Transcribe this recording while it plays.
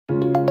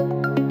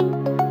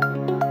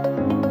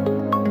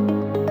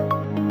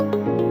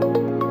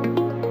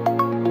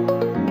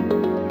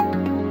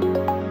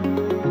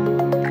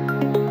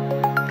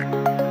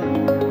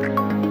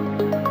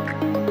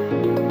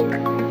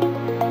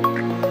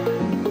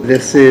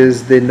This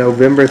is the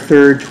November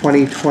 3rd,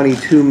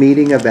 2022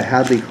 meeting of the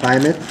Hadley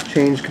Climate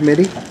Change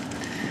Committee.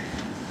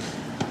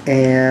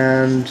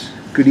 And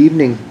good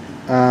evening.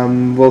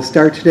 We'll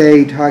start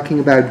today talking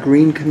about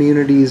green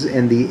communities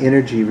and the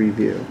energy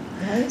review.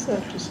 Why is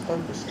that just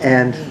focused on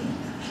And me?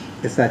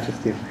 it's not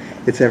just you,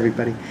 it's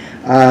everybody.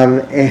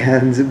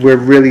 And we're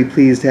really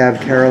pleased to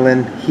have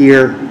Carolyn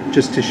here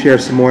just to share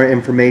some more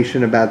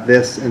information about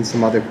this and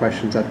some other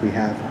questions that we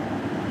have.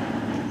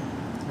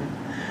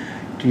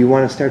 Do you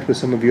want to start with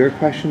some of your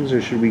questions, or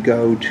should we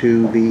go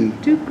to the...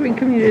 Do green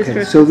communities Okay,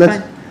 first. so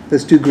That's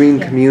let's do green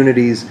Yeah.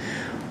 communities.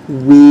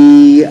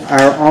 We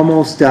are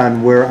almost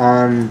done. We're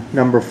on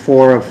number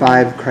 4 of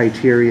 5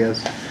 criterion,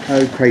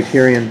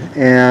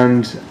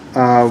 and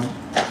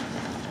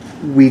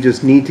we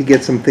just need to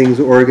get some things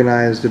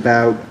organized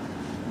about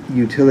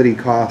utility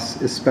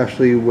costs,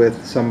 especially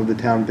with some of the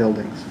town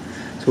buildings.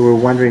 So we're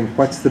wondering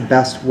what's the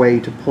best way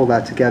to pull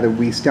that together.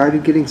 We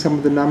started getting some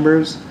of the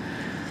numbers,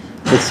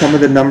 but some of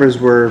the numbers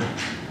were...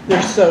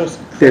 They're so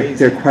crazy.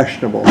 They're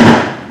questionable.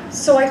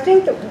 So I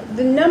think that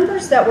the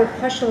numbers that were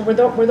questionable,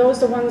 were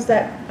those the ones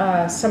that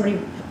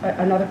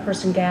another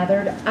person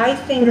gathered? I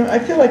think... You know, I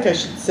feel like I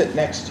should sit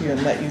next to you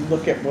and let you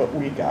look at what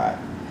we got.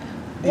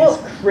 These Well,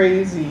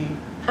 crazy...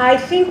 I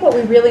think what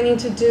we really need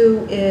to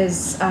do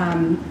is,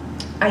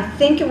 I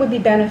think it would be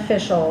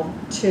beneficial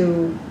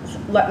to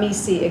let me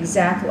see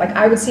exactly, like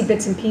I would see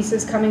bits and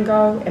pieces come and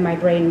go, and my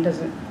brain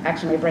doesn't,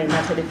 actually my brain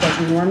that's what it does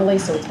normally,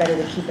 so it's better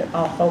to keep it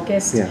all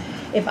focused. Yeah.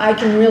 If I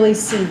can really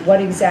see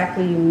what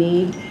exactly you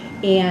need,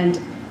 and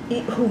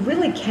who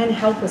really can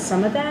help with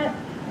some of that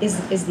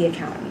is the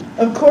accountant.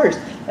 Of course.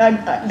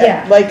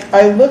 Yeah. Like,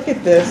 I look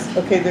at this,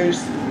 okay,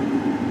 there's,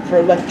 for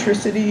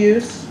electricity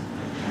use,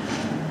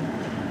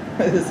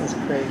 this is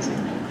crazy.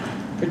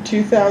 For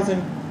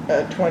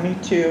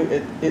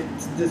 2022,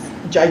 it's this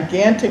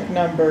gigantic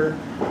number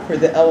for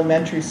the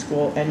elementary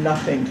school and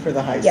nothing for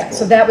the high school. Yeah,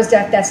 so that's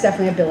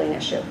definitely a billing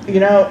issue. You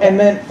know, and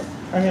then,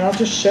 I mean, I'll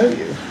just show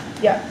you.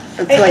 Yeah.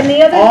 It's And like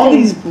the other all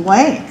thing- these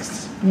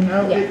blanks, you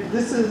know, Yeah.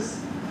 this is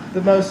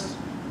the most,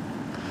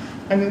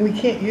 I mean, we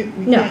can't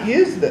No.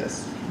 use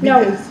this.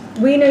 No, because-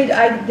 we need,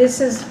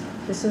 this is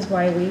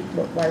why we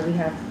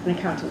have an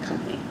accounting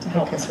company to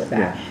help us with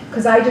that.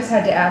 Because I just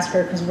had to ask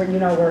her, because we're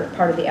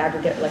part of the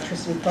aggregate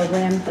electricity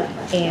program,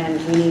 and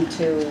we need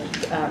to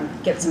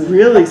get some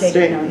Really updated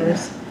straight-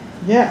 numbers.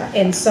 Yeah,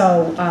 And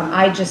so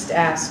I just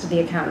asked the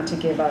accountant to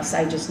give us,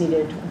 I just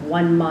needed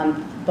 1 month,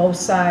 both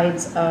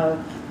sides of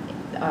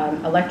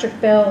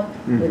electric bill,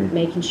 with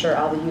making sure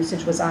all the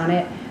usage was on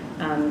it.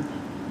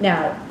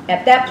 Now,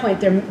 at that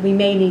point, we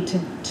may need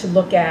to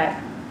look at,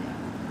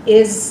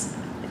 is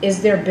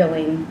there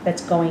billing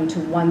that's going to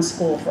one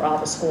school for all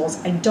the schools?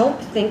 I don't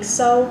think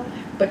so,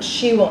 but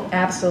she will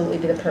absolutely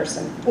be the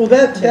person. well,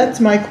 that's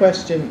my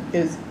question,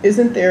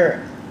 isn't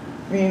there,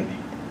 I mean,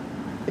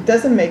 it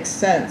doesn't make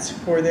sense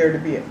for there to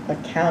be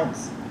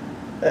accounts,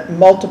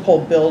 multiple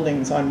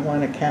buildings on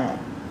one account.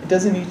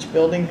 Doesn't each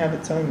building have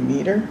its own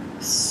meter?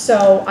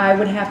 So I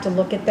would have to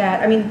look at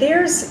that. I mean,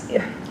 it's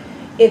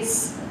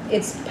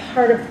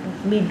part of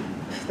me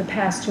the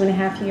past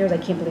 2.5 years. I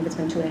can't believe it's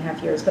been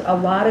 2.5 years, but a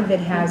lot of it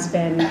has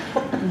been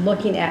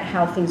looking at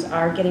how things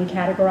are getting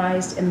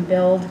categorized and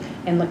billed,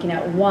 and looking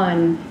at,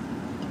 one,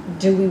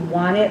 do we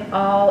want it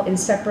all in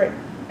separate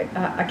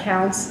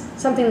accounts?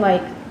 Something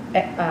like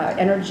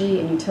energy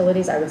and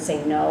utilities, I would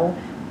say no.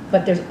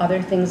 But there's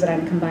other things that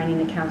I'm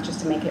combining accounts just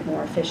to make it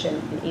more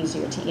efficient and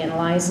easier to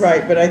analyze.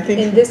 Right, but I In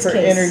think this for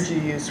case, energy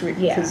use,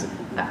 yeah. because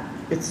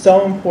it's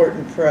so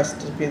important for us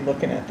to be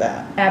looking at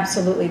that.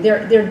 Absolutely.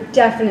 They're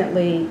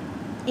definitely,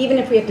 even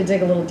if we have to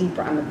dig a little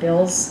deeper on the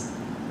bills,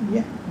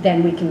 Yeah.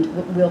 then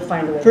we'll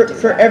find a way to do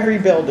For that. every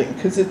building,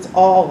 because it's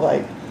all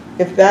like,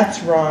 if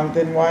that's wrong,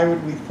 then why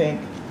would we think?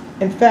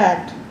 In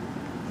fact,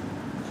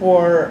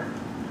 for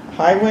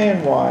highway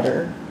and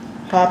water,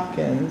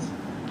 Hopkins,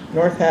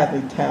 North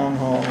Hadley Town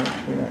Hall,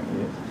 which we don't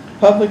use,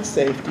 public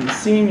safety,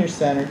 senior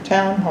center,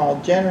 town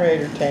hall,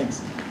 generator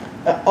tanks,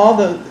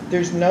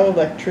 there's no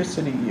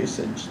electricity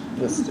usage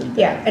listed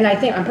there. Yeah, and I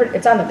think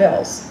it's on the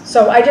bills.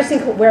 So I just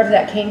think wherever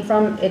that came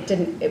from,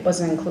 it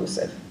wasn't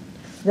inclusive.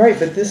 Right,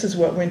 but this is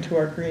what went to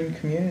our green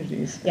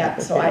communities. Yeah,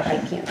 so I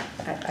application.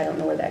 I don't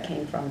know where that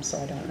came from, so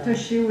I don't know. So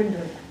she would do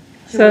it.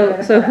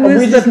 So who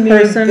We is just the need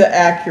person? the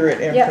accurate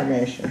Yeah.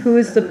 information. Who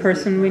is the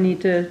person we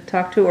need to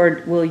talk to,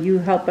 or will you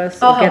help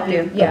us? I'll get help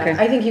you, the- yeah. okay.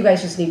 I think you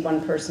guys just need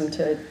one person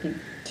to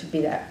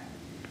be that,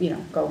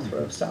 go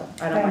through, so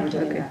I don't mind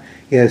doing Okay. that.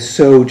 Yeah,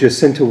 so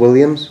Jacinta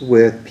Williams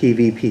with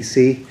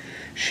PVPC,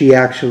 she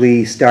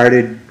actually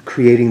started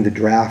creating the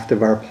draft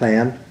of our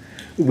plan.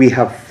 We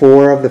have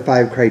 4 of the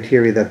 5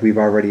 criteria that we've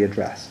already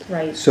addressed.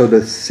 Right. So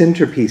the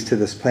centerpiece to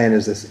this plan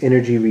is this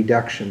energy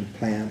reduction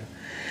plan,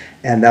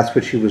 and that's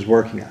what she was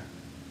working on.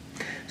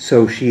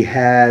 So she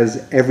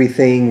has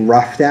everything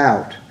roughed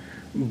out,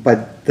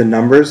 but the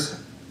numbers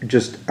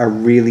just are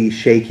really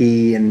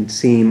shaky and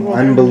seem Well,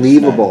 they're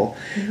unbelievable.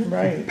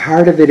 Right.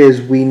 Part of it is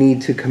we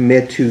need to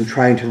commit to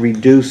trying to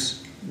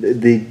reduce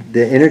the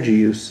energy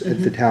use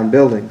at the town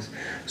buildings.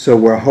 So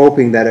we're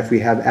hoping that if we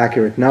have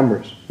accurate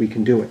numbers, we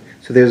can do it.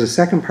 So there's a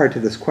second part to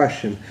this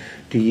question.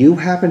 Do you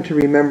happen to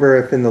remember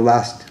if in the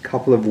last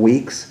couple of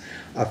weeks,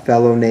 a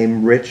fellow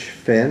named Rich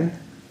Finn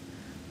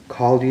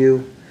called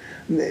you?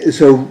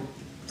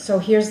 So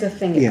here's the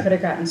thing, it Yeah. could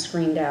have gotten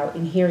screened out,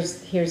 and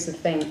here's the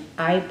thing.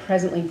 I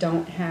presently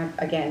don't have,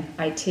 again,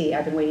 IT,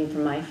 I've been waiting for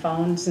my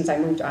phone since I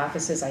moved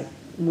offices, I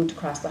moved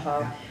across the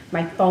hall.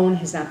 My phone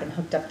has not been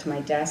hooked up to my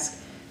desk,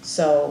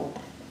 so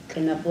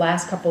in the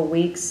last couple of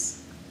weeks,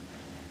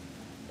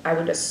 I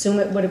would assume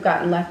it would have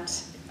gotten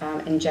left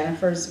in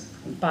Jennifer's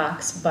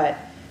box, but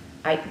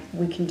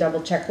we can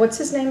double check. What's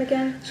his name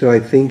again? So I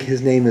think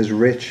his name is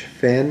Rich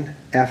Finn,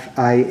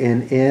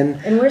 Finn.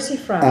 And where's he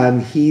from?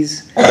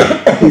 He's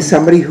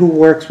somebody who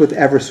works with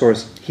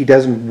Eversource. He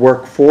doesn't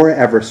work for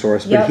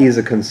Eversource, but Yep. he's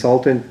a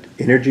consultant.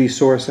 Energy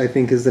Source, I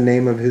think, is the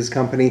name of his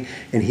company,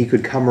 and he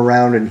could come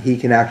around and he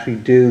can actually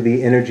do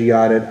the energy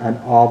audit on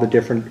all the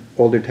different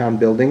older town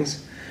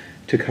buildings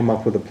to come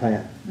up with a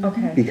plan.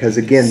 Okay. Because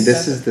again,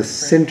 this is the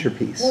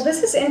centerpiece. Well,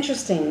 this is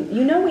interesting.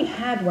 You know, we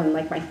had one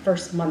like my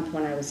first month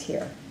when I was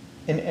here.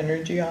 An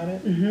energy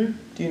audit? Mm-hmm.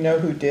 Do you know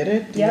who did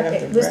it? Do you Yeah, have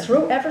it the was record?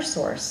 through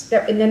Eversource.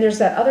 And then there's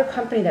that other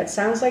company that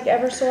sounds like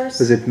Eversource.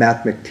 Was it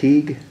Matt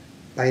McTeague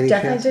by any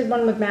Definitely chance? did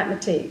one with Matt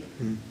McTeague.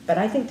 But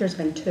I think there's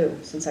been two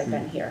since I've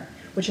been here,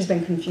 which has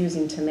been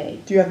confusing to me.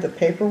 Do you have the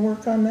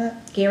paperwork on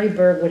that? Gary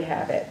Berg would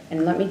have it,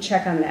 and let me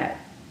check on that.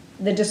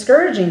 The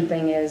discouraging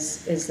thing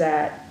is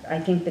that I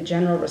think the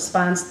general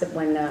response that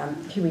when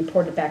he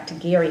reported back to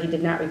Gary, he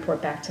did not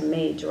report back to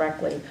me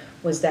directly,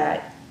 was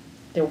that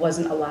there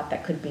wasn't a lot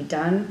that could be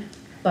done,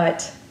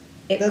 but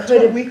it That's could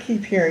what have. we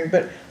keep hearing,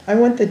 but I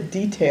want the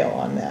detail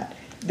on that.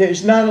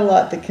 There's not a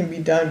lot that can be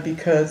done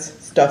because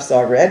stuff's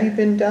already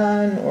been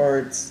done, or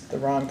it's the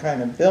wrong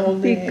kind of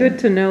building. Be good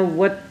to know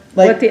what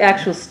Like- the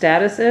actual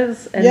status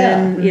is, and Yeah.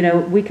 then, you know,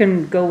 we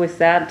can go with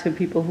that to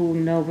people who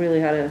know really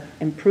how to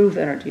improve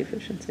energy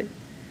efficiency.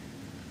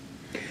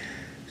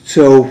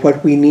 So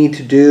what we need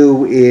to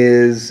do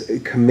is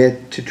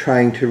commit to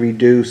trying to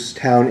reduce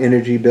town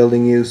energy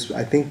building use.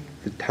 I think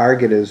the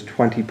target is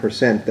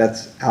 20%.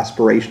 That's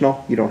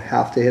aspirational. You don't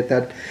have to hit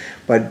that,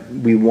 but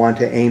we want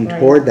to aim Right.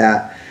 toward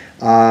that.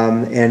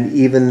 And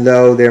even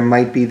though there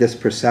might be this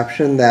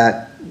perception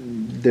that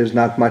there's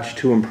not much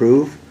to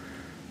improve,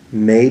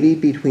 maybe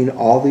between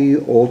all the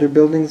older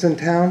buildings in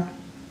town,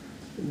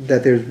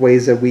 that there's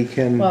ways that we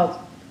can. Well,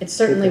 it's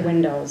certainly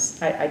windows.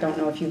 I don't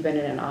know if you've been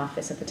in an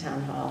office at the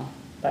town hall,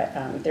 but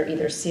they're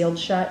either sealed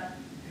shut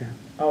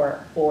or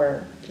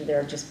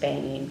they're just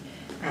banging.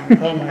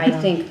 And I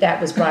think that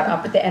was brought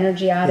up at the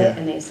energy audit,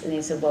 Yeah. and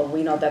they said, well,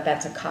 we know that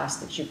that's a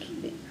cost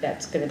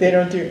that's gonna be. They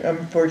don't do,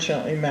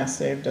 unfortunately, Mass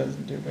Save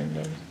doesn't do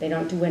windows. They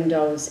don't do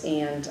windows,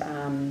 and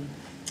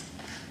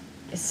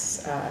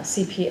it's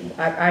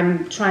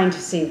I'm trying to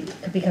see,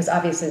 because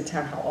obviously the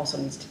town hall also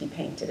needs to be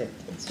painted.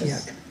 It's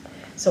just, Yeah.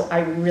 so I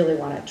really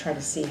want to try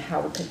to see how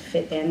it could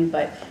fit in,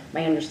 but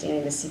my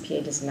understanding, the CPA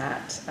does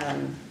not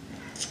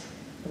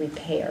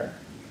repair.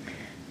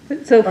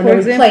 So Or for no,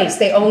 example, replace,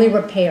 they only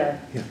repair.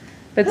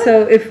 but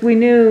so if we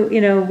knew, you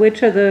know,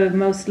 which are the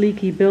most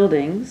leaky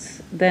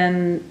buildings,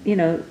 then, you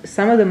know,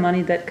 some of the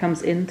money that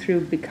comes in through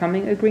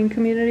becoming a green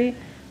community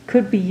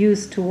could be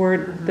used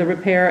toward the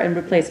repair and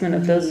replacement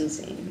of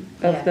Amazing.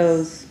 Yes.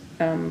 those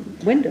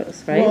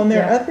windows, right? Well, and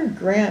there are Yeah. other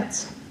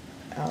grants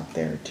out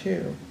there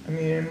too. I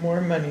mean, and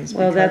more money's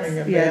Well, becoming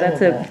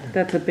available.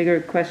 that's a bigger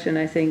question,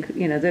 I think.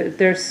 You know,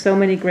 there's so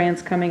many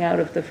grants coming out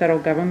of the federal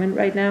government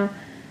right now,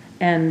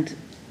 and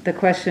the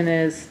question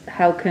is,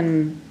 how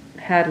can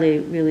Hadley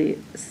really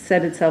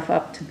set itself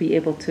up to be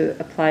able to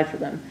apply for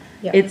them?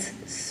 Yeah. It's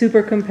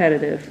super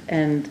competitive,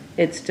 and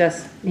it's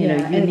just, you know,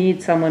 Yeah, you and-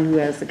 need someone who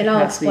has the And I'll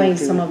capacity explain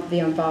to. some of the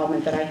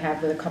involvement that I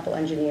have with a couple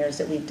engineers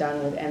that we've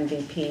done with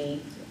MVP,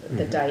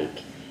 the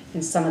dike,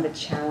 and some of the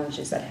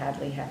challenges that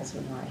Hadley has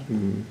and why.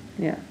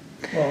 Yeah.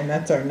 Well, and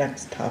that's our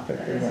next topic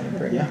we want to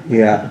bring up.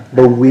 Yeah,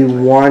 but we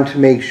want to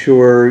make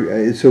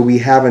sure, so we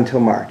have until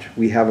March.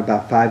 We have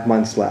about 5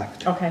 months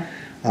left. Okay.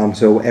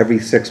 So every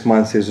 6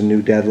 months, there's a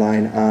new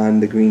deadline on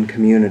the green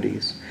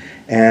communities.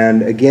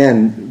 And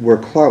again, we're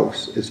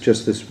close. It's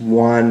just this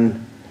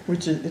one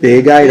Which is. it's a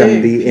big item,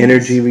 big the piece.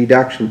 energy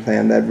reduction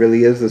plan, that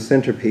really is the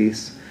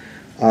centerpiece.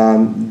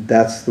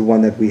 That's the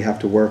one that we have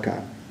to work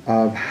on.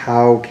 Of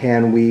how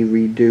can we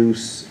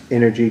reduce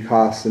energy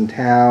costs in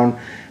town?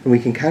 And we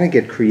can kind of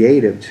get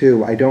creative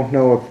too. I don't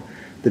know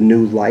if the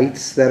new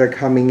lights that are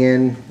coming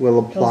in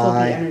will Those will be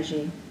apply.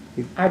 energy.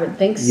 I would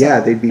think so. Yeah,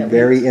 they'd be that we-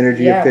 very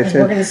energy Yeah, because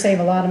efficient. we're gonna save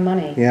a lot of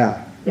money. Yeah,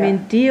 I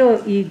mean,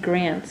 DOE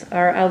grants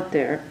are out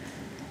there,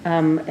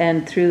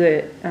 and through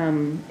the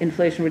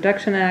Inflation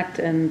Reduction Act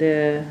and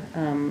the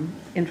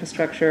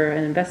Infrastructure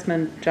and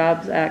Investment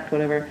Jobs Act,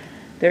 whatever,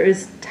 there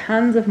is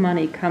tons of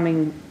money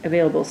coming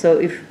available. So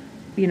if,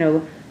 you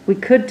know, we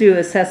could do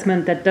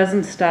assessment that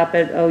doesn't stop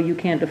at, oh, you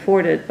can't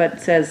afford it,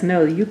 but says,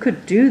 no, you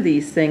could do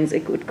these things,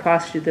 it would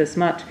cost you this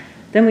much,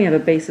 then we have a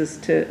basis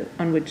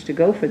on which to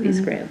go for these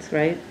grants,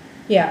 right?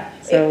 Yeah,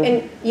 So-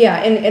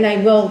 and I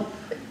will,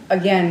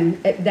 again,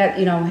 that,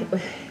 you know,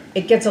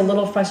 it gets a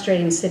little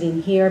frustrating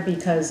sitting here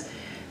because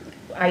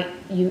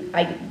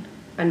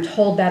I'm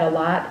told that a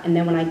lot, and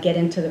then when I get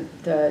into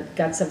the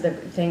guts of the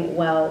thing,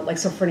 well, like,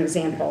 so for an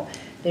example,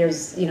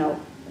 there's,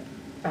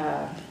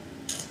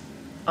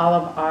 all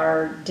of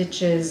our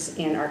ditches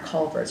and our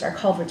culverts. Our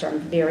culverts are in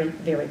very,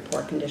 very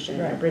poor condition,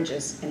 and our Right.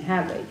 bridges in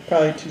Hadley.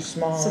 Probably too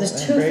small. So there's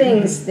and two great.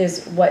 things.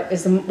 There's what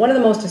is one of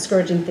the most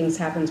discouraging things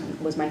happens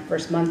was my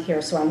first month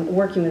here. So I'm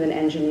working with an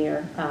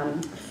engineer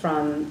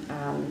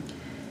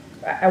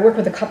I work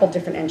with a couple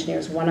different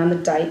engineers, one on the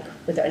dike,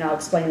 and I'll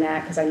explain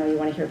that because I know you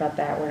want to hear about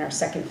that. We're in our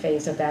second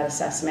phase of that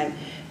assessment.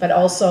 But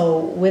also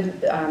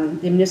with the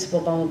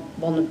municipal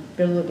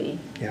vulnerability.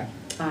 Yeah.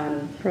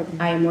 Program.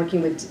 I am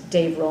working with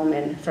Dave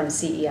Roman from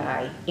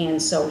CEI, and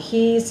so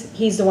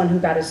he's the one who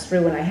got us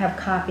through, and I have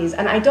copies,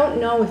 and I don't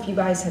know if you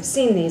guys have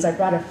seen these. I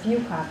brought a few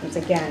copies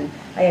again.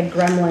 I had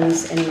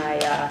gremlins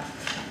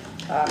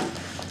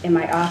in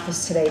my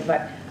office today,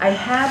 but I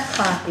have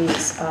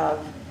copies of,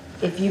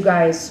 if you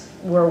guys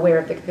were aware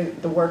of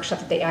the workshop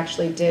that they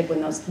actually did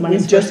when those We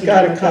monies just first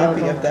got a became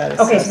copy available. of that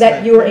Okay, so that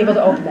assessment. you were able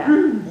to open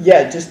that.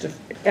 Yeah, just to.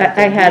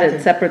 I had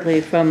it separately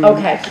from,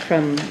 Okay.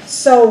 from,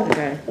 So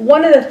Okay.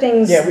 one of the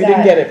things Yeah, we didn't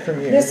that- get it from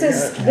you. This We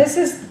is got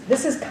it.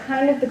 this is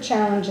kind of the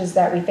challenges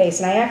that we face,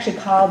 and I actually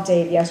called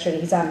Dave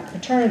yesterday. He's on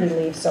paternity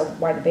leave, so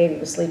while the baby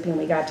was sleeping,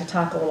 we got to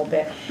talk a little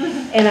bit,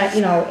 and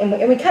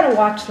and we kind of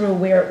walked through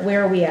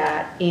where we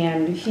at,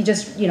 and he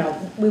just,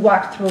 we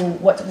walked through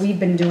what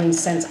we've been doing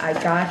since I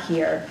got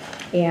here,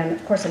 and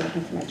of course I'm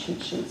looking for my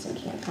cheat sheets and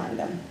can't find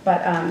them,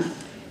 but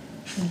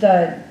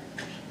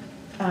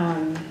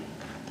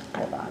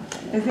hold on.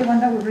 Is the one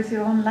that we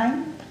received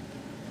online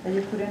that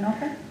you couldn't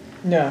open?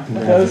 No,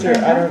 No. those are,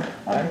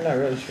 I'm not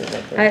really sure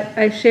what those are.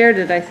 I shared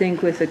it, I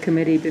think, with the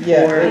committee before.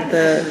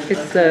 Yeah.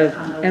 It's the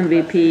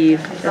MVP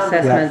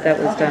assessment that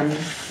was done.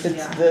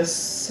 It's this,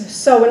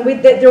 So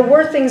when there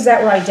were things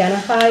that were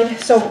identified.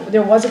 So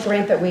there was a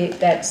grant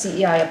that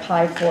CEI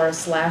applied for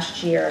us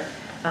last year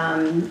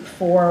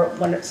for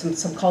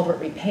some culvert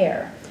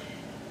repair.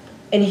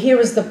 And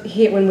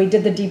when we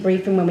did the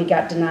debriefing, when we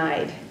got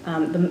denied,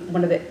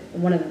 one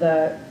of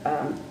the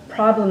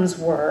problems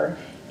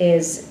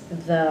is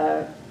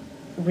the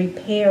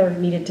repair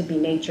needed to be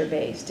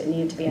nature-based. It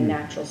needed to be a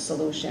natural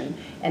solution.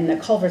 And the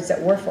culverts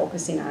that we're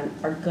focusing on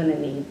are gonna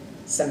need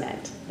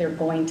cement. They're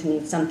going to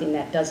need something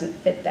that doesn't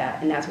fit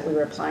that, and that's what we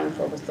were applying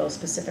for, was those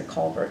specific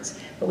culverts,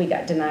 but we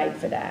got denied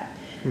for that.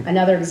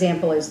 Another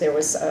example is there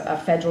was a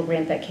federal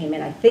grant that came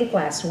in, I think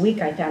last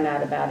week I found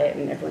out about it,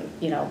 and everyone,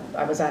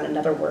 I was on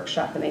another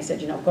workshop and they said,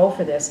 go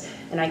for this,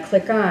 and I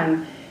click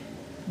on,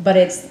 but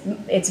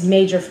its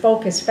major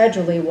focus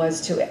federally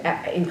was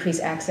to increase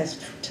access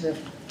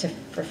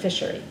for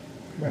fishery.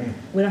 right.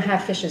 We don't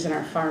have fishes in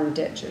our farm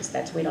ditches.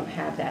 We don't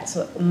have that.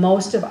 So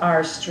most of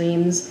our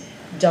streams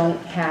don't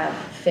have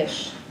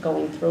fish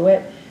going through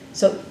it.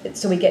 So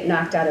we get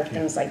knocked out of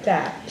things like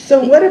that.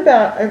 So what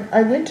about,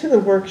 I went to the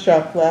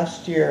workshop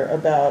last year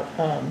about,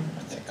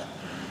 what's it called?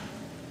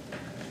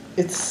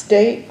 It's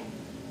state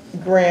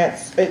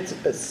grants, it's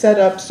set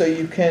up so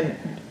you can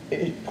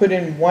put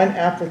in one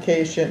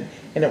application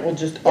and it will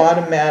just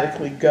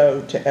automatically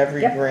go to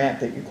every Yep. grant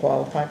that you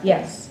qualify for.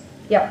 Yes,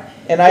 yep.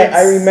 And I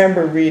It's-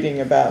 remember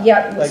reading about.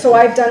 Yeah, like, so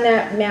I've done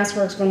that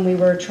MassWorks when we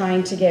were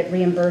trying to get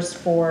reimbursed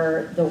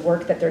for the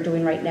work that they're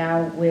doing right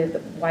now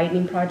with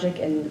widening project,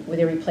 and where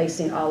they're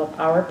replacing all of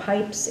our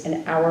pipes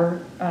and our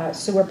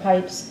sewer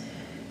pipes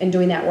and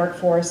doing that work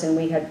for us, and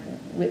we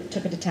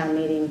took it to town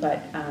meeting, but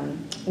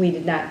we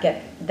did not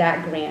get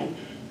that grant.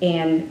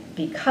 And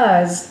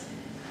because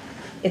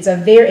it's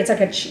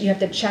like you have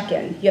to check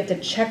in, you have to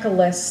check a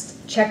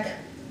list, check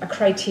a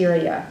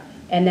criteria,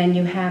 and then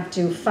you have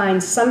to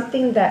find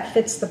something that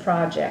fits the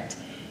project.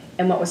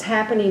 And what was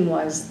happening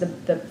was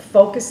the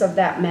focus of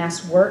that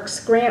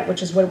MassWorks grant,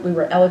 which is what we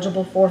were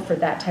eligible for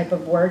that type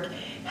of work,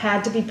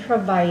 had to be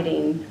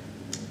providing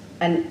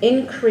an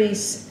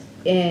increase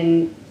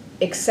in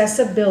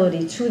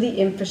accessibility to the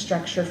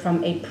infrastructure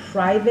from a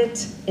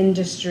private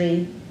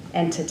industry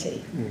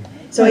entity.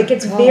 So it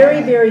gets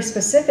very, very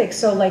specific.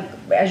 So like,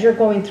 as you're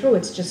going through,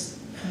 it's just,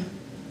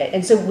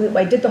 and so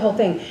I did the whole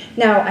thing.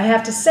 Now, I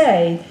have to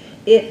say,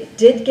 it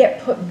did get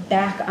put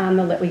back on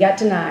the list. We got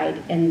denied,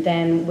 and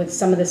then with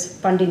some of this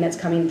funding that's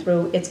coming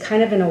through, it's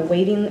kind of in a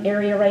waiting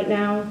area right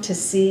now to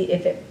see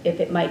if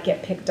it might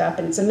get picked up.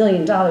 And it's $1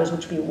 million,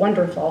 which would be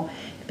wonderful,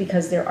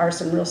 because there are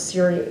some real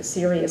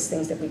serious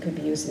things that we could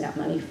be using that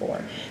money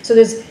for. So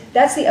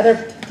that's the other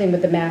thing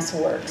with the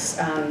MassWorks.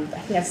 I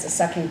think that's the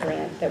second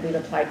grant that we've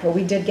applied for.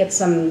 We did get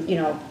some,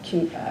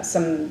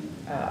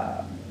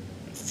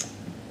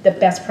 the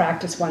best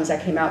practice ones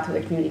that came out through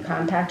the Community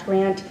Compact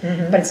Grant,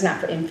 but it's not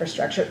for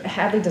infrastructure.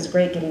 Hadley does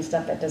great getting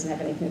stuff that doesn't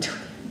have anything to do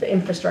with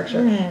infrastructure,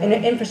 and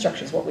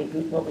infrastructure is what we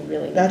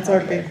really need. That's our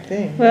out here. big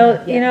thing.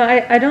 Well, Yeah.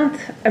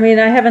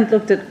 I haven't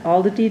looked at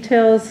all the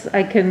details.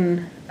 I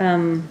can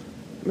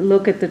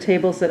look at the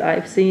tables that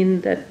I've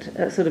seen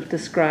that sort of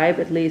describe,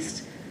 at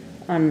least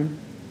on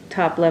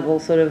top level,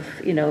 sort of,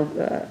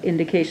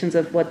 indications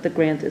of what the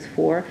grant is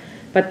for.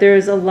 But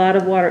there's a lot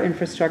of water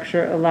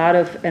infrastructure, a lot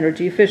of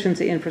energy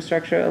efficiency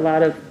infrastructure, a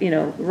lot of,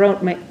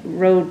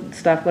 road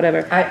stuff,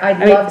 whatever. I'd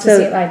mean, love to so-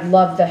 see it, I'd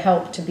love the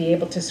help to be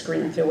able to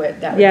screen through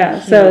it, that would Yeah,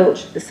 be so,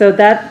 huge. so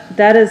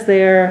that is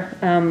there,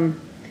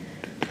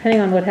 depending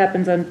on what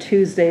happens on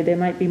Tuesday, there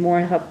might be more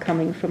help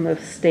coming from the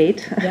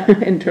state Yeah,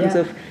 in terms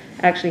yeah. of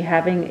actually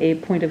having a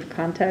point of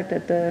contact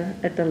at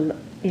the,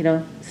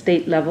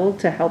 state level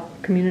to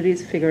help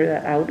communities figure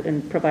that out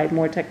and provide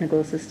more technical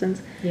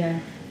assistance. Yeah,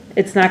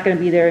 It's not gonna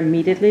be there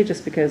immediately,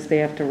 just because they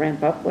have to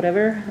ramp up,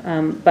 whatever.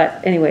 But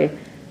anyway,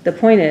 the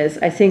point is,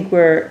 I think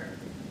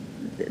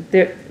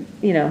there,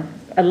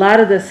 a lot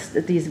of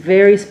these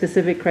very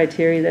specific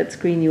criteria that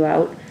screen you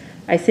out,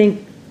 I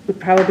think we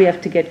probably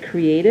have to get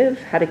creative,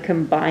 how to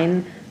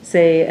combine,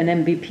 say, an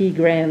MVP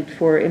grant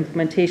for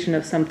implementation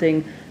of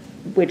something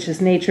which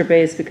is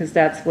nature-based, because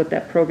that's what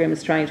that program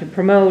is trying to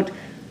promote,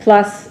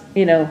 plus,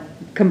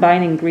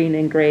 combining green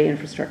and gray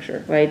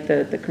infrastructure, right,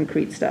 the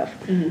concrete stuff,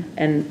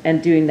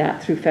 and doing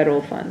that through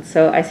federal funds.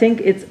 So I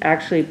think it's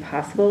actually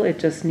possible, it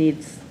just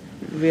needs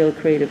real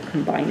creative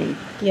combining.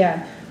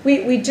 yeah.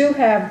 We do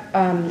have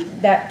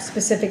that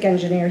specific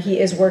engineer, he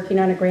is working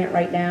on a grant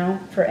right now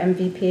for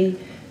MVP,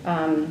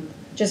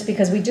 just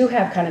because we do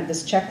have kind of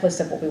this checklist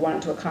of what we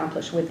wanted to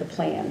accomplish with the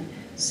plan.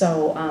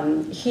 So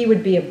it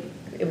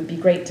would be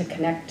great to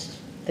connect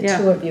the Yeah.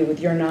 two of you with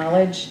your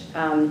knowledge.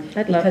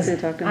 I'd love to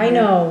talk to him. I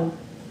know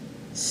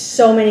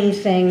so many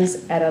things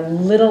at a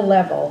little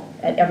level,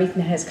 at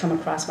everything that has come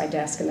across my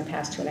desk in the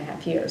past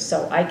 2.5 years.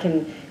 So I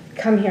can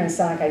come here and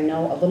sound like I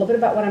know a little bit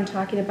about what I'm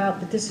talking about,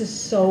 but this is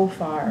so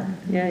far.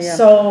 Yeah.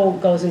 So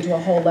goes into a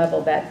whole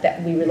level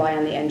that we rely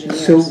on the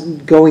engineers. So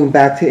going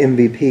back to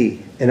MVP,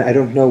 and I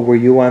don't know, were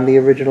you on the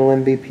original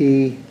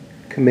MVP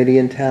committee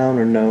in town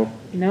or no?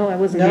 No, I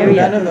wasn't No, here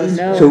yet. none of us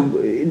No. So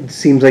it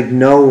seems like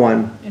no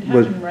one It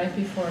was, happened right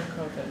before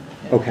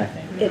COVID. Okay. I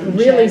think. It In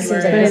really seems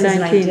like January. this is an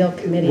 2019. ideal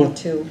committee Well-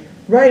 to,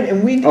 Right,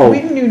 and we Oh.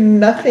 knew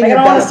nothing I don't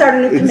want to about, start a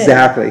new committee.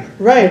 exactly.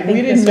 right, I think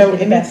we this didn't know would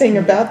be the best anything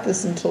committee. about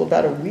this until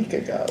about a week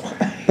ago.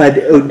 But,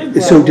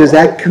 so does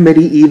that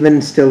committee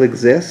even still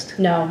exist?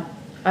 No,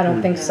 I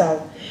don't think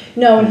so.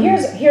 No, and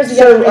here's the other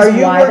So are reason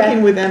you why.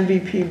 working with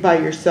MVP by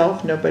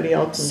yourself, nobody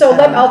else in So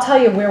town? I'll tell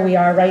you where we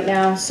are right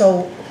now.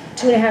 So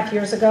 2.5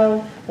 years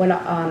ago, when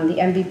the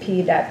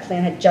MVP, that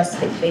plan had just,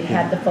 they'd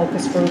had the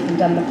focus group and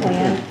done the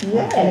plan,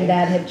 Yay. and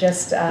that had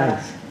just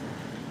Nice.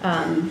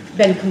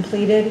 been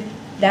completed.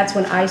 That's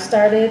when I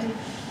started,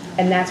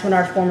 and that's when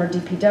our former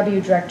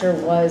DPW director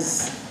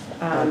was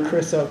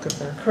Chris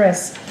Okafor.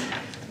 Chris,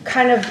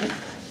 kind of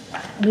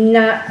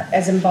not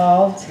as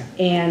involved,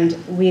 and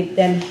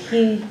then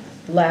he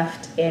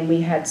left, and we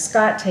had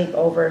Scott take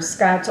over.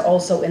 Scott's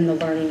also in the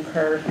learning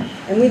curve,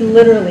 and we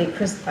literally,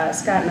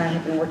 Scott and I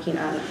have been working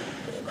on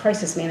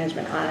crisis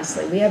management,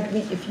 honestly.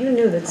 If you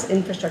knew this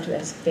infrastructure that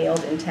has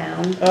failed in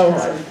town.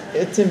 because Oh, of-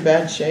 it's in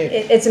bad shape.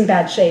 it's in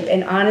bad shape,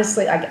 and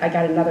honestly, I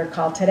got another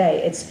call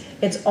today.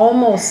 It's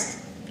almost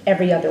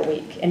every other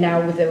week, and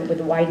now with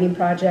the widening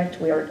project,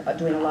 we are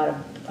doing a lot of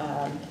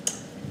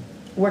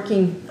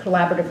working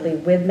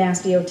collaboratively with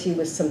Mass DOT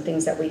with some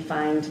things that we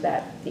find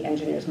that the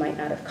engineers might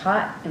not have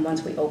caught, and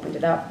once we opened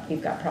it up,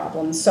 we've got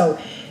problems. So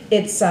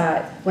it's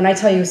when I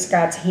tell you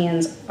Scott's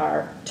hands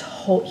are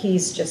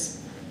he's just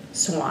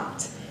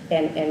swamped,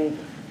 and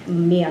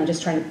me, I'm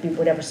just trying to be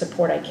whatever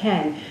support I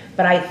can.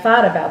 But I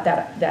thought about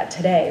that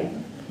today.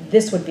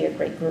 This would be a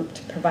great group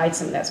to provide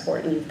some of that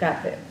support, and you've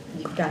got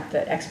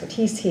the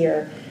expertise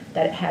here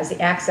that has the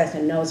access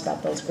and knows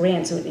about those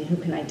grants and who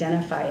can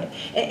identify it.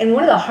 And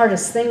one of the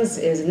hardest things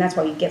is, and that's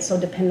why we get so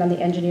dependent on the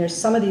engineers,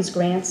 some of these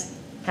grants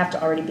have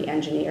to already be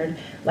engineered.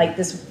 Like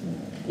this,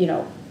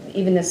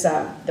 even this,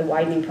 the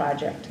widening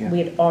project, Yeah. we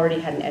had already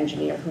had an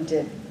engineer who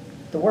did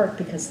the work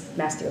because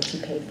Mass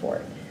DOT paid for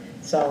it.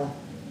 So,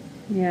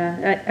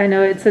 Yeah, I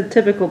know it's a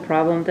typical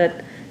problem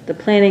that the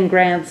planning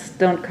grants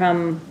don't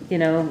come,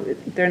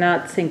 they're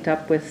not synced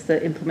up with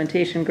the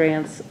implementation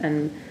grants,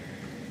 and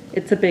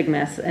it's a big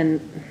mess. And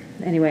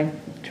anyway,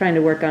 trying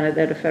to work on it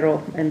at a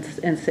federal and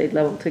state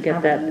level to I get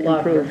would that love your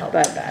improved. help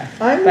But with that.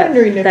 I'm but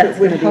wondering if that's it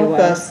would gonna be a help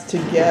while. us to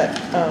get,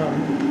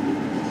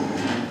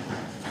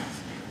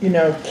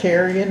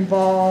 Carrie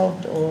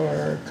involved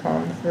or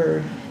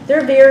Comfort.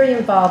 They're very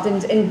involved,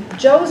 and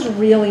Joe's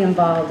really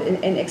involved,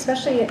 and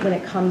especially when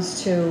it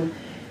comes to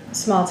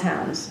small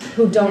towns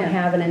who don't Yeah.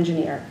 have an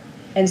engineer.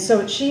 And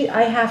so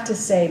I have to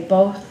say,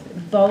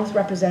 both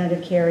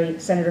Representative Carey,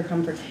 Senator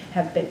Comfort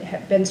have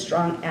been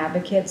strong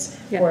advocates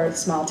Yeah. for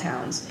small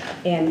towns.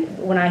 And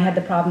when I had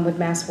the problem with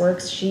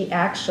MassWorks, she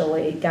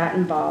actually got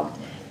involved,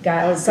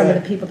 got some of the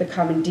Okay. people to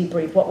come and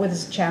debrief what were the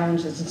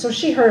challenges. And so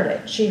she heard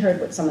it. She heard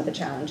what some of the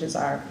challenges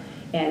are.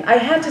 And I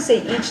have to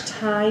say, each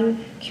time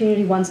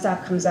Community One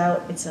Stop comes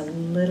out, it's a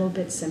little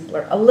bit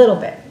simpler, a little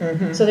bit.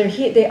 So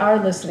they are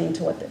listening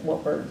to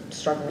what we're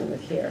struggling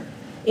with here.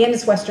 And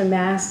it's Western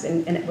Mass,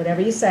 and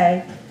whatever you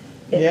say,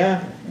 Yeah.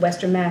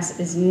 Western Mass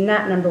is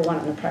not number one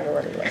on the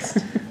priority list.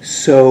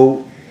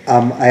 So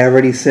I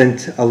already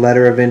sent a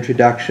letter of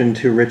introduction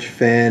to Rich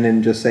Finn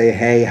and just say,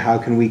 hey, how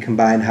can we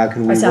combine, how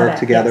can we I saw work that,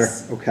 together?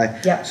 yes. Okay?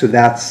 Yep. So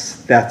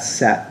that's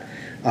set.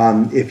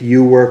 If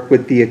you work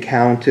with the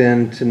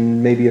accountant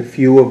and maybe a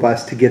few of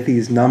us to get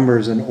these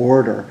numbers in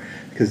order,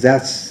 because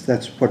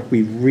that's what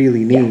we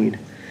really Yeah. need.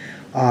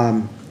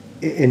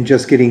 In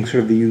just getting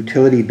sort of the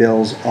utility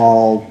bills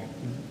all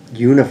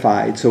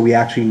unified, so we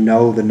actually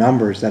know the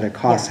numbers, that it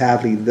costs Yeah.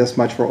 Hadley this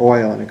much for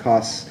oil and it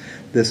costs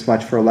this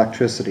much for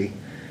electricity.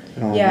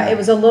 And all Yeah, that. it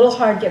was a little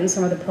hard getting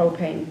some of the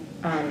propane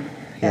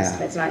Yeah.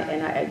 estimates,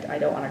 and I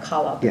don't want to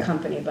call out the Yeah.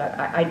 company, but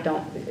I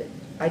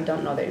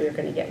don't know that you're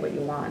going to get what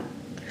you want.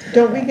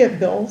 Don't we get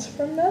bills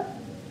from them?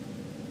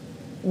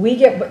 We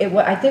get,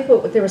 I think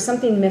there was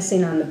something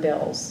missing on the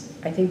bills.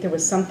 I think there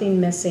was something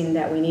missing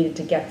that we needed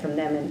to get from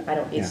them, and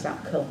it's Yeah.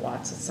 not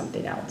kilowatts, it's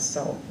something else.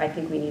 So I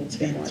think we needed to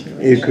get more BTUs.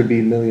 information. It could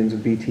be millions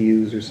of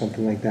BTUs or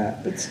something like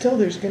that. But still,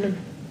 there's gonna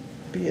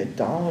be a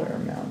dollar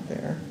amount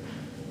there.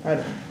 I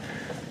don't,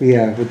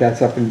 Yeah, but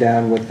that's up and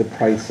down with the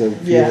price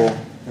of Yeah. fuel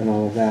and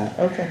all of that.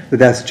 okay. But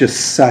that's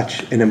just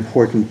such an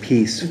important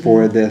piece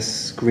for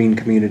this Green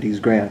Communities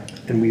grant,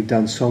 and we've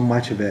done so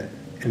much of it,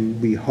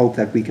 and we hope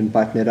that we can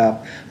button it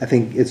up. I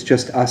think it's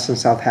just us and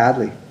South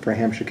Hadley for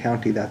Hampshire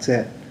County, that's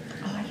it.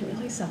 Oh, I didn't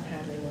realize South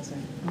Hadley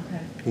wasn't.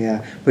 Okay. Yeah,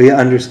 but you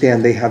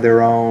understand, they have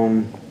their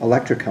own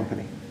electric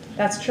company.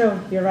 That's true,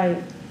 you're right.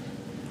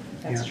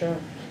 That's Yeah. true.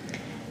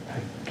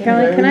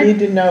 Kelly, Anyway, can we I- need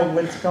to know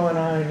what's going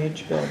on in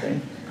each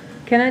building.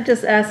 Can I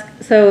just ask,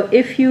 so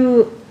if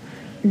you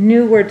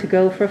knew where to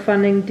go for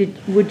funding,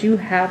 would you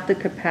have the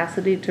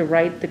capacity to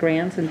write the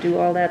grants and do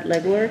all that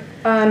legwork?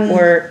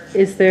 Or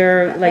is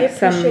there like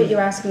some? I appreciate you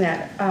asking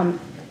that.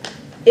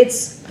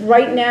 It's,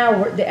 right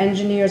now, the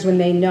engineers, when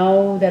they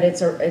know that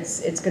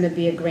it's gonna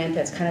be a grant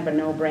that's kind of a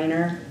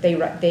no-brainer, they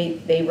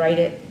write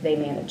it, they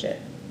manage it.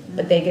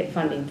 But they get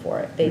funding for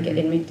it. They get,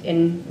 in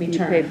pay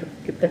return,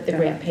 for- the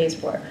grant pays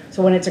for it.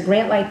 So when it's a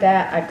grant like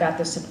that, I've got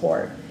the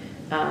support.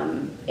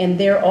 And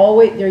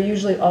they're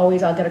usually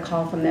always, I'll get a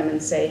call from them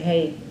and say,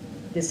 hey,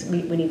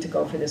 we need to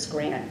go for this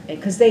grant.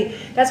 Because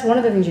that's one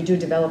of the things you do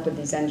develop with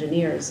these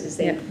engineers, is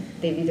Yeah.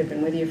 they've either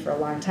been with you for a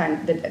long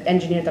time. The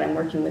engineer that I'm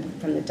working with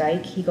from the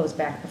dike, he goes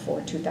back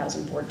before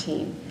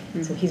 2014.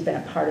 So he's been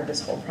a part of this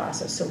whole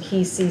process. So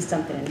he sees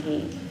something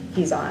and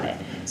he's on it.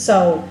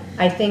 So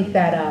I think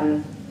that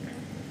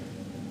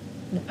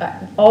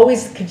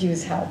always could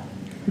use help,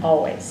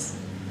 always.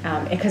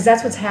 Because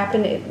that's what's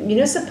happened.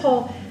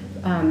 Municipal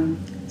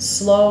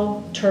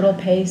slow turtle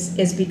pace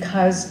is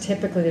because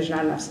typically there's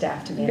not enough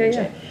staff to manage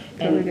Yeah, it.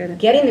 totally get And it.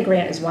 getting the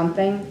grant is one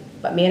thing,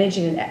 but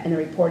managing it and the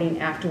reporting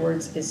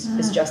afterwards is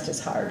just as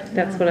hard.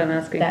 That's what I'm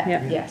asking, That,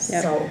 yeah. yes, Yeah.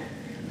 so,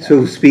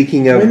 So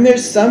speaking When of,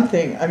 there's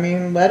something, I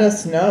mean, let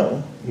us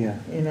know, yeah,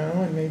 you know,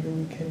 and maybe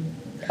we can,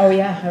 oh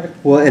yeah. I would-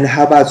 well, and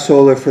how about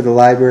solar for the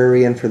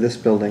library and for this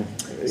building?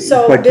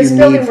 So What do this you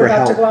building, need for we're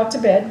about to help? go out to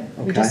bid.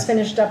 We just Okay.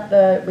 finished up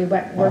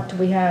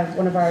we have,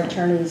 one of our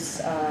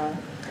attorneys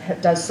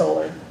does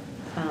solar.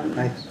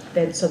 Nice.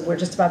 Bid, so we're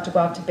just about to go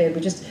out to bid.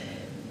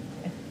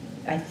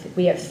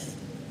 We have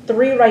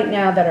 3 right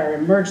now that are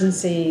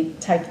emergency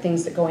type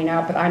things that going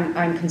out, but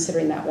I'm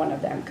considering that one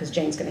of them, because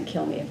Jane's gonna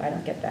kill me if I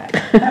don't get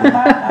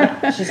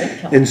that. She's gonna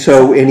kill me. And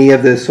so any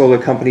of the solar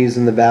companies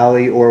in the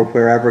valley or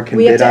wherever can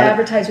We have bid to on it?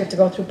 advertise, we have to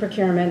go through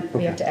procurement,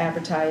 we have Okay. to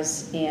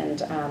advertise,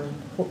 and,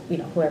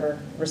 whoever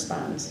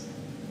responds.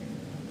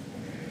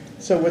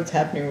 so what's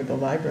happening with the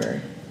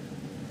library?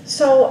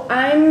 So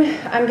I'm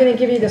gonna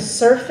give you the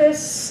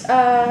surface,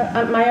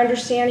 my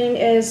understanding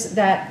is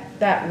that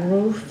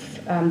roof,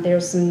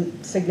 there's some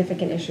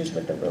significant issues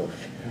with the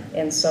roof.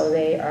 And so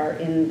they are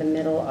in the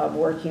middle of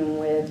working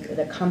with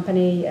the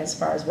company as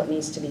far as what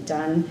needs to be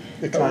done.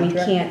 The But we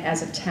contract? can't,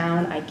 as a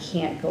town, I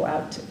can't go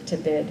out to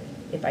bid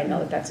if I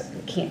know that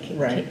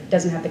Right.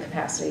 doesn't have the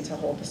capacity to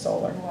hold the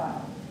solar.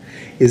 Wow.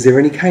 Is there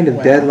any kind of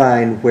Wow.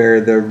 deadline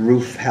where the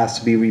roof has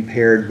to be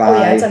repaired by? Oh,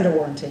 yeah, it's under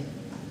warranty,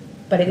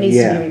 but it needs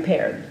to Yeah. be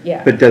repaired,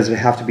 yeah. But does it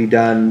have to be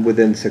done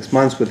within 6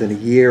 months, within a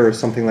year, or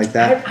something like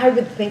that? I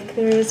would think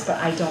there is, but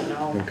I don't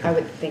know. Okay. I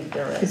would think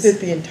there Is it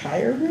the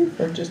entire roof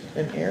or just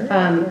an area?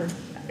 Or,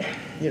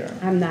 you know,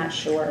 I'm not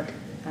sure,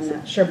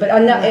 but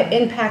enough,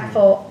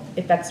 impactful,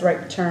 if that's the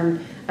right term,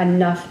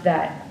 enough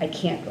that we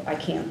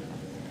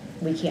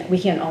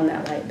can't own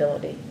that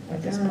liability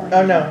at this point.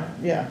 oh, no,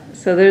 yeah.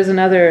 So this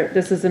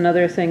is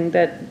another thing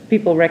that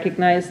people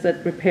recognize, that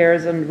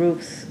repairs on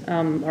roofs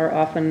are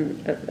often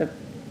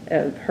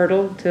a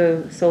hurdle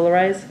to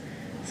solarize.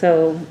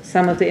 So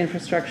some of the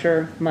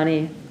infrastructure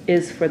money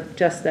is for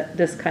just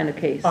this kind of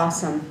case.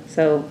 Awesome.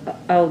 So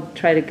I'll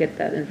try to get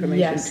that information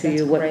Yes, to you,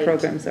 that's what great.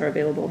 programs are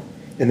available.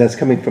 And that's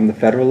coming from the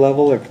federal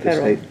level or from the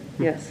Federal, state?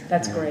 yes.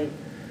 That's great.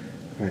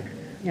 Right.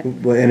 Yeah.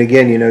 Well, and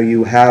again,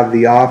 you have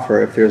the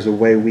offer if there's a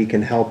way we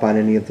can help on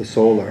any of the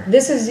solar.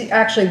 This is,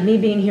 actually, me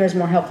being here is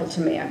more helpful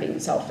to me. I'm being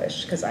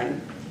selfish, because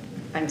I'm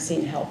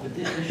seeing help. But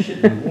this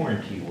should be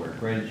warranty work,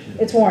 right? It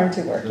should- It's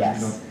warranty work, so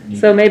yes. don't need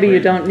So maybe you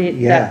break- don't need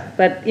Yeah.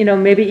 that, but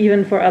maybe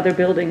even for other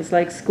buildings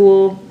like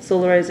school,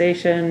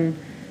 solarization,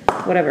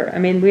 whatever. I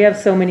mean, we have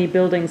so many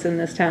buildings in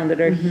this town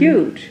that are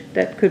huge,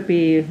 that could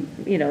be,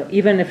 you know,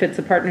 even if it's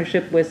a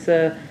partnership with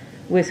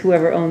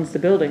whoever owns the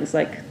buildings,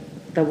 like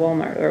the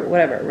Walmart or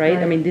whatever, right? I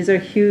Right. mean, these are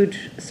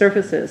huge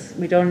surfaces.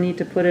 We don't need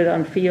to put it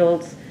on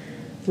fields.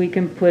 We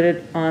can put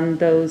it on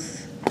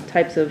those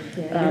types of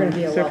Yeah, you're gonna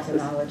be a wealth of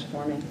surfaces. knowledge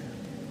for me.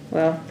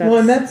 Well, Well,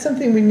 and that's, that's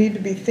something we need to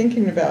be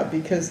thinking about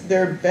because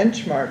there are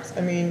benchmarks.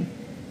 I mean,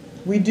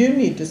 we do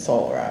need to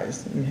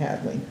solarize in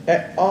Hadley.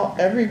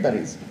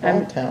 Everybody's,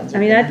 all towns are I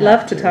mean, gonna I'd love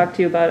have to talk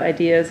to you about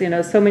ideas. You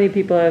know, so many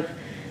people have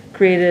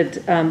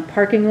created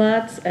parking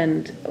lots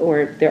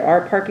or there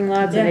are parking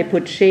lots and they Yeah.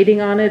 put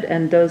shading on it,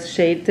 and those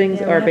shade things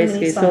Yeah, we are have them in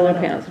basically East solar Long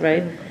Meadow. panels,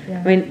 right?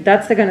 Yeah. I mean,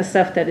 that's the kind of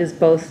stuff that is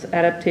both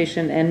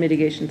adaptation and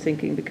mitigation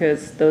thinking,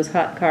 because those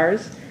hot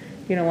cars,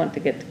 you don't want to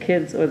get the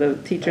kids or the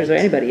teachers or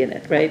Right. anybody in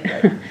it, right?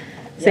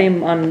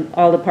 Same on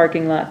all the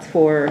parking lots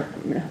for,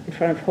 in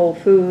front of Whole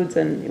Foods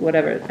and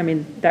whatever. I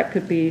mean, that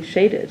could be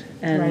shaded,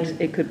 and Right.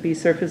 it could be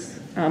surface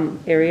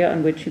area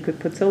on which you could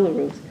put solar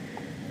roofs.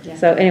 Yeah.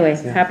 So anyway,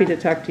 Yeah. happy to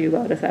talk to you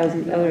about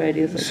 1,000 other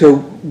ideas. like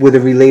So with a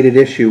related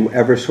issue,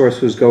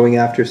 Eversource was going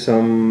after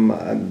some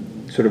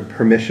sort of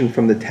permission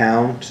from the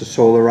town to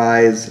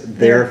solarize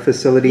their They're-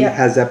 facility. yeah.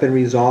 Has that been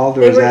resolved,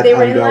 or They is were, that they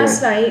were in ongoing?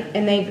 last night,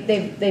 and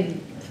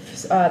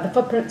the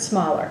footprint's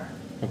smaller.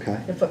 Okay,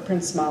 The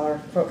footprint's smaller,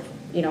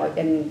 you know,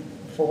 and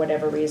for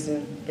whatever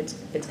reason, it's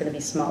gonna be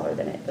smaller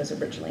than it was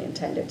originally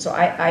intended. So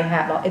I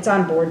have, it's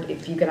on board,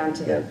 if you get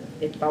onto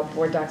about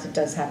board docs, it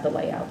does have the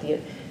layout.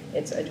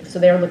 So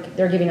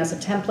they're giving us a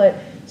template,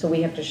 so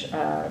we have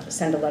to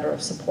send a letter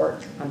of support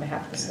on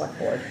behalf of the select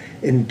board.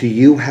 and do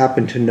you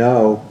happen to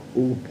know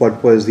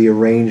what was the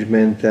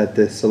arrangement that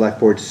the select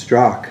board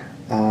struck?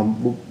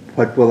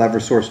 What will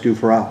Eversource do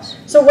for us?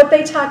 So what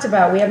they talked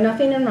about, we have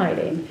nothing in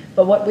writing,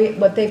 but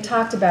what they've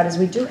talked about is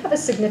we do have a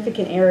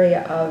significant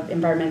area of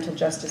environmental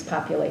justice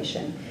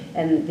population,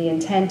 and the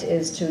intent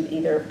is to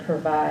either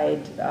provide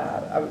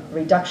a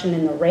reduction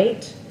in the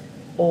rate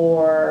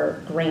or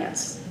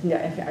grants. Yeah,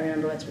 I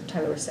remember that's what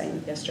Tyler was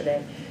saying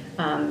yesterday.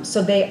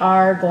 So they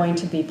are going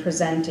to be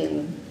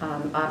presenting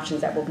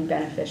options that will be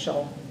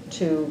beneficial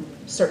to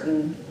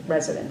certain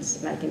residents,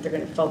 and I think they're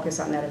going to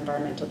focus on that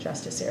environmental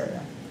justice area.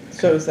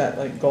 So is that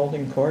like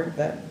Golden Court,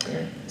 that?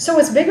 So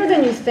it's bigger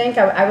than you think.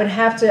 I would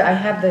have to, I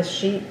have the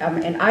sheet,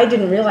 and I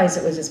didn't realize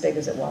it was as big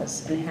as it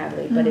was in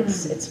Hadley, but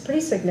it's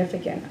pretty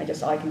significant.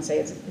 All I can say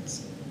is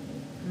it's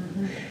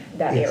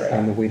that It's on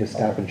the area. way to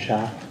Stop and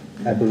Shop.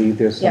 I believe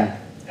there's some Yeah.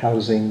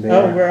 housing there.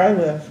 Oh, where I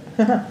live.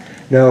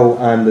 No,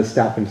 on the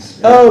Stop and.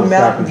 Oh, the Stop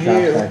Mountain and Shop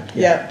View, side.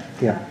 yep.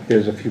 Yeah,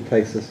 there's a few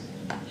places.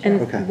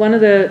 And Okay. one of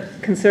the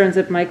concerns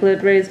that Michael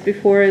had raised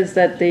before is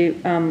that they,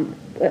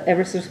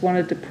 Eversource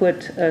wanted to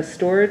put a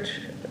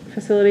storage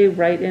facility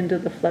right into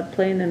the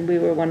floodplain, and we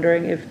were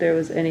wondering if there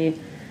was any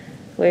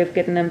way of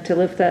getting them to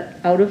lift that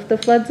out of the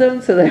flood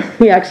zone so that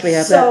we actually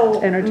have So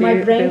that energy my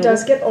brain available.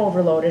 does get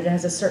overloaded. It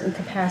has a certain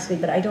capacity,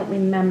 but I don't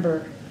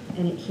remember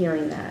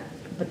hearing that.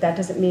 But that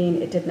doesn't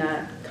mean it did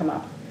not come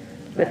up.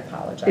 I But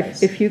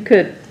apologize. If you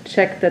could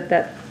check that A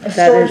that is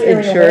storage area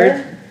insured.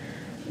 where?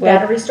 Well,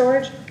 Battery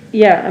storage?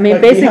 yeah, I mean,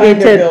 Like basically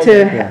behind their to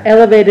building. Yeah.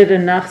 elevate it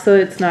enough so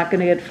it's not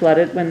gonna get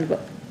flooded when,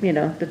 you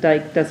know, the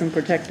dike doesn't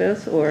protect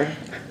us, or,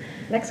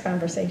 Next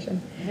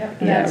conversation. Yeah,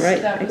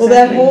 right. Well,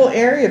 that Exactly. whole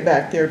area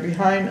back there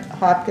behind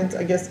Hopkins,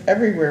 I guess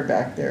everywhere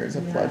back there is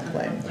a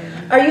floodplain.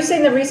 Are you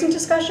saying the recent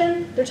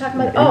discussion? They're talking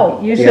about,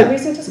 oh, You the should-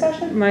 recent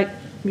discussion? Mike,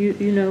 you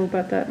know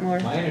about that more?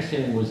 My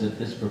understanding was that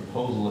this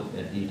proposal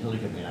at the utility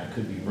company, and I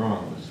could be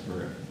wrong, was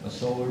for a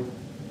solar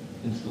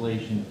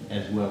installation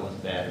as well as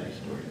battery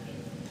storage.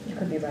 You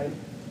could be right.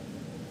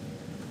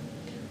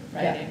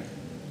 Right.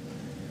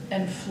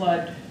 And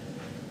flood.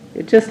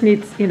 It just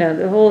needs, you know,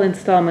 the whole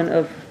installment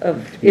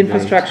of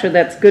infrastructure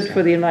that's good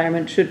for the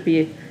environment should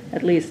be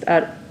at least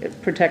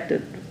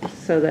protected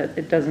so that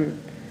it doesn't,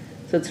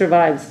 so it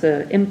survives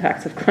the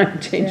impacts of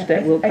climate change Yeah,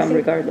 that will I come think-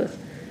 regardless.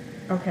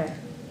 Okay.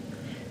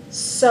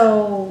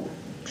 So,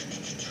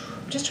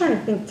 just trying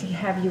to think to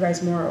have you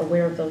guys more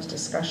aware of those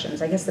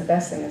discussions. I guess the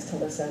best thing is to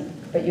listen,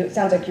 but it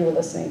sounds like you were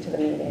listening to the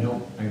meeting.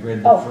 No, I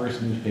read the Oh.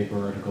 first newspaper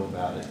article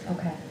about it a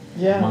Okay.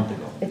 Yeah, month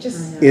ago. It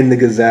just, In the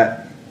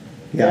Gazette.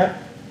 Yeah. yeah,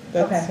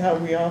 that's Okay. how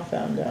we all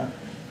found out.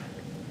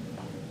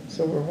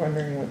 So we're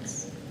wondering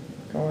what's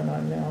going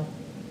on now.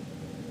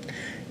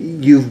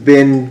 You've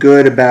been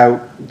good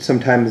about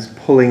sometimes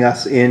pulling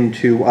us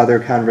into other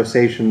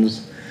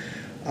conversations.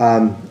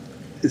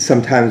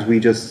 Sometimes we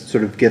just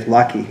sort of get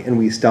lucky and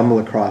we stumble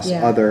across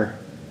Yeah. other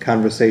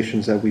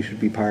conversations that we should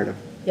be part of.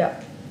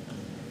 yep.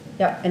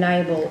 Yep, and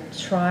I will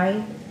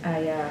try.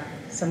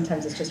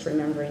 Sometimes it's just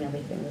remembering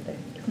everything with it.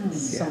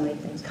 So Yeah. many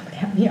things coming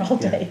at me all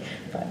day,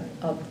 but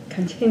I'll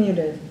continue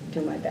to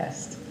do my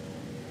best.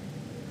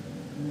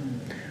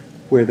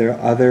 Were there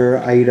other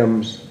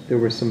items, there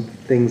were some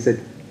things that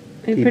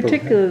In people-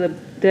 particular,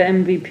 the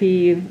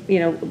MVP, you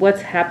know,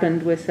 what's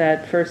happened with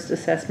that first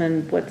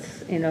assessment,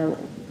 what's, you know,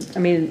 I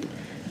mean,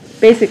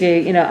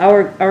 basically, you know,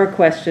 our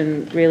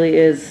question really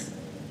is,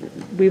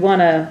 we want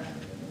to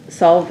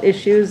solve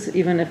issues,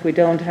 even if we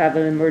don't have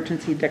an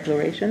emergency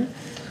declaration.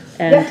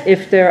 And Yeah.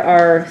 if there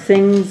are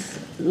things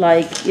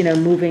like,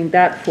 moving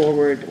that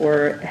forward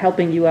or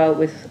helping you out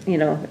with,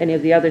 any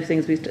of the other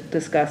things we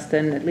discussed,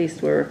 then at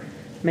least we're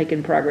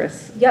making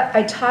progress. Yeah,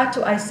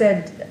 I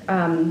said,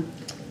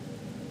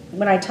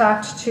 when I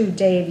talked to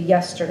Dave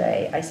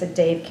yesterday, I said,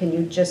 Dave, can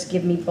you just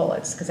give me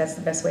bullets? Because that's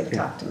the best way to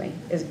talk to me,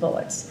 is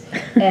bullets.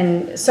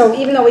 And so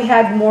even though we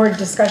had more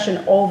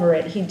discussion over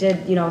it, he did,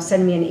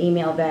 send me an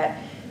email that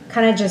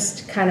kind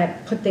of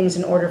put things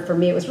in order for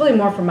me. It was really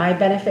more for my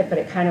benefit, but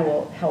it kind of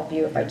will help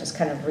you if I just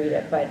kind of read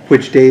it. But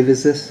Which Dave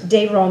is this?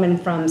 Dave Roman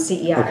from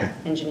CEI Okay.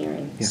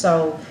 Engineering, Yeah.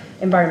 so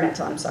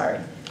environmental, I'm sorry.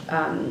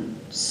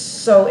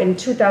 So in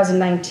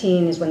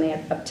 2019 is when they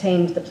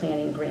obtained the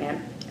planning grant,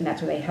 and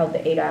that's when they held the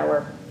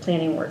 8-hour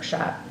planning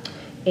workshop.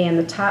 And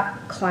the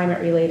top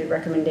climate-related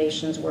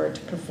recommendations were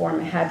to perform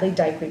Hadley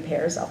dike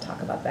repairs, I'll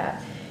talk about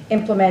that,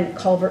 implement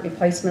culvert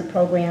replacement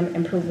program,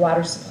 improve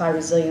water supply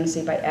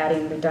resiliency by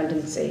adding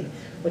redundancy,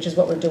 which is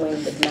what we're doing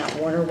with Mount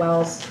Warner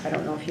wells. I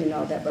don't know if you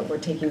know that, but we're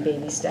taking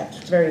baby steps.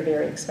 It's very,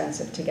 very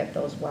expensive to get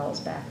those wells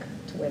back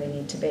to where they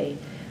need to be.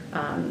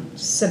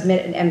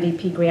 Submit an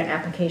MVP grant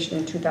application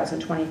in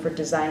 2020 for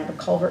design of a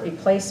culvert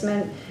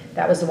replacement.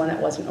 That was the one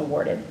that wasn't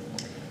awarded.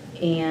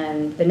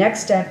 And the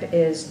next step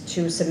is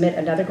to submit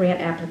another grant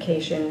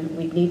application.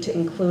 We need to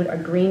include a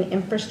green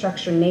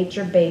infrastructure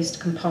nature-based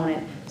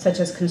component, such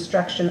as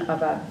construction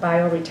of a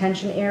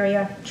bioretention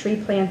area, tree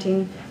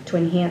planting to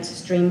enhance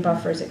stream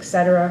buffers,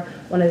 etc.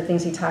 One of the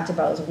things he talked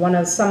about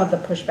is some of the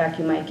pushback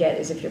you might get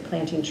is if you're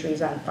planting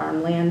trees on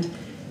farmland,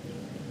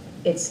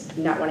 it's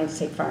not wanting to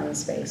take farming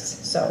space.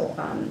 So,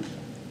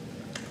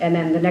 and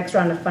then the next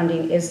round of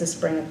funding is the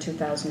spring of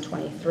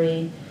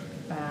 2023.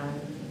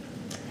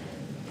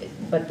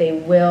 But they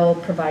will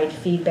provide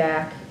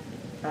feedback,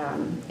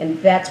 and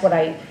that's what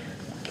I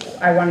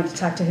wanted to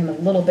talk to him a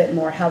little bit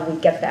more, how we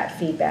get that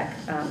feedback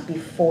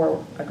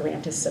before a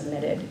grant is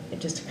submitted,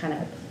 just to kind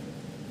of,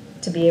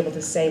 to be able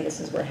to say this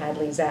is where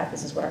Hadley's at,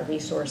 this is what our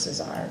resources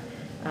are.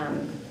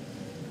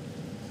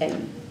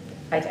 And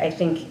I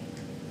think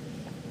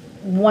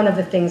one of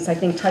the things,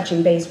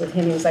 touching base with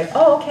him, he was like,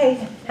 oh,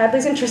 okay,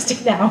 Hadley's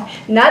interested now.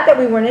 Not that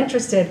we weren't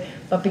interested,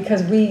 but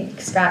because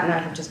Scott and I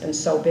have just been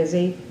so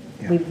busy,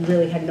 we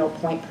really had no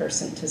point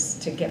person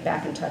to get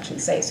back in touch and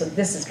say, so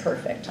this is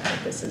perfect.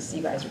 This is,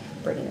 you guys are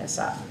bringing this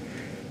up.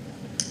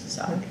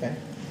 So. Okay.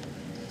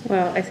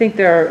 Well, I think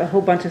there are a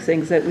whole bunch of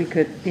things that we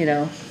could,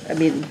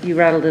 you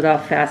rattled it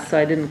off fast, so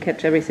I didn't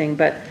catch everything,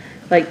 but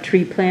like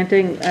tree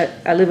planting,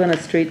 I live on a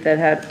street that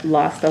had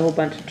lost a whole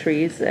bunch of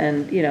trees,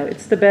 and,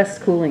 it's the best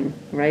cooling,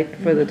 right,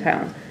 for the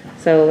town.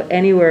 So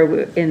anywhere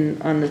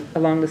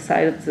along the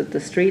sides of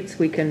the streets,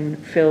 we can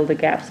fill the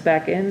gaps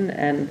back in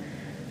and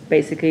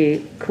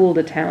basically cool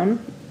the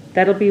town.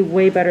 That'll be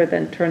way better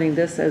than turning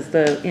this as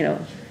the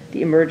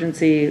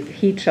emergency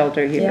heat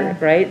shelter here,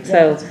 right? Yeah,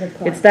 so that's a good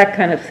point. It's that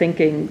kind of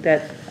thinking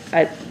that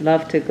I'd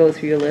love to go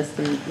through your list,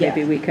 and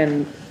maybe we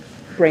can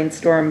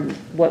brainstorm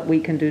what we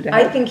can do to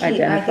help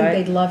identify. I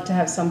think they'd love to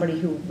have somebody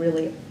who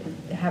really,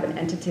 have an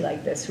entity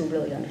like this who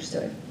really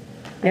understood.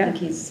 I think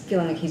he's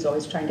feeling like he's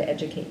always trying to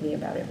educate me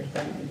about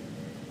everything.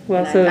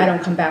 Well, And so I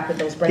don't come back with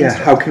those brainstorms. Yeah,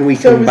 how can we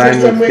So was there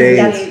combine with some way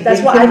Dave?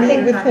 That's what I Can we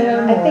think meet with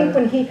him, I think or-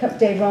 when he comes,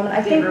 Dave Roman,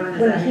 I think Dave Roman,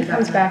 is when that he who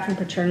comes got back from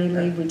paternity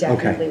leave, we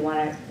definitely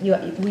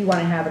we want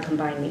to have a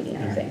combined meeting,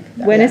 I think.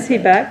 when is he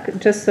back?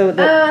 Just so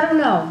that, I don't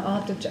know,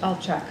 I'll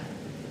check.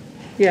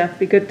 yeah,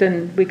 be good,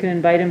 then we can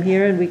invite him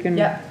here and we can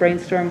Yep.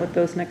 brainstorm what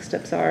those next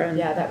steps are. And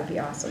Yeah, that would be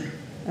awesome.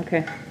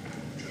 Okay.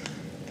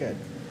 Good.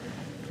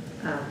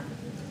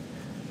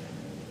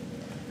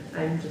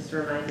 I'm just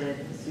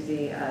reminded,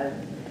 Susie, a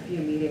few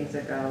meetings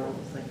ago, it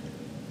was like,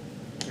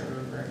 I can't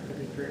remember,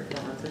 maybe 3 or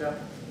 4 months ago,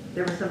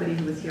 there was somebody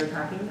who was here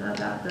talking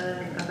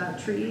about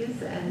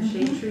trees and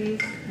shade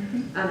trees.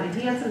 And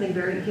he had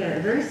a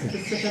very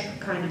specific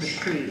kind of a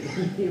tree.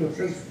 He was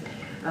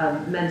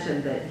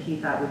mentioned that he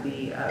thought would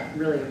be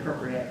really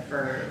appropriate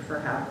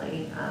for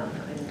Hadley.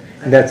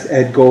 And that's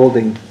Ed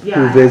Golding,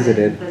 who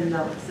visited. The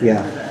notes in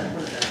Yeah. one of the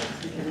notes,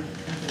 we can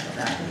go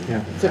back and.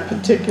 Yeah. It's a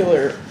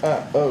particular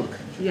oak.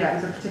 Yeah, it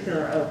was a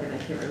particular oak, and I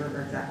can't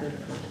remember exactly the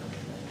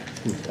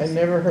one. I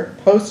never heard,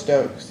 post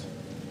oaks.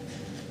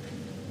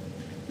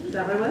 Is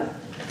that what it was?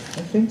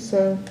 I think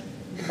so.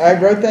 I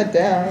wrote that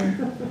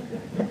down.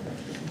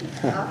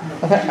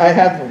 I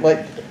have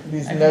like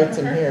these notes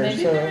in here,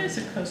 Maybe there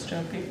so is a coast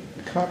oak.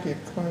 copy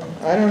of Climate.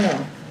 I don't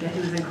know. Yeah, he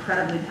was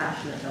incredibly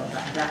passionate though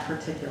about that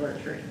particular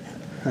tree.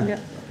 Yeah.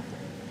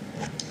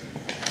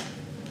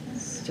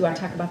 Do you want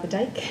to talk about the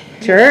dike?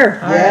 Sure.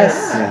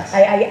 Yes. Yes.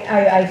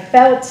 I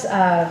felt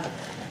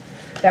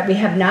that we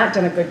have not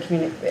done a good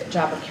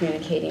job of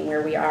communicating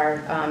where we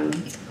are,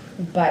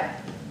 but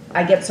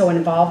I get so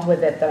involved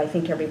with it that I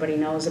think everybody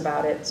knows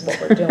about it, it's what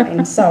we're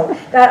doing. So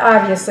that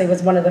obviously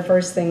was one of the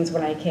first things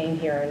when I came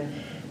here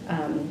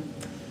and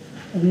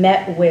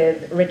met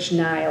with Rich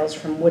Niles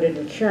from Woodard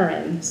and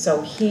Curran.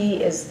 So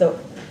he is the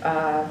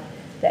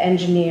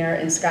engineer,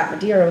 and Scott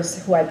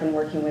Medeiros, who I've been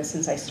working with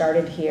since I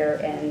started here,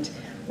 and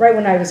right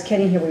when I was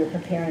getting here, we were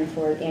preparing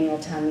for the annual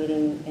town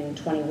meeting in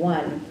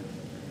 '21.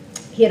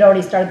 He had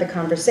already started the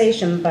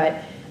conversation,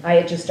 but I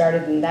had just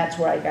started, and that's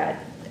where I got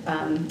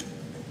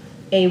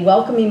a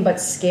welcoming but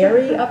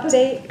scary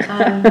update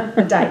on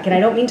the dike. And I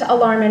don't mean to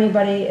alarm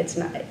anybody. It's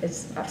not.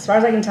 It's, as far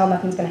as I can tell,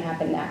 nothing's going to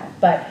happen now.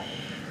 But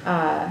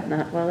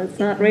it's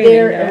not raining.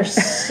 there no. are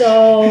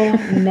so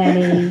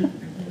many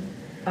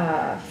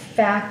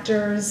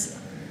factors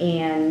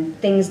and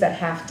things that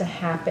have to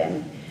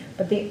happen.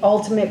 But the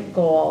ultimate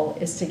goal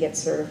is to get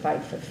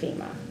certified for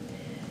FEMA,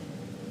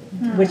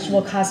 which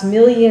will cost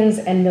millions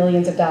and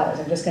millions of dollars.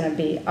 I'm just going to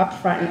be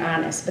upfront and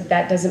honest, but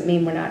that doesn't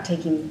mean we're not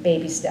taking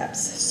baby steps.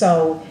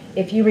 So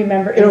if you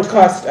remember, It'll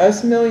cost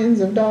us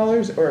millions of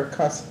dollars, or it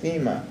costs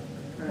FEMA?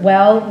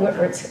 well,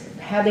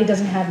 Hadley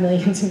doesn't have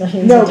millions and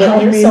millions No, of but you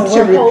dollars, mean so to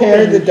we're repair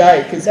hoping. the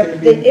dike is gonna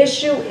The be,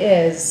 issue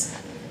is,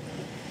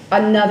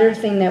 another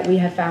thing that we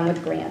have found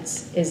with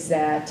grants is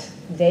that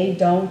they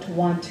don't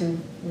want to,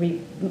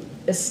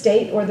 the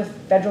state or the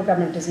federal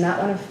government does not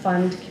want to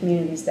fund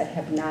communities that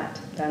have not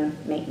done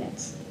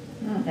maintenance,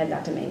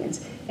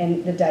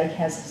 And the dike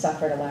has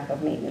suffered a lack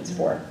of maintenance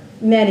for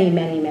many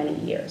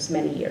years.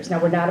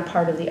 Now, we're not a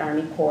part of the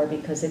Army Corps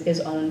because it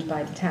is owned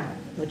by the town,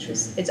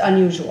 it's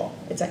unusual.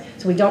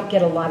 So we don't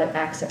get a lot of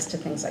access to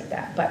things like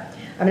that. But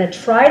I'm going to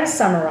try to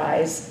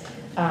summarize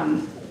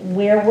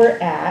where we're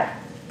at.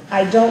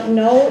 I don't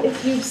know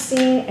if you've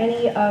seen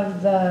any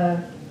of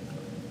the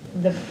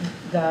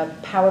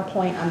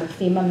PowerPoint on the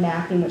FEMA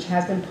mapping, which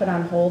has been put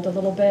on hold a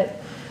little bit.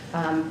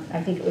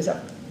 I think it was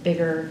a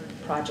bigger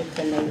project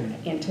than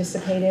they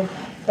anticipated.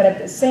 But at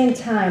the same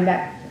time,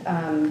 that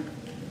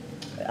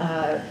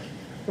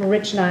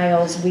Rich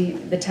Niles,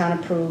 the town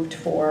approved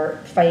for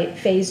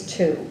phase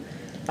 2.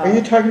 are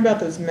you talking about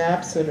those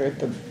maps that are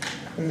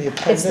in the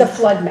appendix? It's the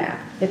flood map.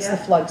 It's the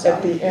flood zone.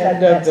 At the end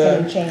of That's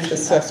getting the changed and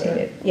assessment.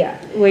 updated. Yeah.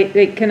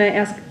 Wait, can I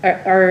ask,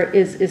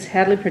 is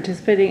Hadley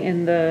participating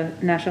in the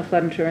National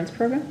Flood Insurance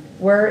Program?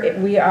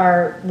 We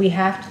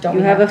have to, don't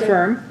we You have a to?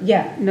 firm?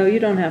 Yeah. No, you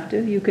don't have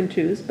to, you can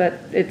choose, but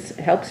it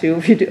helps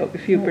you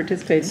if you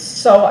participate.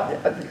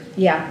 So,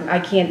 yeah, I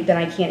can't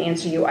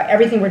answer you.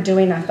 Everything we're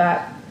doing, I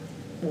thought,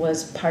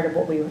 was part of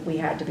what we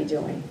had to be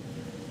doing.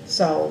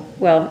 So,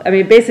 Well, I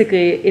mean,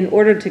 basically, in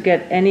order to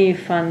get any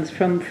funds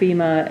from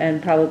FEMA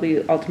and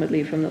probably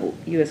ultimately from the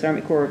U.S.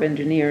 Army Corps of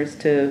Engineers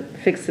to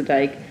fix the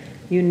dike,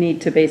 you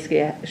need to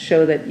basically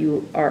show that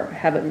you are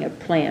having a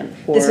plan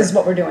for. this is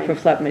what we're doing. For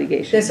flood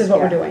mitigation. This is what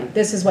Yeah. we're doing.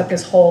 This is what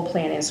this whole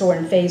plan is. So we're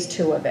in phase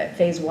 2 of it.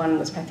 Phase 1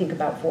 was, I think,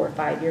 about 4 or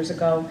 5 years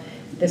ago.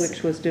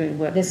 Which was doing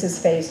what? This is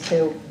phase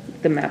 2.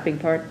 The mapping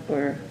part,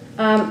 or?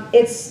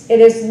 It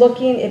is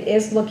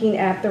looking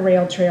at the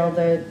rail trail,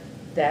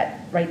 that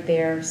right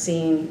there,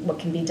 seeing what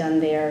can be done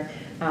there.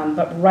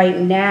 But right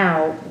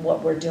now,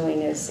 what we're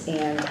doing is,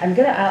 and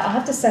I'll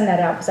have to send that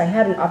out because I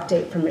had an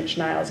update from Rich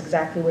Niles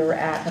exactly where we're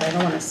at, but I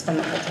don't want to spend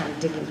the whole time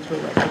digging through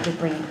it. I did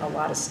bring a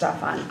lot of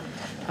stuff on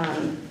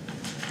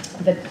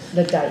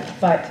the dike.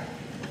 But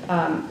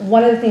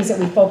one of the things that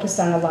we focused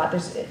on a lot,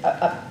 there's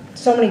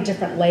so many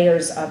different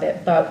layers of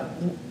it, but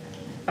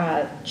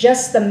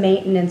just the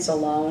maintenance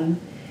alone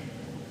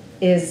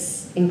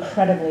is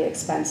incredibly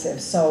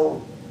expensive.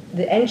 So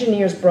the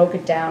engineers broke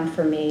it down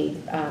for me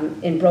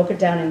and broke it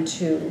down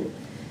into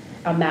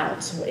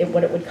amounts,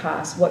 what it would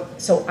cost.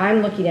 So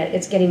I'm looking at,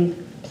 it's getting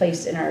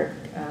placed in our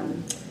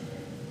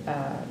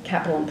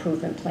capital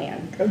improvement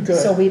plan. Oh, good.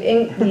 So we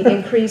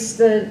increased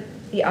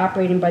the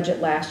operating budget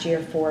last year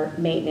for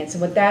maintenance.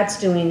 And what that's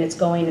doing, it's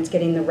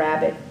getting the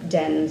rabbit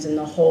dens and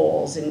the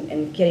holes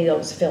and getting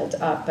those filled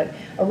up. But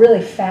a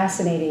really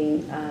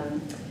fascinating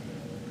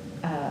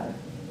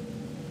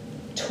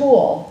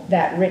tool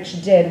that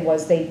Rich did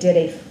was they did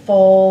a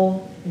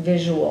full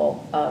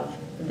visual of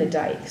the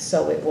dike.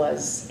 So it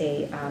was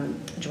a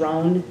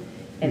drone,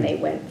 and they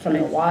went from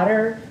the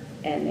water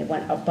and they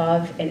went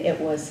above, and it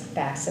was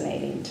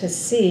fascinating to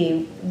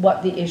see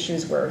what the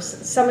issues were.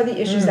 Some of the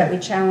issues that we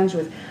challenged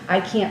with, I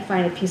can't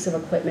find a piece of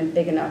equipment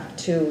big enough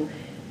to,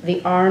 the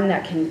arm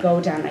that can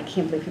go down, I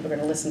can't believe people are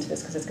going to listen to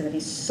this because it's going to be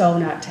so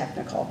not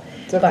technical.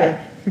 It's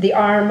okay. But the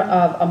arm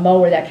of a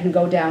mower that can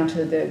go down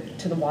to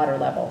the water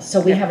level.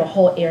 So we have a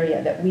whole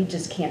area that we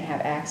just can't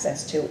have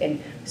access to. And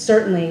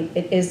certainly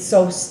it is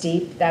so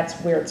steep, that's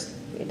where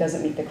it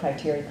doesn't meet the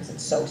criteria because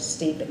it's so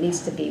steep. It needs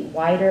to be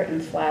wider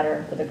and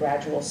flatter with a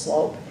gradual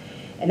slope.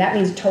 And that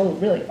means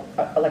really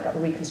like a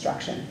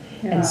reconstruction.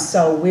 Yeah. And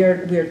so we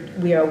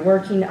are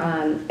working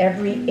on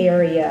every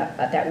area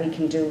that we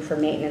can do for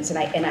maintenance. And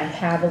I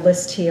have a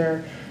list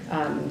here.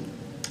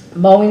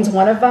 Mowing's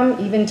one of them.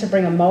 Even to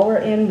bring a mower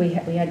in, we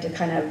had to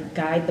kind of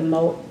guide the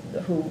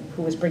who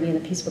was bringing the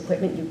piece of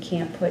equipment. You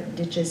can't put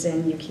ditches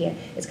in. You can't.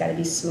 It's got to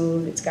be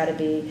smooth. It's got to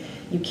be.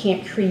 You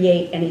can't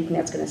create anything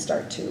that's going to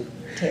start to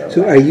tear away.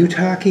 So are you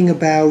talking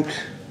about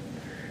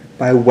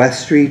by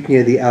West Street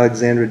near the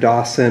Alexandra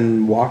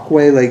Dawson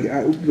walkway,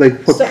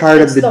 like put So part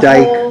of it's the the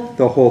dike, whole-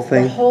 the whole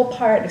thing? The whole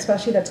part,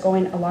 especially that's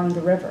going along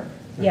the river.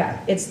 Yeah,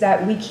 it's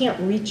that we can't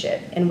reach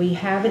it, and we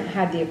haven't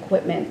had the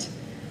equipment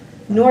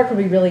nor could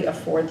we really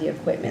afford the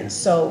equipment. Yeah.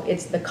 So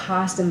it's the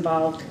cost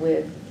involved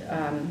with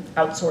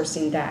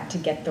outsourcing that to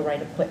get the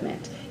right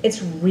equipment.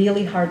 It's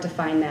really hard to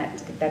find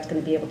that's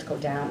going to be able to go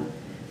down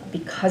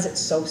because it's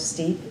so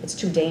steep. It's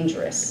too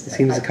dangerous. It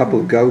seems a couple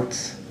of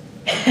goats.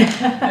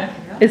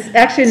 It's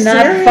actually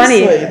not funny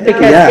Seriously.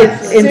 because Yeah.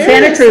 it's, in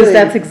Santa Cruz, Seriously.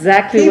 that's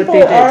exactly what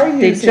they People are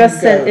did. They using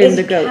just sent in goats.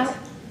 the goats.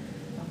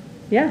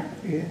 Yeah.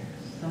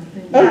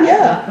 Oh,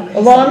 yeah,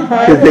 along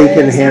Because they can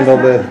highways. handle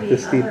the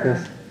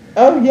steepness.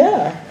 Oh,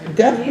 yeah, communities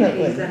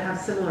definitely. that have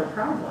similar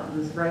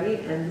problems, right?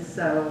 And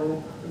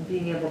so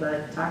being able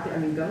to talk to, I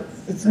mean,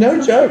 goats. It's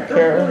no joke,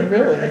 Carolyn,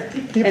 really.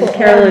 People And are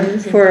Carolyn,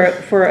 using for, it.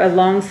 for a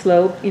long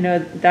slope, you know,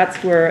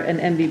 that's where an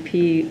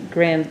MVP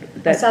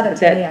grant that, saw that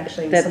today,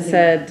 actually, in that something.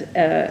 said,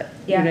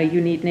 you Yeah. know,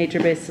 you need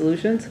nature-based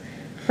solutions.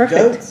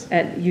 Perfect. Goats.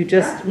 And you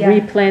just Yeah.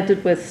 replant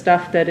it with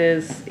stuff that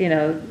is, you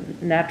know,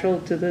 natural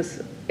to this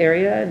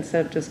area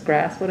instead of just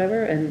grass,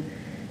 whatever, and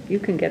you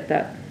can get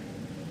that.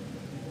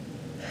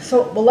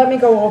 So, well, let me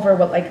go over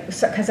what, like,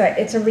 because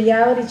it's a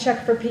reality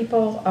check for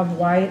people of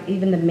why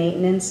even the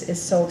maintenance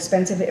is so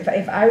expensive. If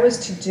I was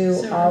to do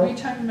So are all, we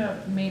talking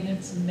about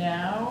maintenance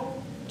now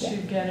to Yeah.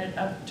 get it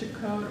up to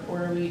code,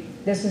 or are we?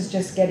 this is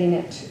just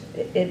getting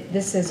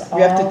this is all.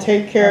 We have to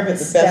take care of it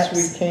the best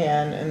steps we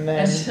can, and then,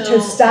 Until-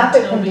 to stop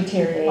it until from we keep-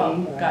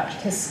 deteriorating, oh, gotcha.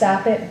 to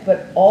stop it,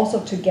 but also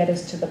to get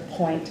us to the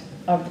point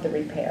of the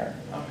repair.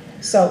 Okay.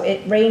 So it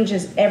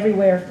ranges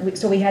everywhere.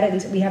 So we have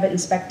it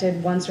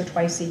inspected once or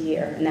twice a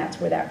year, and that's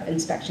where that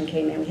inspection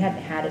came in. We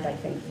hadn't had it, I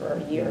think, for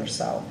a year or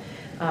so.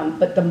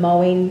 But the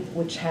mowing,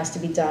 which has to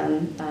be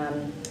done,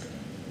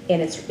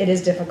 and it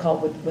is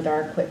difficult with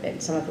our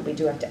equipment. Some of it we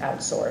do have to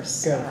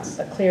outsource. Goats.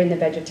 But clearing the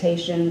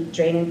vegetation,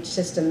 drainage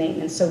system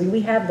maintenance. So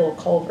we have little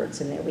culverts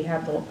in there. We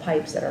have little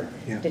pipes that are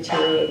Yeah.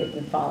 deteriorated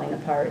and falling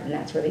apart, and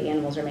that's where the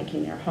animals are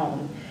making their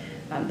home.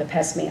 The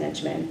pest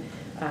management.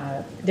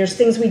 There's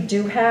things we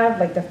do have,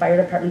 like the fire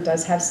department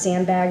does have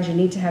sandbags. You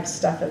need to have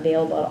stuff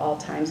available at all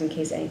times in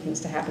case anything's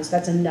to happen. So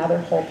that's another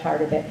whole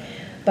part of it.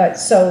 But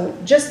so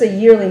just the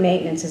yearly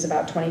maintenance is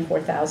about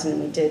 $24,000,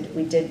 and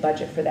we did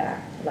budget for that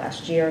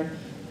last year.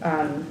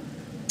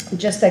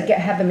 Just to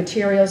have the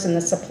materials and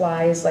the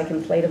supplies like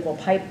inflatable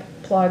pipe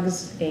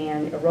plugs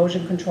and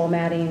erosion control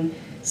matting,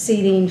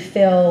 seeding,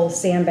 fill,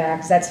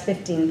 sandbags, that's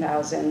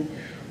 $15,000.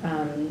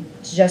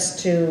 Just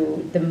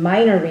to the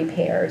minor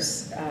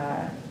repairs,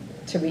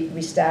 to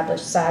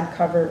reestablish sod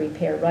cover,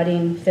 repair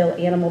rutting, fill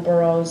animal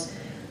burrows,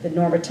 the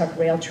Normatec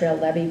Rail Trail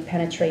levee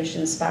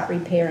penetration, spot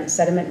repair, and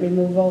sediment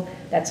removal,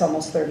 that's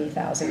almost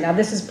 $30,000. Now,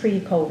 this is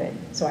pre-COVID,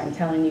 so I'm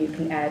telling you, you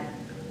can add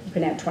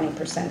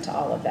 20% to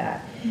all of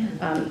that.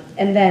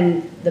 And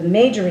then the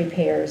major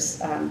repairs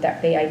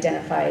that they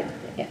identified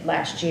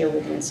last year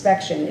with the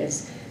inspection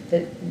is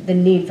the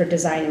need for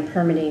design and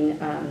permitting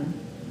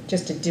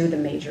just to do the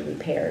major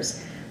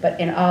repairs. But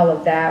in all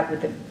of that,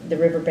 with the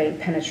riverbank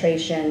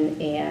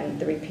penetration and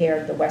the repair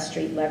of the West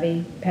Street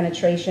levee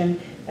penetration,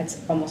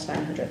 that's almost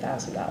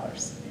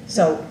 $900,000.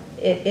 So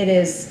it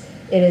is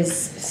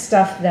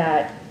stuff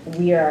that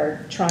we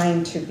are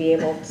trying to be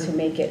able to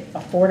make it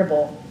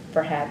affordable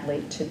for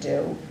Hadley to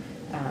do,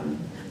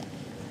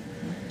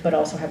 but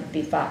also have to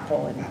be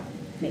thoughtful and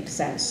make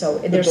sense. So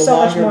but there's the so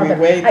much more. longer we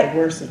but wait, I- the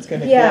worse it's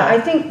gonna yeah, I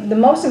get. think the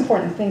most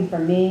important thing for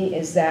me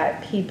is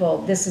that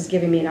this is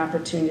giving me an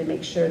opportunity to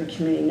make sure the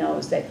community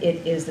knows that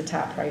it is the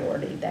top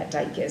priority, that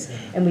dike is.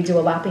 And we do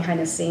a lot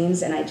behind the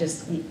scenes, and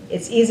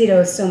it's easy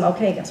to assume,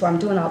 okay, so I'm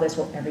doing all this,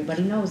 well,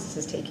 everybody knows this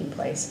is taking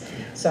place.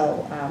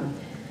 So,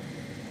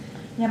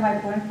 Yeah, my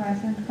point, for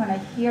instance, when I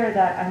hear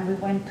that, and we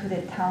went to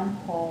the town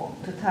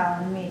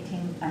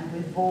meeting, and we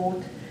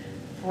vote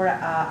for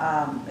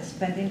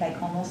spending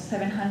like almost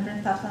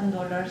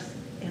 $700,000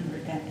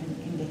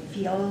 in the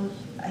field.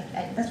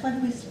 That's what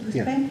we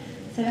Yeah. spend,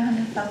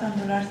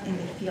 $700,000 in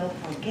the field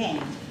for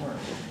games, for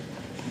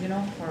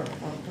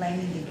playing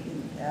in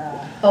the.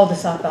 oh, the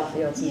softball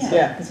fields and Yeah. stuff,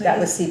 Yeah. 'cause that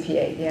was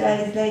CPA, yeah.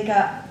 That is like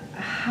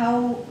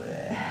how.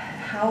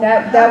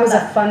 That was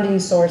a funding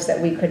source that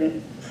we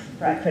couldn't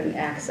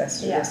access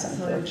through Yeah, this, so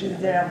unfortunately. is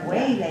there a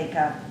way like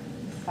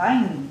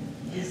fine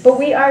this? But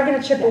we are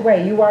gonna chip Yeah.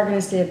 away. You are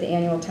gonna see at the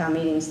annual town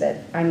meetings that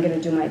I'm gonna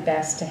do my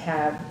best to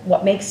have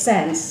what makes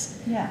sense.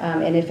 Yeah.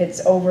 And if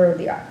it's over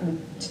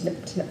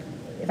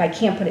if I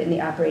can't put it in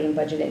the operating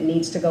budget, it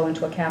needs to go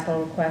into a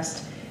capital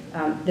request.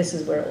 This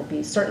is where it will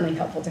be certainly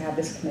helpful to have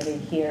this committee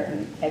here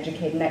and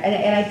educate.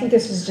 And I think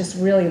this is just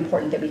really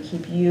important that we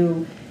keep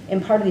you in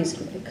part of these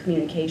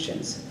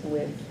communications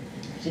with,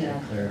 you know.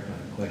 Clarify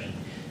a question.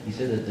 You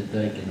said that the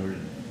dike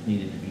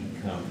needed to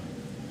become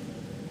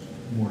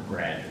more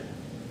gradual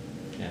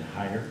and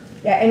higher.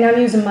 Yeah, and I'm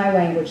using my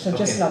language, so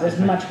just Okay, know there's that's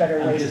fine. much better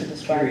ways to I'm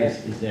describe just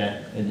it. curious, is that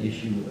an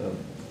issue of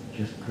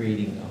just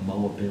creating a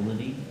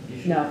mowability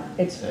issue? No,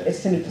 it's to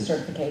meet the It's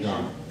certification.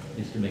 strong.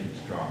 It's to make it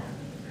stronger.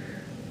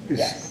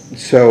 Yes.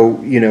 So,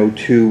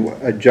 to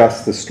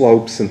adjust the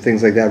slopes and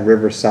things like that,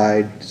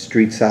 riverside,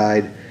 street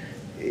side,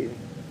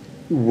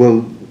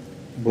 will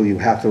you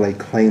have to like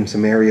claim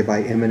some area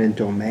by eminent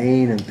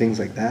domain and things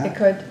like that? It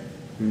could.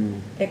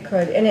 It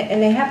could, and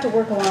they have to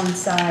work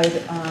alongside,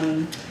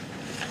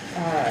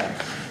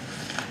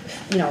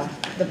 you know,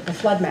 the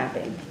flood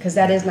mapping, because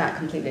that is not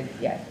completed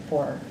yet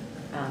for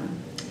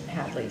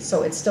Hadley.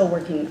 So it's still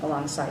working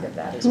alongside of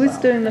that as well. Who's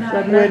doing the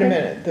flood Wait a mapping?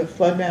 minute, the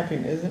flood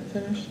mapping isn't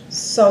finished?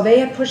 So they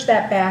have pushed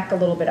that back a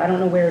little bit. I don't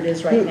know where it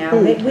is right now.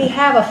 Who? We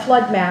have a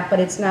flood map, but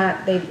it's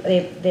not,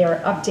 they are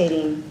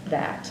updating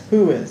that,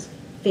 Who is?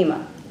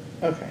 FEMA.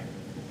 Okay.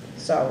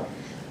 So,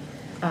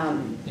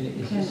 And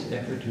is this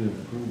effort to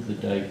improve the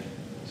dike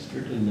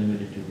strictly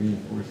limited to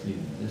reinforce the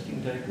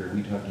existing dike, or are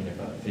we talking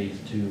about phase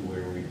 2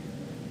 where we're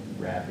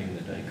wrapping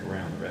the dike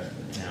around the rest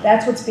of the town?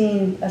 that's what's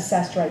being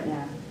assessed right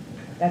now.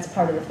 That's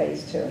part of the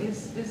phase 2.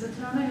 Is the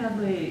town of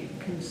Hadley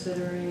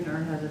considering,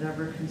 or has it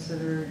ever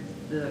considered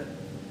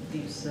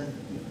you said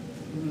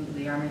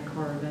the Army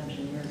Corps of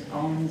Engineers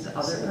owns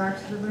other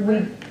parts of the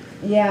river?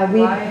 Why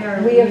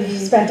are We have we-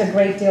 spent a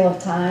great deal of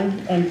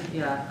time, and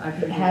Yeah, I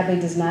figured. Hadley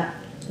does not,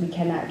 we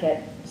cannot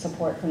get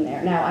support from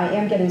there. Now, I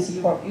am getting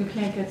support You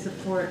can't get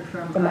support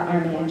from. from the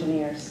Army Corps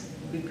engineers.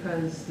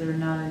 Because they're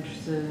not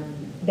interested in.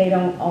 They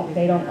don't own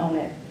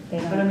it. They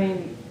But I don't,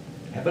 mean,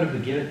 How about if we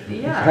give it to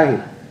them? yeah.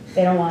 Right.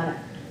 they don't want it.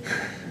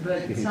 But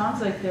it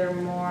sounds like they're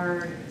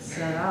more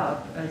set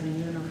up as a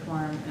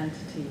uniform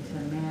entity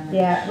to manage.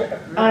 Yeah,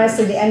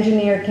 honestly, the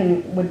engineer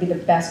would be the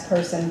best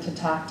person to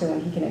talk to,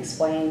 and he can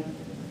explain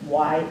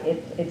why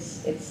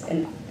it's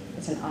an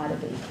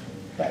oddity.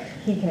 But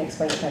he can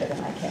explain it better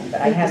than I can, but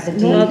I have the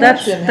Well,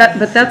 deed.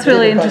 but that's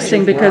really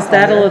interesting because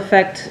that'll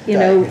affect, you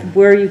know, Dike.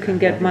 where you can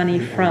get money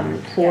from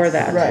for Yes.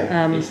 that. Right.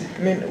 Um,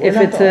 I mean, we're If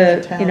not it's the only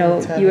a, town you know,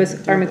 that's having US to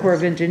do Army Corps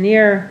of this.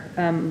 Engineer,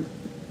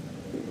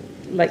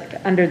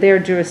 like, under their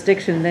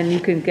jurisdiction, then you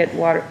can get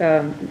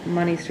water,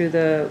 money through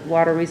the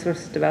Water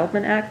Resources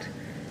Development Act,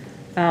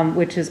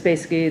 which is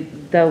basically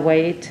the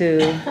way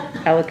to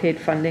allocate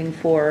funding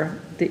for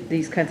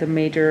these kinds of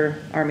major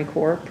Army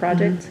Corps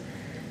projects,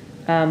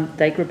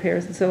 dike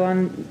repairs and so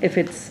on.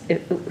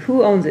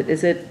 Who owns it?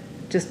 Is it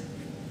just,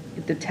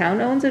 the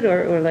town owns it,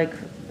 or like,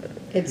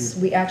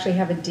 We actually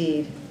have a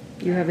deed.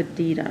 you have a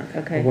deed on it? I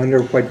Okay. wonder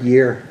what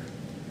year,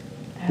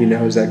 you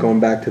know, is that going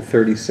back to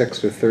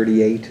 36 or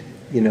 38,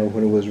 you know,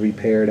 when it was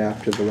repaired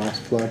after the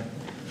last flood?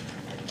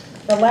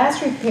 The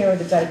last repair of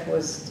the dike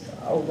was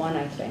 '01,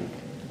 I think.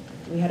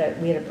 We had a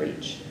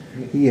breach.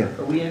 Yeah.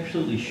 Are we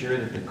absolutely sure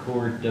that the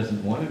Corps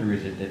doesn't want it, or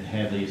is it that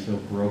Hadley is so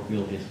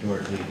parochial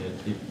historically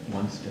that it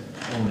wants to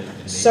own it? and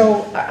maybe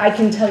So I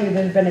can tell you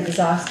there's been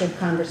exhaustive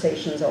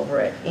conversations over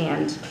it,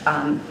 and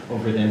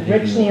Over them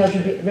taking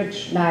ownership?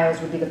 Rich Niles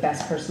would be the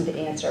best person to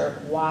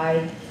answer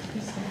why.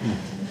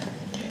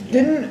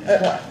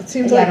 It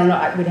seems Yeah, I like, don't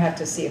know, we'd have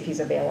to see if he's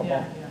available.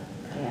 Yeah,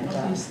 And,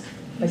 Well,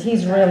 but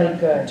he's really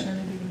good.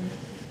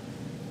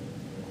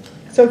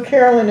 so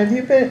Carolyn,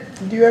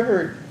 do you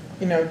ever,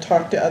 you know,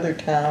 talk to other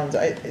towns?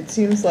 It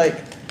seems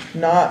like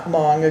not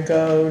long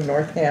ago,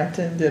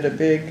 Northampton did a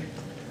big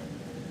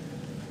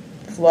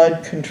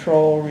flood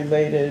control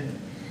related,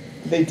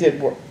 they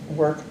did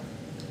work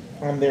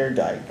on their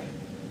dike.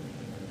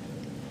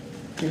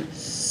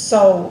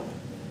 So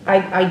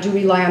I do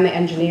rely on the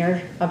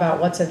engineer about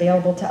what's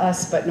available to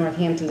us, but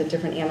Northampton's a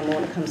different animal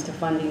when it comes to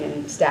funding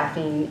and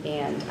staffing,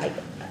 and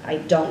I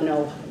don't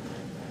know.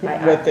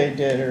 What they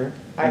did or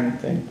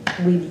anything.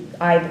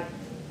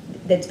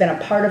 It's been a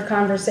part of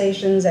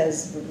conversations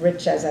as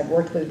I've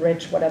worked with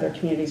Rich, what other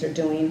communities are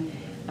doing.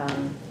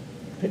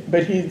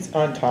 But he's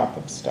on top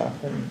of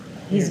stuff and.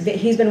 He's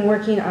been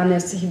working on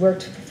this, he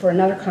worked for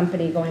another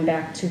company going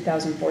back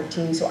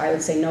 2014, so I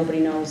would say nobody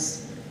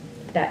knows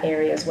that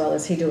area as well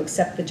as he do,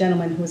 except the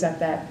gentleman who was at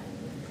that,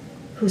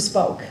 who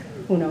spoke,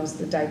 who knows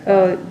the dike.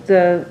 Oh,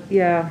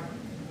 yeah.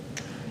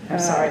 I'm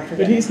sorry, I forget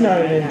But he's his name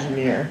not an right now.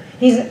 engineer.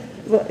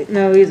 Well,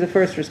 no, he's a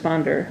first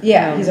responder.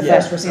 Yeah, he's a Yeah.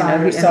 first You know,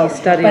 responder, and so, he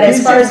studied but as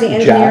it. far as the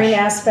engineering Josh.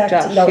 aspect,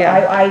 Josh, no, yeah.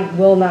 I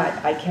will not,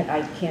 I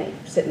can't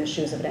sit in the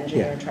shoes of an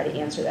engineer Yeah. and try to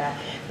answer that.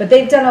 But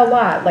they've done a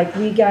lot, like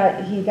he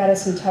got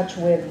us in touch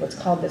with what's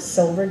called the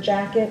Silver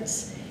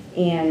Jackets,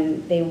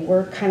 and they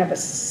were kind of a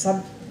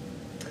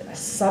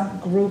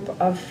subgroup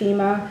of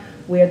FEMA,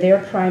 where their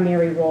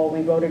primary role,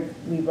 we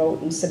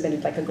wrote and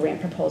submitted like a grant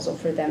proposal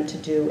for them to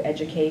do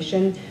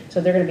education.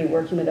 So they're gonna be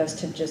working with us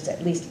to just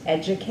at least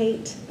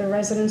educate the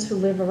residents who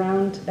live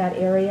around that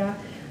area.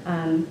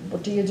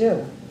 What do you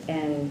do?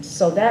 And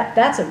so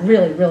that's a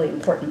really, really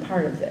important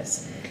part of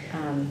this.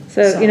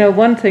 So, you know,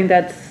 one thing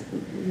that's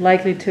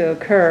likely to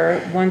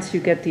occur once you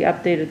get the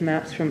updated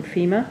maps from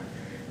FEMA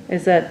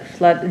is that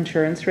flood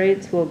insurance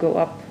rates will go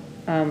up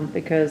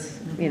because,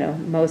 you know,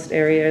 most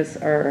areas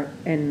are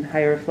in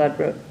higher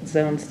flood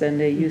zones than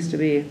they used to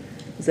be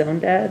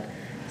zoned at.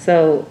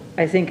 So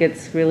I think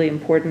it's really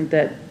important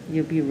that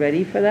you be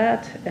ready for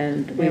that,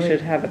 and we Really?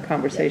 should have a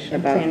conversation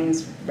And about.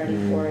 planning's ready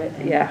for it,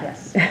 and Yeah.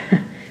 yes.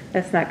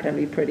 That's not going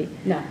to be pretty.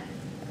 No,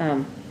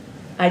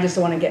 I just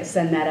want to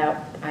send that out.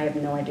 I have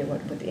no idea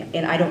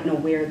and I don't know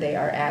where they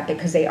are at,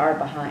 because they are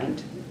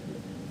behind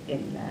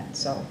in that,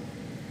 so,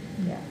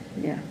 yeah.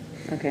 Yeah,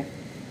 okay.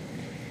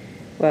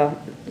 Well,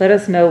 let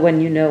us know when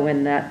you know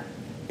when that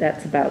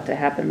that's about to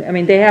happen. I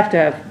mean, they have to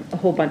have a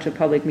whole bunch of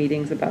public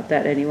meetings about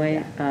that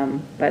anyway,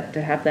 but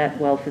to have that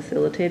well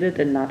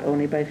facilitated and not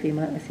only by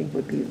FEMA, I think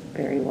would be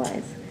very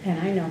wise. And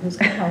I know who's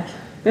gonna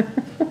help.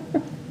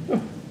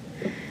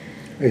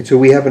 Right, so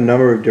we have a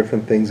number of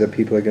different things that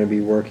people are gonna be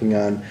working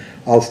on.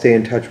 I'll stay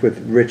in touch with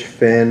Rich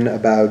Finn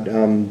about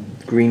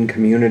green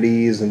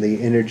communities and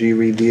the energy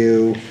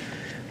review.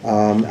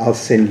 I'll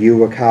send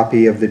you a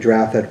copy of the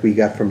draft that we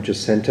got from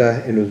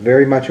Jacinta, and it was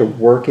very much a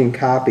working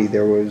copy.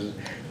 There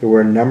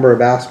were a number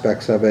of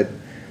aspects of it,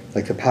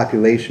 like the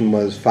population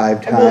was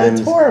 5 times. Well,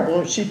 it's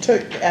horrible.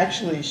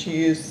 She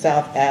used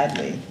South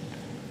Hadley,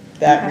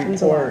 that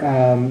Happens a lot.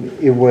 report.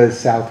 It was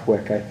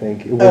Southwick, I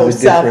think. It was Oh, a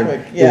different,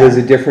 Southwick, yeah. It was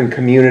a different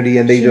community,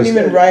 and they She just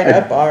didn't even write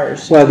up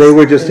ours. She Well, they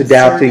were just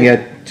adapting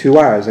inserted- it to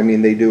ours. I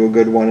mean, they do a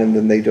good one, and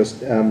then they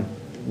just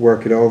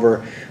work it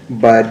over.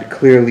 But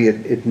clearly,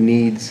 it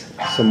needs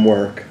some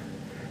work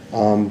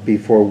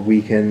before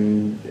we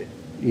can,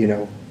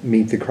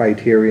 meet the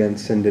criteria and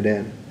send it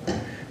in.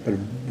 But If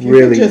you could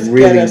really, just get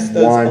really us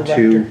those want to,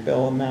 electric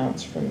bill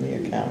amounts from the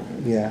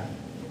accountant. yeah.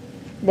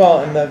 Well,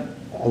 and the, Yeah,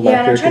 and I'm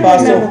Electric trying to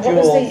Fossil remember, what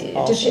was the,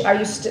 fuels does she, are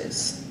you,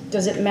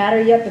 does it matter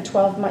yet, the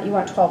 12 month, you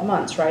want 12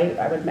 months, right?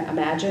 I would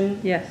imagine,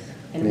 Yes.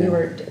 and we Yeah.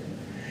 were,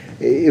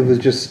 It was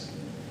just.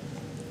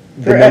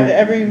 for the num-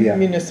 every yeah.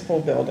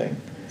 municipal building,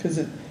 because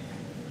the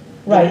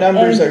Right,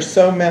 numbers and- are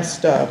so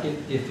messed up.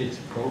 If it's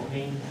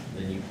propane,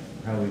 then you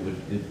probably would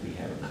we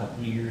have a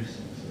couple years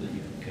so that you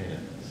can kind of,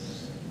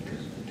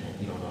 because the tank,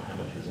 you don't know how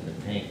much is in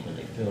the tank when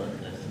they fill it, and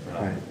that's the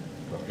problem. Right.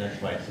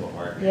 That's why it's so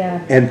hard. yeah.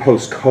 And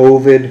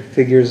post-COVID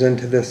figures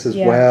into this as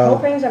Yeah, well.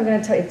 propane's, I'm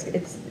gonna tell you,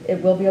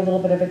 it will be a little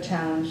bit of a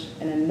challenge,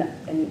 and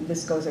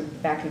this goes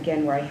back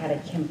again where I had a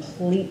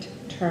complete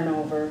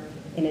turnover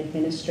in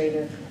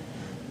administrative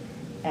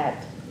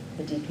at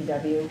the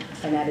DPW,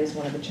 and that is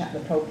one of the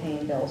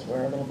propane bills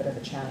were a little bit of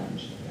a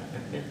challenge.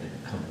 I bet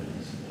the company,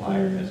 the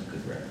supplier has a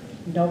good record.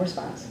 No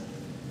response.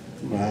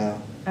 Wow.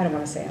 I don't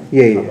wanna say them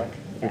Yeah, in yeah, public.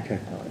 yeah. Okay.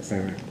 I don't wanna say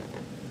All them. right.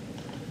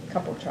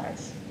 Couple of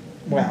tries.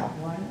 Wow.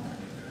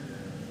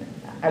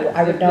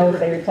 I would know if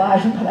they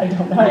replied, but I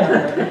don't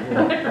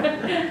know.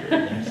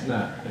 That's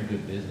not a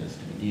good business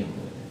to be dealing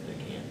with if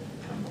they can't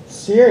come up. We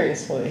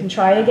Seriously. can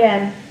try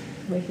again.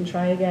 We can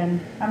try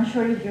again. I'm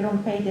sure if you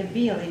don't pay the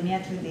bill,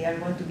 immediately they are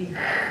going to be,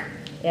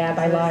 Yeah,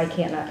 by law, I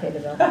can't not pay the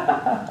bill.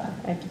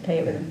 I have to pay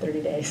it within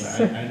 30 days.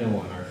 But I know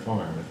on our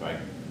farm, if I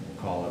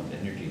call up the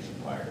energy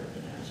supplier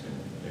and ask them,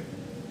 they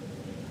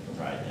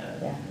provide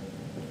that. Yeah.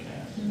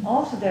 Gas.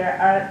 also there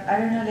are, I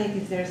don't know,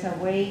 ladies, there's a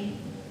way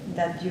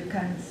that you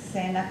can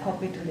send a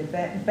copy to the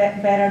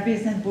Better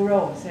Business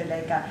Bureau. So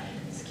like,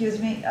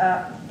 excuse me,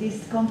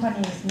 this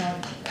company is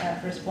not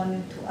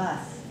responding to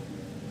us.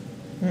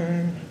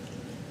 Mm.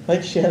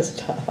 Like she has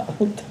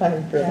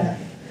time for that.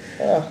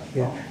 Ugh.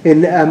 Yeah.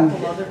 And,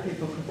 Couple other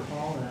people could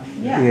call them.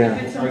 Yeah. Yeah.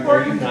 If it's Are you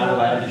important not to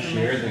allowed know to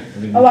share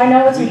the? Oh, I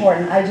know it's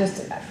important. I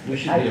just, We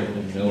should be able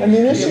to know. I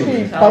mean, this should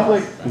be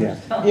public,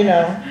 Yeah. you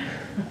know,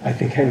 I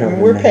think I I know. mean,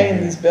 the we're name.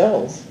 paying these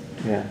bills,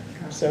 Yeah.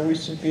 so we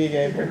should be You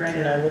able could to write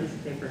it know on a what. piece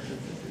of paper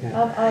since this is.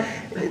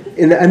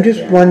 Yeah. And I'm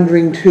just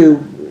wondering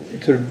too,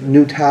 sort of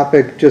new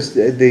topic, just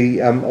the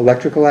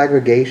electrical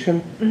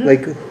aggregation.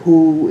 Like,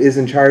 who is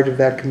in charge of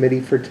that committee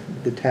for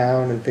the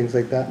town and things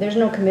like that? there's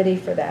no committee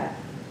for that.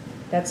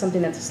 That's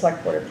something that the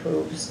select board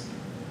approves.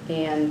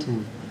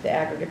 And the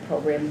aggregate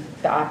program,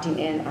 the opting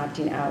in,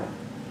 opting out.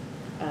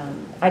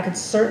 I could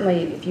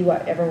certainly, if you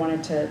ever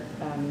wanted to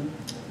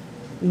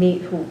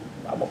meet who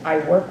I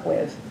work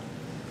with,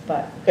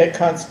 but At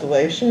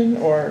Constellation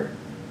or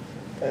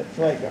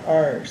like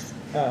our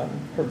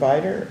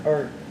provider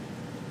or,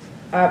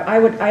 I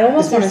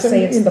almost Is there want to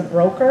say it's somebody- the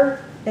broker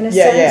in a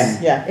Yeah,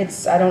 sense. yeah.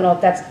 It's, I don't know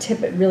if that's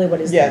really what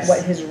Yes.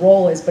 what his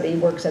role is, but he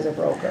works as a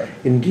broker.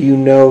 And do you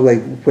know,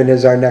 like, when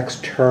is our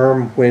next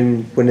term?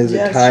 When is it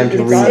Yes, time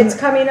to it's read? on- It's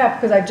coming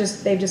up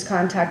because they've just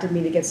contacted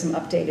me to get some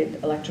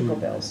updated electrical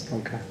bills.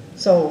 Okay,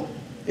 So,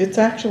 it's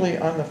actually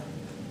on the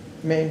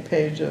main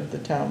page of the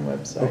town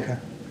website. okay.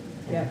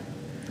 yeah.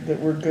 That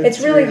we're good.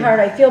 It's really through. hard.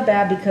 I feel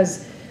bad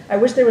because I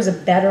wish there was a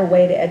better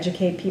way to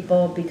educate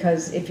people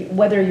because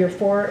whether you're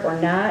for it or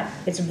not,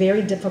 it's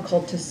very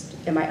difficult to,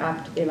 am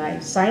I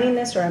signing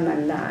this or am I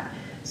not?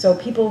 So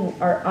people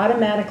are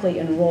automatically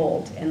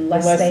enrolled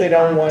unless they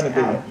don't opt wanna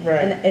be, out. right.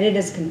 And it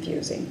is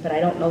confusing, but I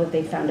don't know that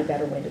they found a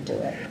better way to do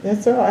it.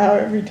 That's how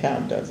every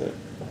town does it.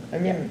 I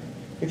mean,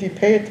 if you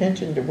pay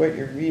attention to what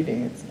you're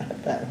reading, it's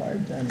not that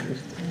hard to understand.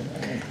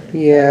 I don't think.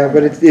 Yeah,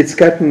 but it's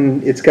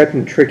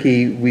gotten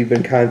tricky. We've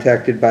been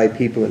contacted by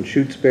people in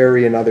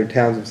Shutesbury and other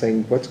towns of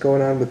saying, what's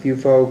going on with you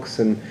folks?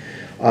 And,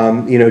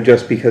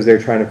 just because they're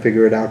trying to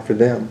figure it out for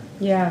them.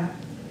 Yeah,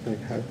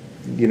 Like,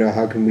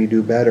 how can we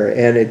do better?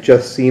 And it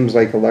just seems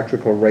like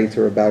electrical rates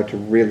are about to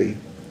really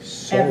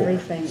soar.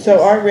 everything. So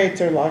is. our rates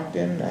are locked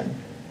in then,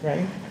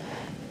 right?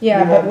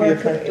 Yeah, You but won't be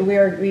affected.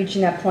 we're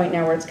reaching that point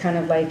now where it's kind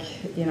of like,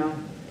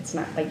 it's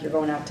not like you're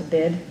going out to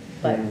bid,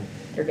 but Mhm.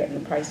 you're getting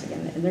the price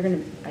again, and they're gonna,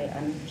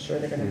 I'm sure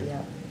they're gonna be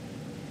up.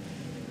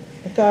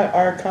 I thought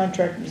our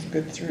contract was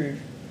good through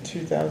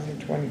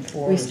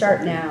 2024. We or start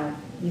something. now,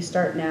 You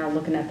start now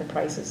looking at the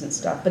prices and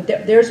stuff, but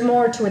there's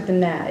more to it than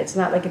that. It's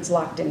not like it's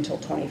locked in till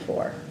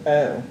 24.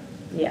 Oh,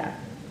 Yeah.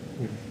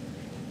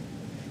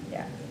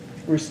 Yeah.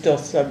 we're still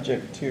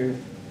subject to,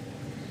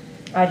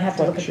 I'd have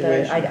to look at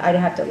Fluctuation. I'd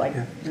have to like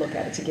look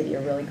at it to give you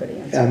a really good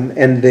answer.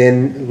 And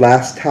then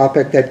last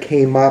topic that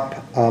came up,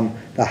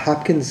 the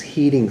Hopkins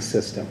heating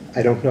system.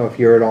 I don't know if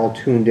you're at all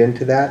tuned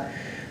into that.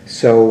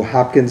 So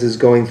Hopkins is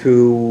going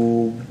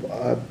through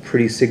a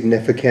pretty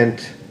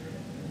significant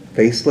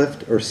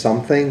facelift or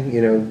something.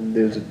 You know,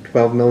 there's a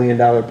 $12 million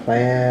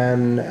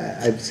plan.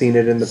 I've seen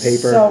it in the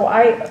paper. So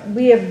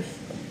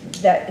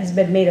that has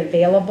been made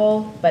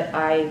available, but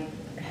I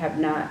have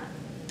not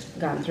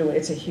gone through it.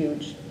 It's a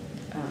huge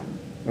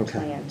Okay.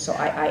 plan, so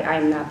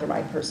I'm not the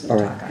right person to All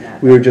talk on right.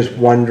 that. We were just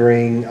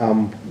wondering,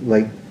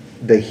 like,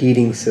 the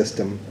heating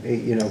system,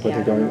 you know, what Yeah, I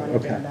they're don't going, know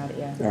anything okay. about it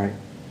yet. All right.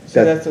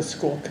 so That- that's a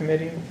school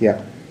committee?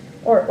 Yeah.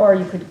 Or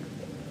you could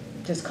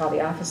just call the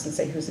office and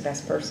say, who's the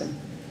best person?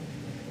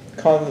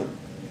 Call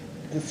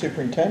the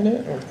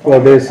superintendent or? call-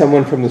 Well, there's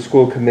someone from the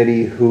school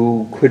committee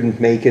who couldn't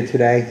make it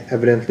today,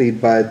 evidently,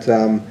 but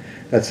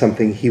that's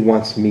something he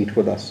wants to meet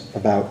with us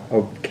about.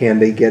 Can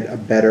they get a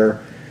better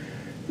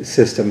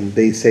system?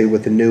 They say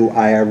with the new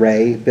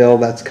IRA bill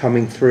that's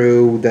coming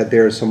through, that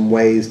there are some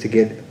ways to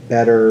get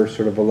better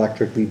sort of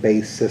electrically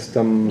based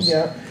systems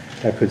Yeah,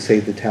 that could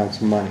save the town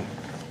some money.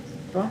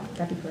 Well,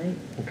 that'd be great.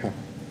 Okay.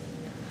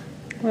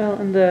 Well,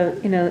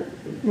 and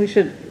we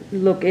should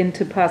look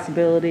into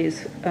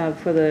possibilities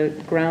for the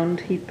ground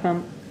heat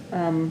pump,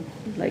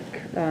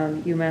 like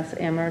UMass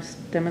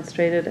Amherst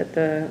demonstrated at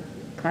the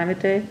Climate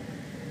Day,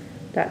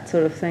 that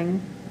sort of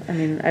thing. I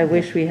mean, I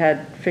wish we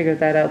had figured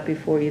that out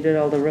before you did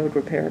all the road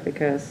repair,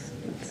 because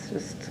it's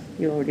just,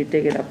 you already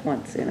dig it up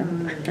once, you know?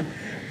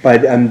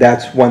 But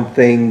that's one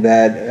thing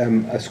that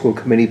a school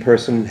committee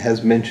person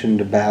has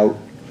mentioned about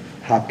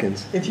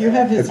Hopkins. if you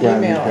have his The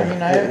ground email, I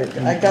repair.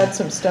 mean, I got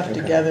some stuff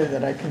together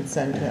that I can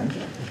send him.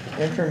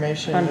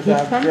 Information On heat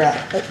about pumps?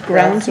 ground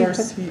Ground heat source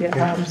pumps? heat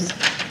Yeah. pumps.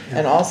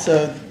 And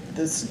also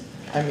this,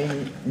 I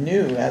mean,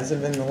 new as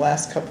of in the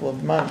last couple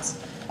of months.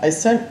 I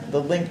sent the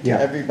link to Yeah.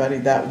 everybody,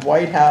 that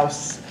White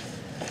House,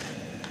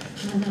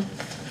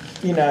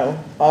 you know,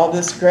 all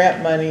this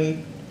grant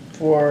money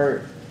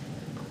for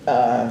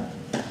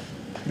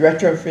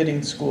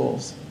retrofitting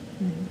schools.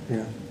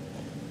 Yeah.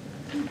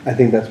 I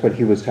think that's what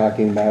he was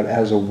talking about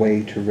as a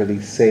way to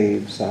really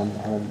save some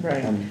on.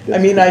 Right. on I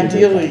this mean,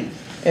 particular ideally,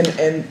 thing.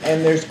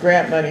 and there's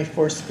grant money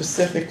for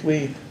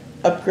specifically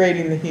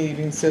upgrading the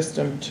heating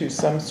system to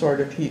some sort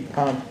of heat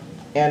pump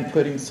and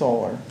putting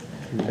solar.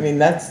 I mean,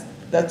 that's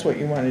what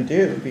you want to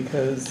do,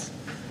 because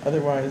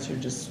otherwise you're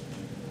just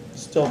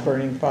still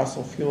burning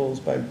fossil fuels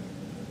by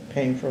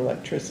paying for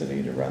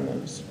electricity to run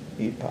those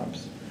heat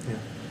pumps. Yeah.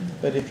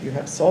 But if you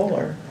have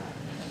solar,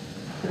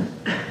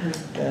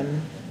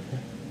 then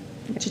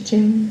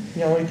cha-ching,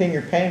 the only thing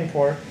you're paying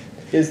for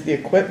is the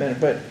equipment,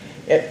 but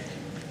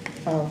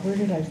where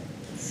did I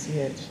see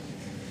it?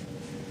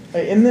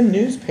 In the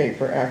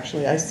newspaper,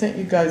 actually, I sent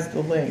you guys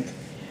the link.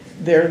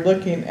 They're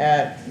looking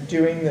at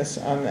doing this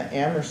on the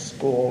Amherst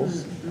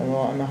schools, well,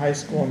 on the high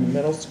school and the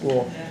middle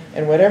school,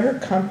 and whatever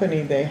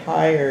company they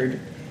hired,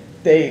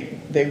 they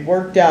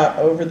worked out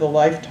over the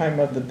lifetime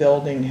of the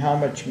building how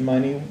much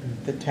money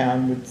the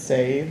town would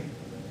save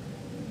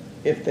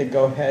if they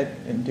go ahead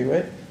and do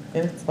it,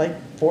 and it's like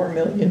 $4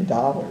 million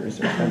or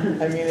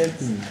something. I mean,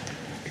 it's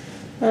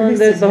Well, and pretty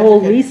there's the whole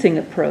significant. leasing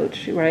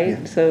approach, right?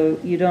 Yeah. So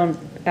you don't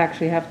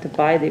actually have to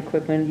buy the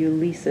equipment, you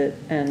lease it,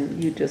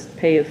 and you just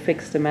pay a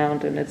fixed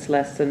amount, and it's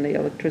less than the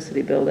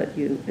electricity bill that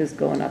is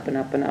going up and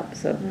up and up,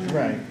 so.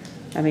 Right.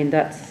 I mean,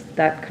 that's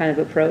that kind of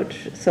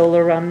approach.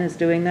 Solar Run is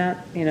doing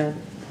that, you know,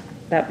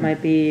 that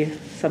might be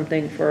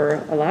something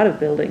for a lot of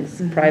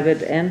buildings,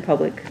 private and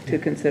public, to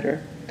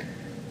consider.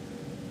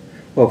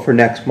 Well, for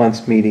next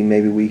month's meeting,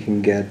 maybe we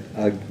can get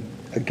a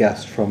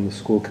guest from the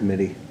school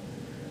committee.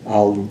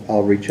 I'll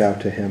reach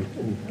out to him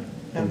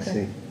and Okay.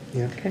 see.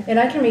 Yeah. And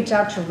I can reach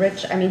out to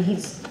Rich. I mean,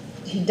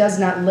 he does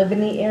not live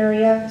in the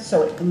area,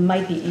 so it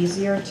might be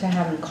easier to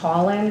have him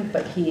call in,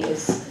 but he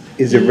is.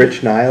 Is it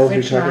Rich Niles you're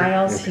Rich talking?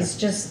 Niles, Okay. he's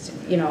just,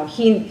 you know,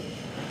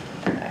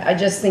 I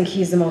just think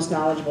he's the most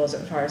knowledgeable as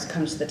far as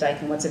comes to the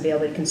dike and what's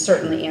available. He can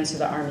certainly answer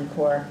the Army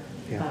Corps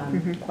Yeah.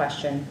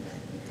 question.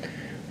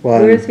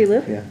 Well, Where does he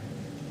live? Yeah.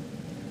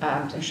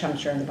 I'm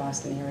sure in the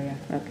Boston area.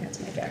 Okay. That's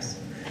my guess.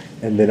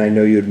 And then I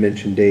know you had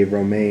mentioned Dave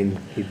Romaine.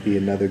 He'd be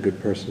another good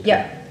person to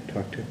Yeah.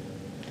 talk to.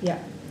 Yeah.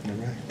 All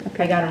right.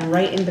 I got him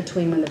right in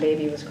between when the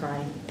baby was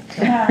crying.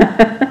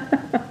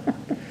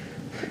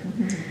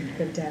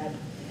 Good dad.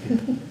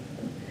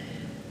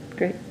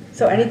 Great.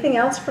 So anything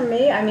else from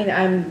me? I mean,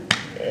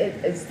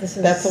 this is.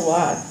 That's a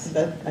lot.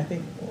 That, I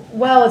think,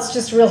 Well, it's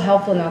just real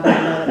helpful now that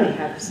I know that I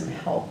have some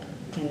help,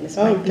 and this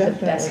Oh, might be the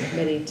best definitely.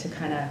 committee to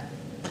kind of.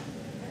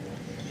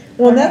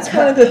 well, and that's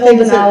one of the Hold the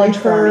things that knowledge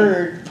we've for me.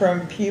 heard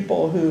from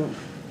people who,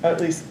 at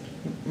least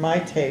my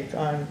take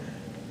on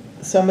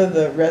some of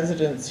the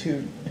residents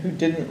who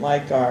didn't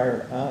like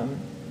our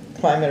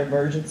climate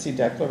emergency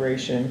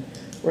declaration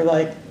were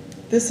like,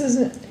 this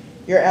isn't,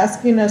 you're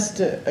asking us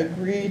to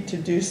agree to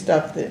do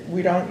stuff that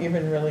we don't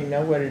even really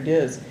know what it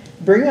is.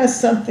 Bring us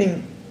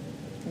something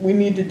we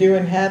need to do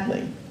in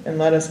Hadley and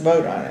let us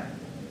vote on it,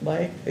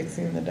 like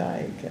fixing the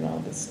dike and all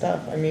this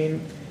stuff. I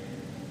mean,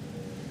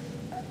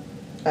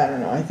 I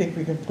don't know, I think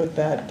we can put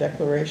that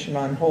declaration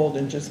on hold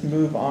and just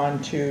move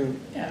on to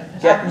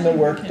getting the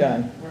work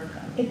done.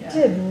 It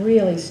did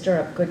really stir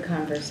up good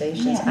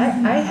conversations. Yes,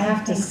 I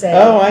have to say.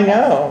 Oh, I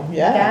know,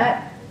 yeah.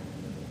 That,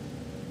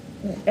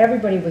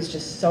 everybody was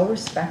just so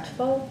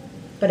respectful,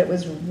 but it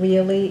was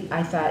really,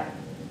 I thought,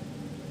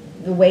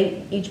 the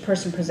way each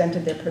person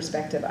presented their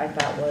perspective, I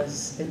thought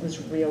it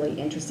was really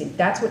interesting.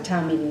 That's what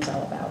town meeting's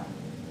all about.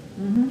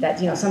 That,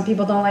 you know, some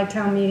people don't like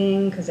town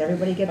meeting because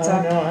everybody gets Oh,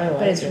 up. no, I like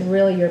but it's it.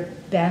 really your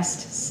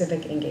best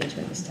civic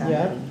engagement is town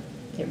Yep. meeting.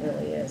 It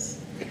really is.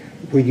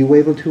 Were you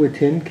able to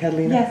attend,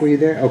 Catalina? Yes. Were you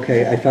there?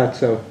 Okay, I thought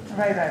so.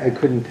 Right, I right.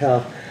 couldn't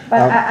tell.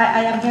 But Um,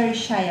 I am very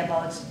shy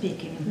about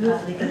speaking in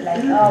public,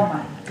 like, oh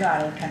my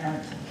God, I cannot.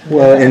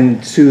 Well,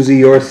 and Susie,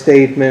 your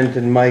statement,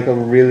 and Michael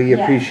really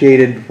Yeah.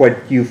 appreciated what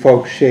you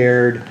folks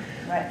shared.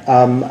 Right.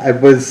 I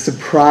was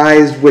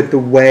surprised with the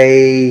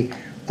way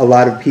a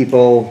lot of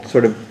people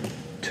sort of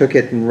took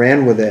it and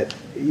ran with it.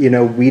 You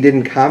know, we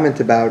didn't comment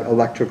about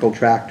electrical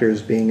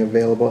tractors being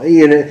available.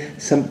 You know,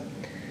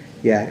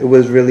 it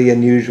was really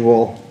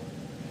unusual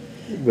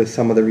with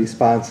some of the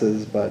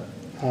responses, but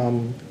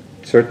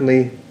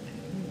certainly,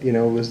 you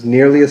know, it was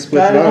nearly a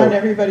split Got it on vote.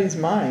 everybody's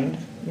mind,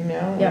 you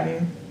know, Yeah. I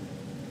mean,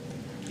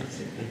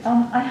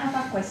 I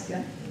have a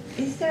question.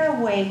 Is there a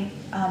way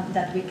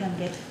that we can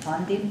get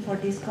funding for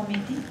this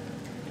committee?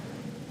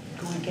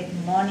 Can we get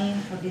money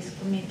for this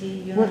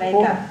committee? You know, What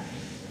like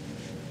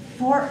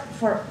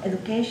for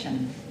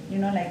education. You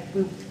know, like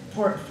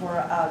for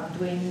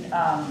doing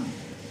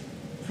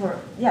for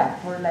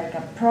like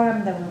a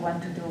program that we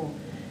want to do,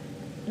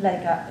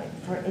 like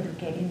for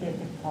educating the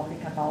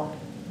public about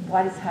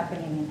what is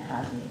happening in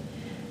Hadley.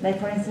 Like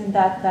for instance,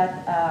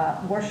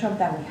 that workshop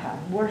that we have,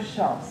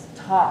 workshops,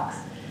 talks,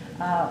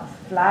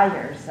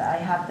 flyers. I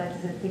have that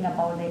thing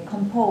about the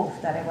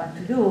compost that I want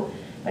to do,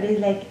 but it's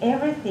like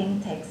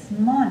everything takes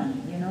money,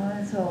 you know.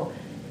 And so,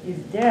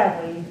 is there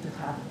a way to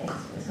have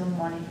some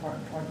money for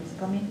this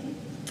committee?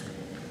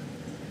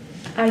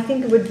 I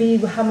think it would be,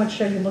 how much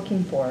are you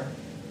looking for?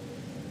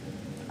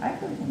 I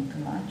don't want too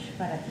much,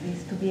 but at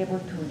least to be able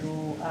to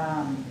do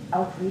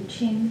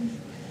outreaching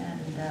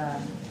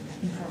and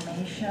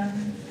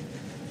information.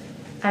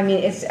 I mean,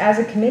 it's, as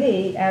a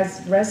committee,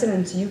 as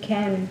residents, you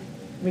can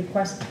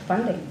request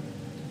funding.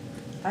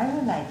 I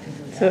would like to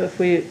do that. So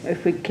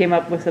if we came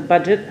up with a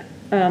budget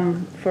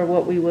for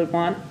what we would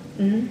want,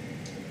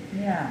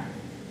 Yeah.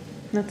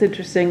 that's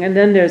interesting. And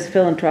then there's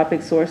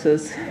philanthropic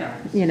sources, Yeah.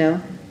 you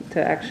know,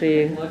 to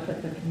actually, Look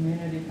at the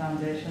Community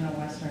Foundation of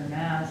Western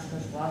Mass,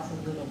 there's lots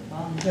of little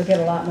funds. You'll get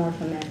a lot more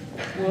from that.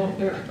 Well,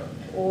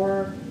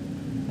 or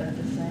at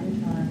the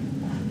same time,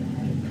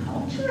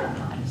 Cultural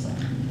council.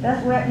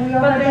 That's where we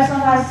but already there's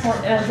applied almost,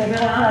 for. as the been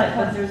cultural on it,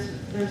 but council.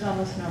 there's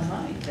almost no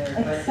money there,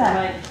 but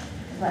Exactly.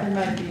 it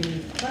might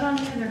be, but on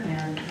the other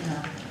hand, you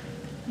know.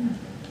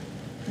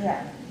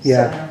 Yeah.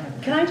 Yeah.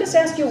 Can I just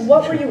ask you,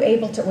 what were you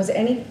able to,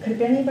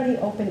 could anybody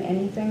open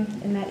anything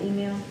in that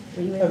email?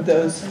 Were you able of to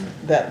those, open?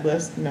 that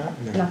list, no.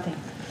 Nothing,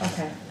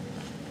 okay.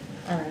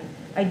 All right.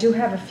 I do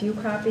have a few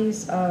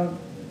copies of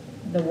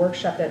the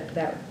workshop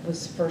that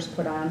was first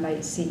put on by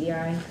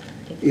CEI.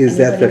 If Is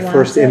that the anybody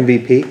first wants it.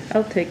 MVP?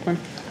 I'll take one.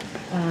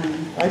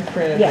 I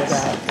printed it Yes.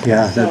 out.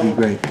 Yeah, that'd be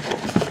great.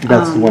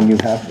 That's the one you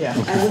have? Yeah.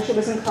 I wish it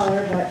was in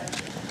color,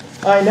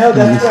 but I know,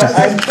 that's what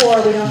I'm I'm, poor,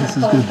 we don't have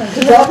color printed.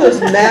 because all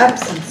those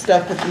maps and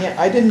stuff at the end,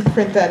 I didn't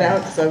print that out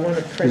because I want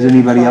to print it. Does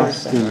anybody in color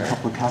else, there's a somewhere.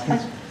 couple of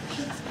copies?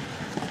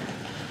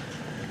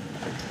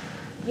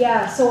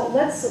 Yeah, so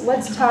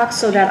let's talk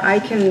so that I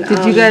can.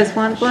 Did you guys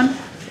want one?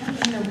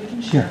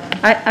 Sure.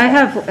 I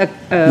have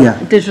Yeah,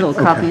 a digital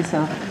okay. copy,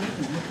 so.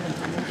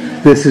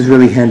 This is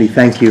really handy,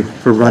 thank you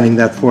for running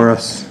that for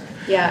us.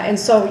 Yeah, and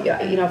so,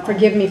 you know,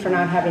 forgive me for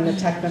not having the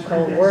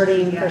technical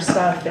wording for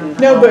stuff and.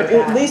 No, all but of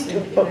at that. least,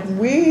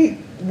 we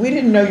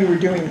didn't know you were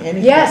doing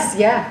anything. Yes,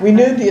 yeah. We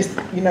knew this,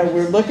 you know,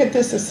 we look at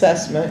this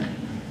assessment,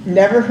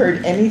 never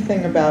heard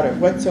anything about it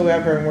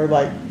whatsoever, and we're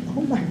like,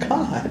 oh my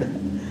God.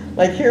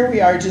 Like, here we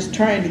are just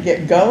trying to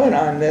get going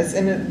on this,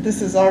 and this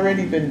has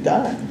already been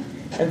done.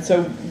 And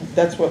so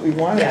that's what we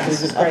wanted, Yeah, was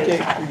this an is great.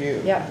 update for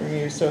you, Yep. from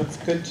you, so it's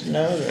good to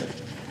know that.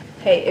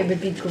 Hey, it would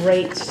be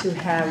great to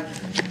have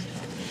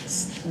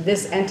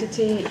this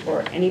entity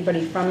or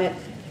anybody from it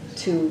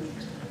to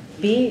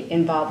be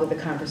involved with the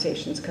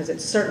conversations, because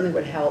it certainly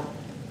would help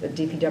the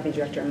DPW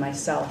director and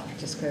myself,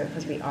 just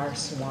because we are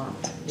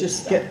swamped. with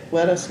Just stuff.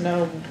 let us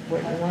know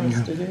what you want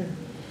us to do.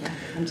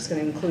 I'm just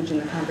gonna include you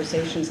in the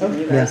conversations, and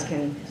you Okay. guys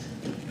can,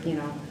 you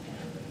know,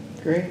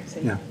 Great. see.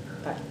 Yeah.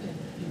 But-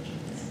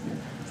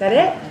 Is that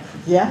it?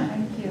 Yeah,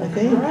 Thank you. I All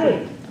think.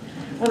 right.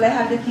 Well, I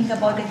have to think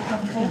about the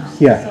compost.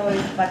 Yeah.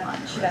 So, but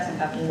she doesn't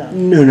have to.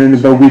 No,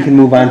 but we can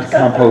move on to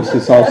compost,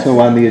 it's also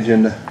on the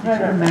agenda.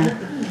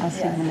 I'll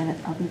see you in a minute,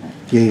 I'll be back.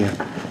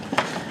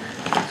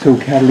 Yeah. So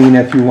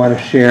Catalina, if you want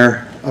to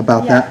share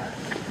about that?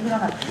 don't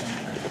have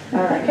to.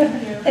 All right.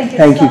 Thank you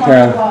Thank so you, much.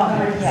 Carol.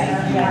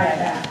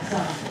 Yeah.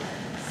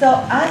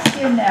 So as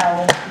you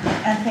know,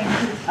 and thank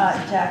you,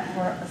 Jack,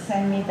 for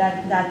sending me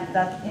that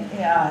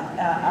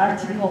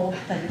article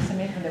that you sent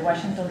me from the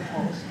Washington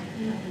Post.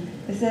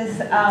 It says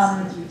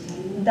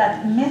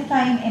that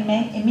methane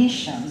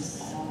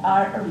emissions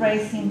are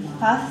rising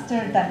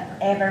faster than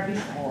ever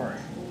before,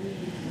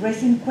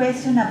 raising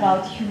question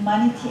about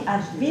humanity's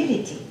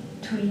ability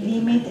to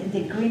limit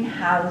the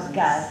greenhouse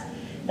gas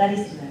that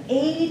is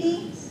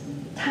 80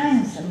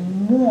 times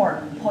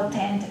more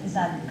potent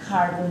than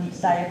carbon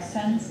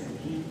dioxide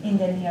in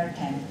the near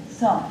term.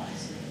 So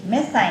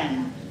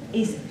methane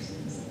is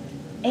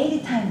 80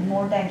 times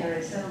more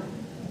dangerous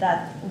than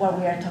what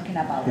we are talking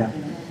about. Yeah.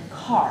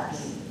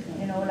 Cars,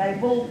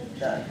 like, well,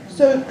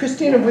 So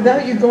Christina,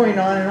 without you going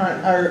on and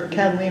on, or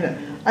Catalina,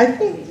 I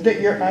think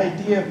that your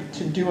idea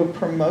to do a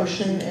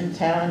promotion in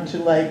town to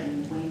like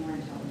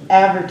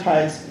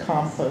advertise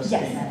composting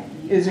Yes.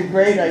 is a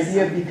great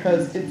idea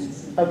because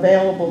it's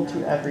available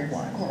to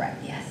everyone.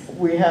 correct, yes.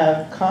 We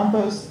have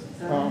compost,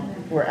 well,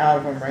 we're out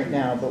of them right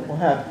now, but we'll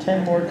have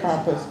 10 more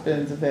compost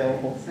bins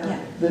available. Yeah.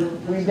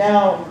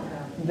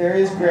 There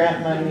is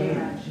grant money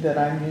that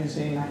I'm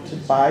using to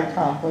buy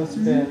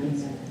compost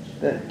bins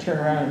that turn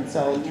around and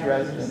sell it to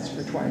residents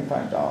for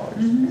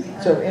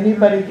 $25. So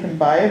anybody can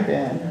buy a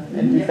bin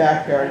and do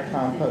backyard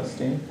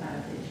composting.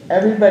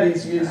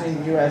 Everybody's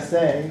using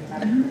USA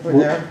for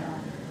their,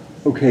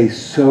 Okay,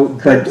 so, but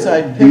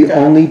Curbside the pickup.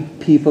 only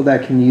people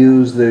that can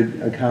use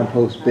a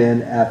compost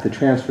bin at the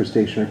transfer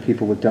station are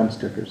people with dump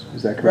stickers,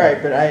 is that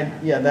correct? right,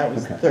 but that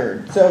was Okay.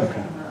 third. So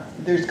Okay.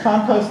 there's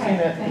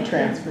composting at the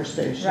transfer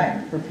station Right.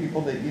 for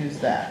people that use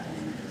that.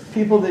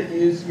 People that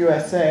use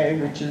USA,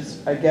 which is,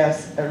 I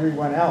guess,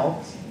 everyone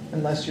else,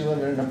 unless you live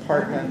in an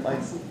apartment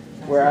like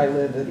where I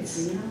live,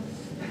 it's,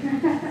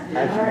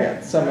 I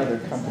forget, some other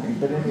company,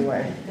 but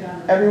anyway,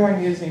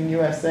 everyone using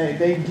USA,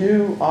 they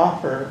do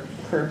offer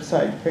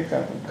curbside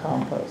pickup of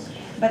compost.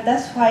 But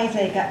that's why it's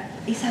like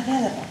it's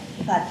available.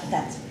 But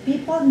that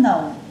people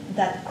know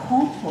that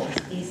compost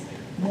is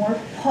more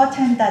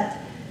potent than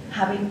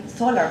having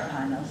solar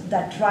panels,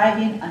 than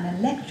driving an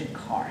electric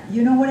car.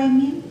 You know what I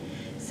mean?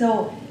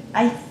 So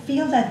I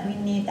feel that we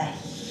need a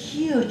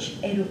huge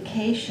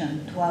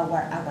education to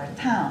our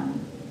town.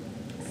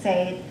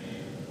 Say,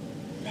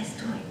 let's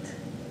do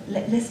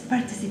it. Let's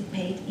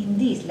participate in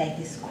this, like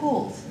the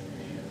schools.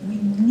 We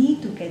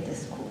need to get the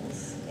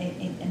schools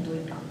in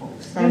doing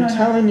compost. I'm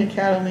telling you,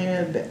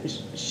 Catalina, that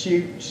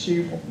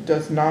she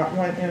does not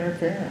want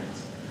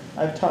interference.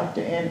 I've talked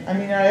to Ann,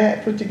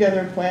 I put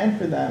together a plan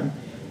for them,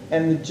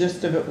 and the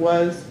gist of it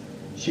was,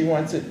 she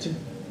wants it to,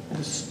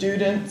 the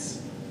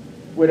students,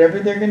 whatever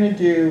they're gonna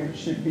do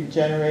should be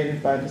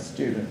generated by the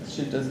students.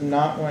 She does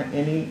not want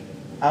any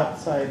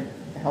outside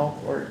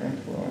help or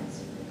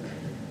influence.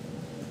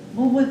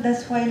 Well,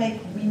 that's why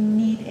we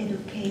need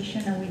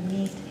education and we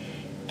need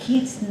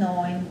kids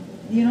knowing,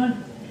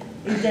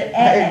 is there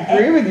I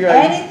agree with you.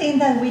 anything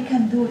that we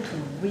can do to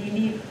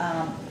really,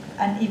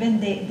 and even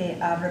the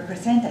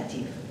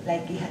representative,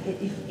 like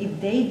if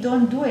they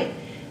don't do it,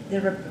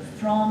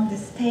 from the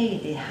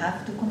state, they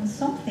have to come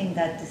something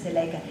that is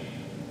like,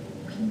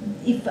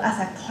 if as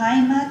a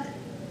climate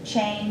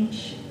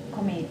change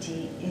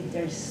committee, if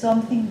there's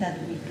something that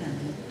we can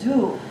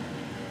do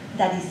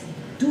that is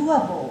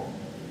doable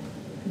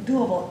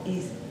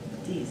is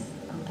this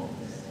compost.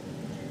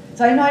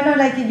 So I know,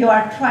 like you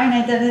are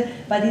trying to,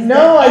 but is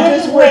No, I there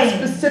just any went way?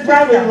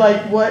 specifically Right.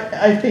 like what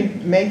I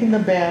think making the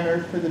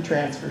banner for the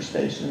transfer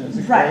station is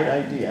a Right. great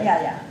idea.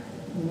 Yeah,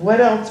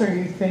 What else are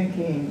you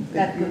thinking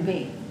that you could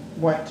be.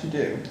 want to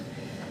do?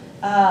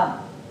 Are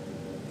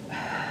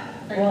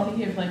you Well-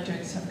 thinking of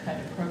doing some kind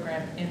of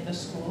program in the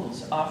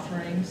schools,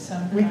 offering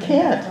some We kind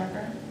can't. of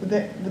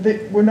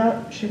program? We're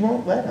not, she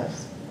won't let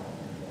us.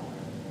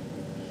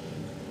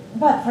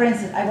 But for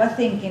instance, I was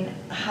thinking,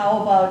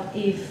 how about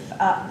if,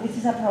 this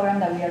is a program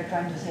that we are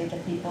trying to say to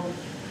people,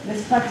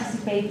 let's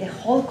participate, the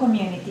whole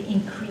community,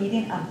 in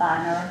creating a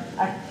banner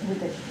with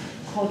the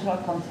cultural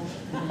council,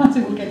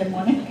 so we get the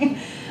money,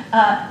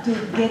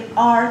 to get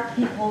art,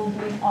 people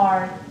doing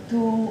art,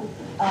 to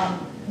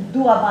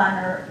do a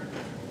banner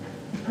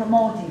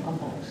promoting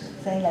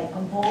compost, saying like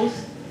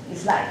compost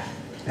is life.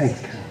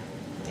 Thanks, Carol.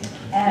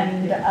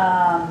 And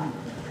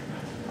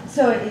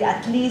so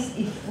at least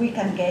if we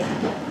can get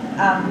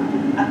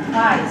a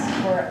prize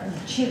for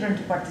children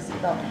to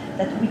participate,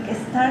 that we can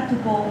start to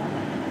go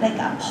like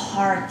a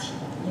party,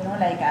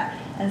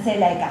 and say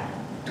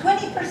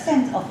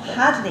 20% of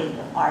Hadley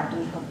are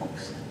doing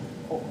compost,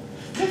 or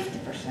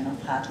 50%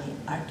 of Hadley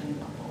are doing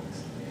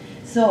compost.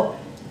 So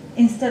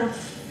instead of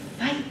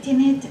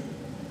fighting it,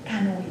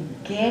 can we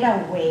get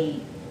a way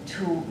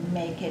to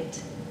make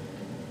it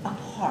a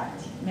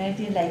party, make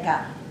it like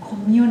a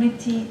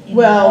community involvement?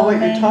 Well, what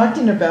you're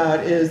talking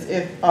about is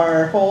if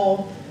our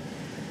whole,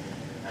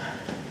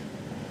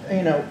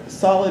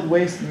 solid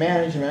waste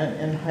management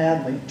in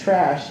Hadley,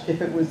 trash,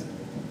 if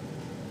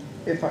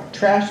a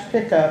trash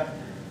pickup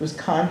was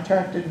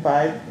contracted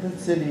by the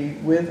city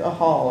with a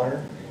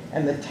hauler,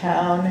 and the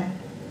town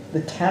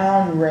the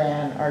town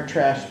ran our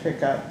trash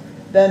pickup,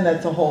 then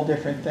that's a whole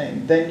different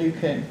thing. Then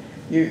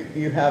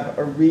you have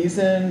a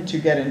reason to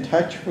get in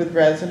touch with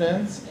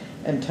residents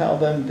and tell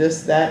them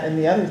this, that, and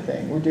the other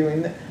thing. We're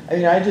doing that. I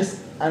mean, I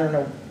don't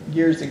know,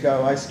 years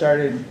ago,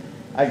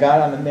 I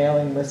got on the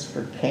mailing list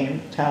for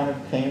town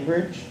of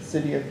Cambridge,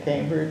 city of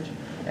Cambridge,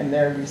 and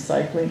their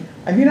recycling.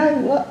 I mean, I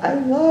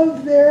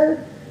love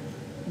their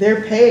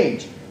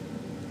page.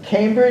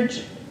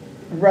 Cambridge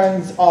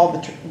runs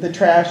all the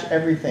trash,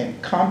 everything.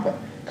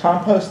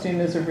 Composting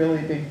is a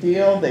really big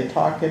deal. They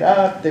talk it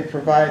up. They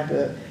provide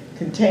the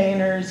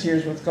containers.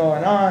 Here's what's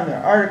going on. There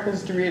are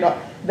articles to read.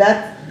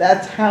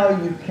 That's how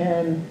you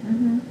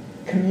can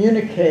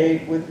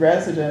communicate with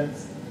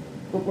residents.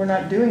 But we're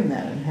not doing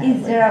that in Hadley.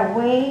 Is there a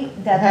way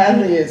that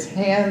Hadley is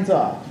hands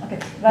off. Okay,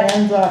 but,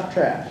 hands off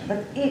trash.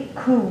 But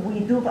could we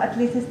do at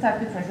least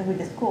start with, for example, with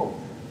the school?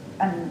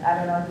 And I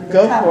don't know, with the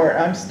Go town. for it.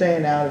 I'm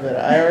staying out of it.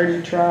 I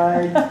already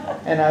tried,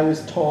 and I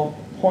was told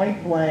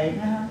point blank,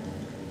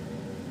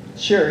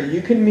 sure,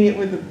 you can meet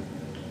with the,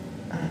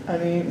 I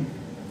mean,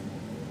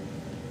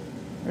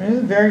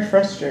 it's very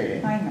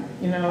frustrating. I know.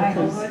 You know, I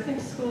know. Well, I think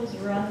schools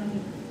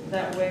run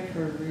that way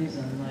for a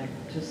reason, like,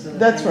 just so that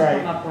That's things right.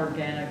 come up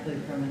organically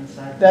from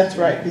inside. That's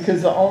right,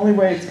 because the only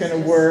way it's going to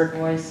Just work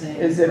voicing,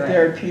 is if right.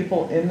 there are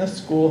people in the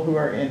school who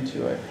are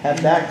into it,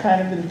 have that kind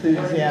of Or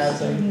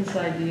enthusiasm. students'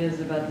 ideas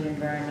about the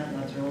environment,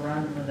 let's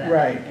run with that,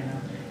 Right. you know.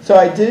 So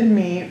I did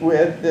meet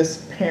with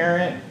this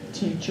parent,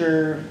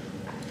 teacher,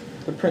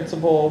 the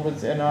principal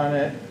was in on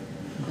it,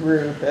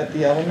 group at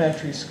the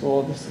elementary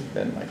school. This has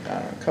been like, I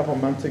don't know, a couple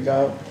months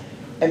ago.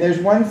 And there's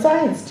one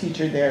science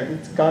teacher there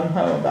that's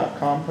gung-ho about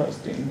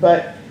composting.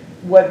 But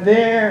what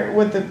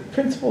the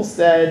principal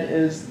said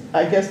is,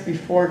 I guess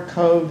before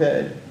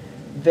COVID,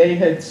 they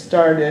had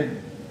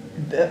started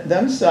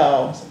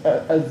themselves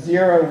a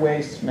zero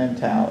waste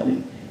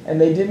mentality. And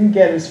they didn't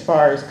get as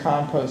far as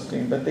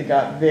composting, but they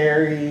got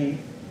very,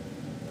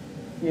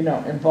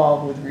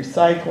 involved with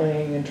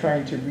recycling and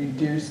trying to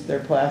reduce their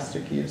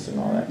plastic use and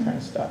all that kind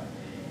of stuff.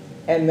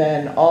 And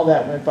then all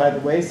that went by the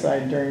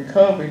wayside during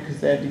COVID because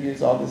they had to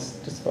use all this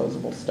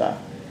disposable stuff.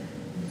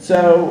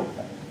 So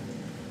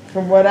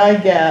from what I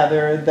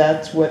gather,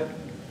 that's what,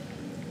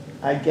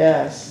 I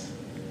guess,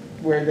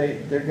 where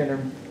they're going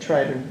to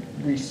try to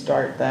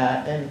restart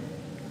that. And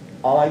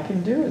all I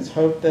can do is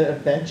hope that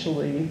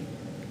eventually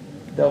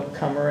they'll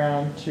come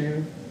around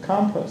to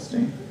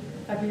composting.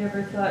 Have you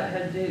ever thought,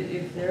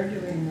 if they're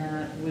doing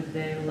that, would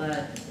they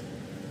let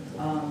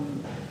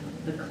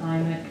the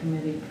climate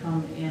committee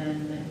come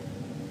in,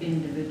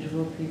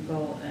 individual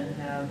people,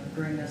 and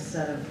bring a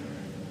set of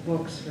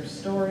books for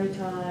story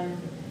time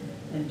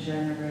and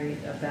generate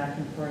a back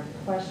and forth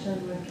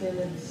question with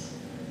kids?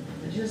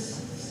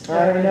 Just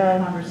I don't start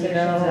know, conversations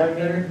at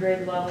third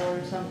grade level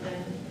or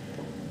something?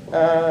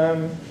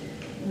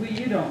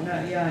 You don't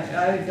know,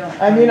 yeah, I don't.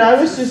 I mean, I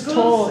was just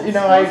told, Schools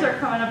are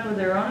coming up with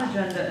their own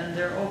agenda and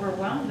they're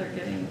overwhelmed, they're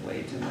getting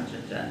way too much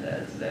agenda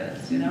as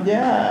this,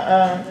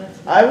 Yeah,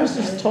 I was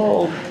just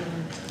told,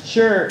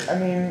 sure, I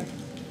mean,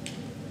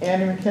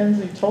 Annie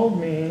McKenzie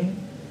told me,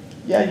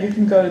 yeah, you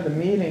can go to the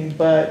meeting,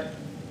 but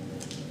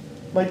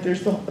like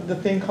there's the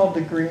thing called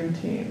the Green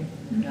Team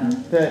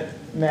that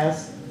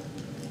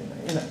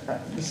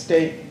the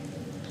state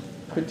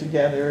put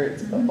together.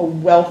 It's a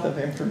wealth of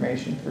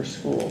information for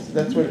schools.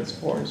 That's what it's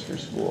for, is for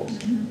schools.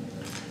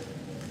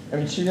 I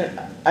mean,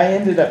 I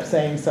ended up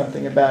saying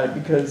something about it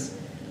because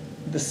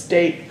the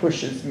state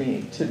pushes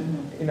me to,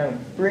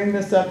 bring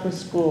this up with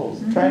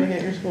schools, try to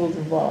get your schools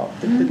involved.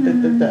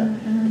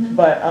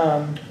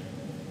 But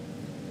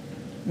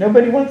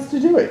nobody wants to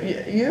do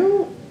it.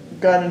 You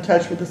got in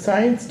touch with a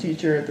science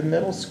teacher at the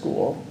middle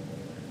school.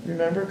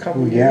 Remember a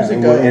couple years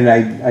ago? And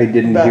I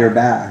didn't hear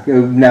back.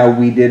 Now,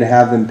 we did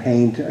have them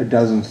paint a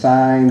dozen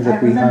signs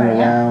that we hung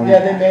around Yeah,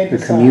 they made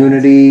the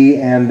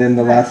community, and then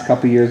the last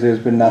couple of years, there's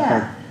been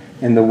nothing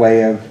in the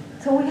way of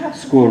So we have to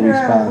school figure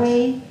response. a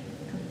way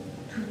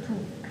to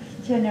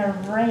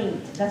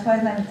generate. That's why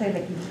I'm saying,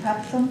 like, if we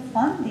have some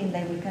funding,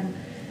 that we can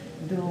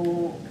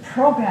do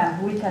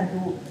programs, we can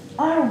do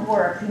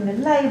artwork in the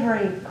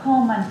library,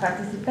 come and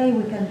participate,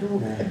 we can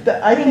do.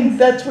 I think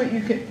that's what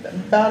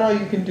about all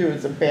you can do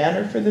is a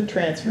banner for the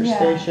transfer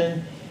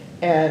station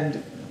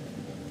and,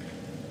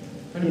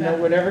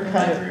 whatever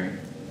kind of,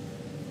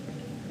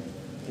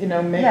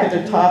 make it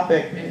a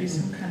topic. Maybe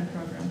some kind of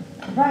program.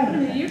 Right. I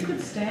mean, you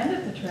could stand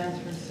at the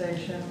transfer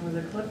station with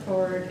a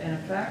clipboard and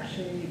a fact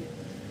sheet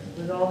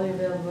with all the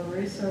available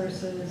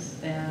resources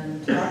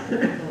and talk to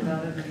people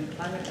about it, and the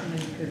climate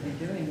committee could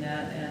be doing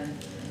that, and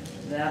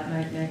that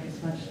might make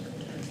as much,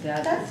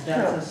 that's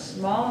a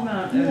small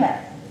amount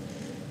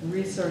of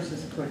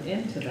resources put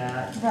into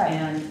that,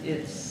 and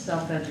it's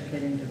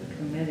self-educating to the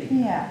committee.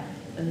 Yeah.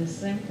 And the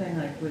same thing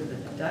like with the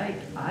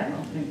dike, I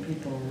don't think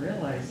people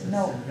realize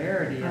the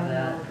severity of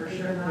that. for People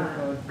sure could not.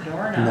 go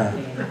door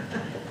knocking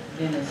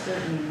in a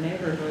certain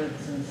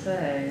neighborhoods and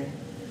say,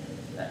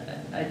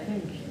 I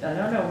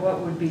don't know what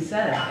would be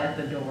said at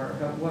the door,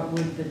 but what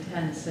would the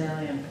 10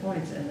 salient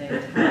points, and they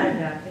tie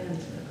back into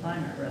the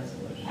climate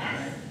resolution,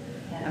 right?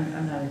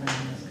 I'm not even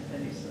on this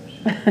committee, so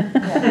I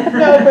should.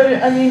 No,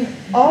 but I mean,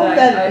 all of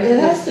that, it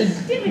has to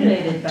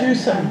Stimulated by do the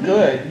some town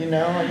good, you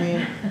know, I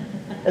mean,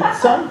 at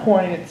some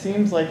point, it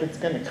seems like it's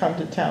gonna come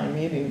to town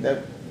meeting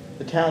that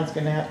the town's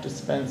gonna have to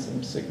spend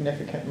some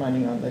significant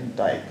money on the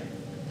dike.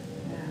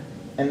 Yeah,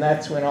 And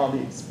that's when all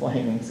the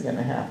explaining's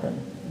gonna happen.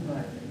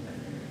 but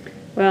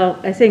Well,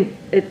 I think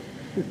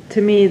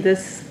to me,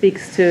 this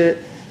speaks to,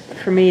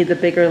 for me, the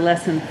bigger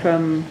lesson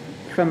from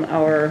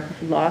our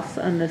loss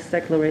on this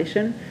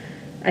declaration.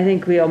 I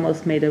think we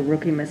almost made a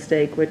rookie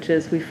mistake, which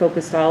is we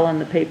focused all on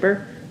the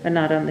paper and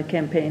not on the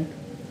campaign.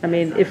 I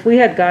mean, if we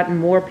had gotten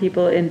more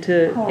people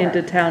into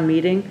Correct. town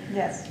meeting,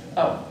 Yes.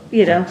 Oh,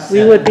 you know,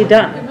 we would be It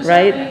done, was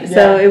right? only-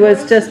 So Yeah. it was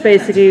What was just the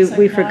difference? basically, It's like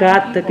we 9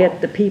 forgot to people.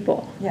 get the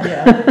people.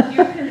 Yeah. but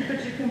you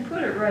can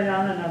put it right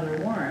on another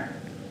warrant,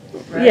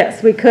 right?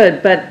 Yes, we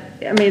could, but,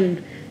 I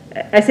mean,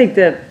 I think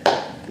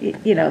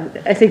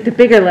I think the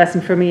bigger lesson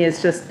for me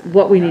is just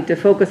what we need to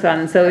focus on.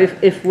 And so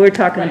if we're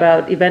talking Right.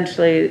 about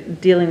eventually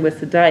dealing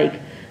with the dike,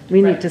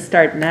 we need Right. to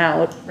start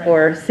now Right.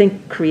 or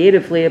think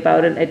creatively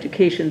about an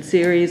education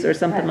series or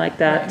something Right. like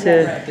that Right.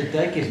 to, Right. The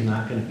dike is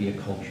not gonna be a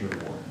culture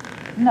war.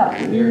 No.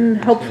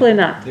 There's hopefully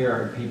gonna- not. There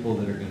are people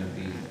that are gonna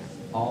be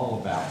all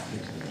about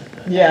fixing the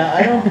dike. Yeah,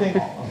 I don't think,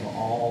 Of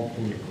all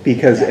political.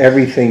 Because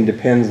everything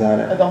depends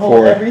on it the whole,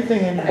 for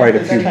everything in. quite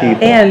a few the town.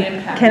 people. And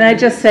can I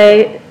just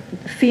say,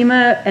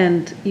 FEMA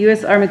and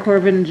US Army Corps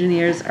of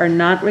Engineers are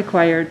not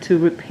required to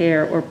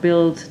repair or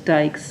build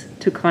dikes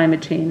to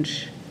climate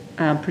change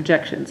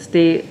projections.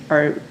 They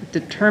are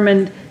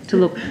determined to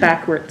look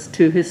backwards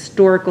to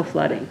historical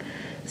flooding.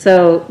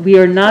 So we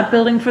are not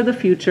building for the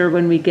future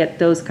when we get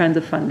those kinds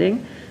of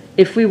funding.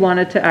 If we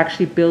wanted to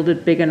actually build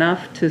it big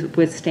enough to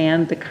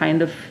withstand the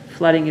kind of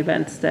flooding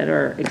events that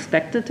are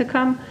expected to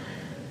come,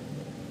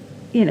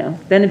 you know,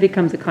 then it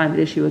becomes a climate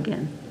issue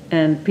again.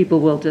 And people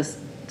will just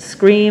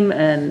scream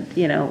and,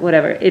 you know,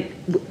 whatever.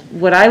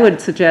 What I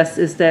would suggest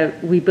is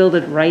that we build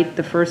it right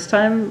the first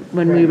time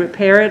when we Right.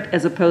 repair it,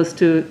 as opposed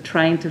to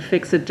trying to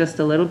fix it just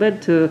a little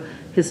bit to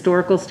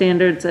historical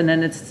standards, and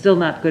then it's still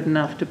not good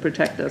enough to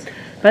protect us.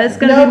 But it's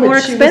gonna be more No,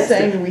 but she was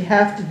saying expensive. we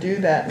have to do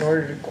that in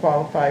order to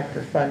qualify for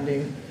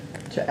funding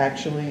to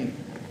actually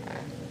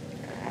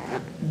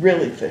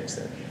really fix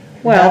it.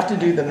 We Well, have to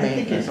do the I think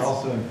maintenance. it's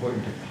also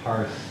important to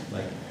parse,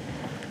 like,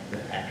 the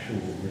actual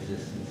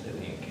resistance that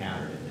we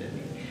encountered.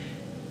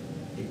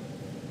 I mean,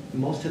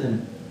 most of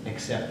them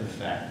accept the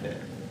fact that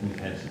we're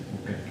going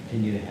to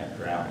continue to have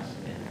droughts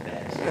and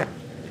bad storms,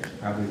 and it's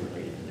probably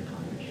related to the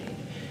climate change.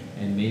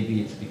 And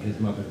maybe it's because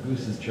Mother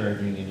Goose is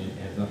charging and it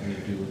has nothing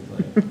to do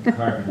with like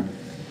carbon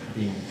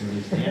being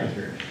released in the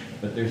atmosphere.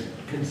 But there's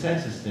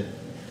consensus that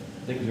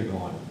things are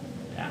going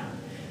down.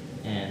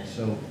 And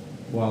so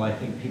while I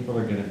think people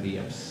are going to be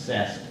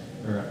upset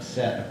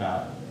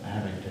about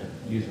having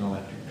to use an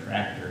electric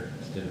tractor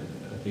instead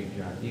of a big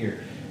John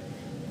Deere,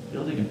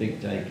 building a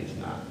big dike is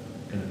not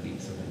going to be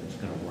something that's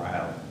going to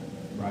rile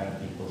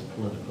people's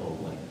political,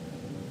 like.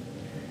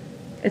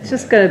 It's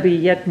just gonna be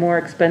yet more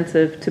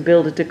expensive to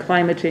build it to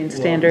climate change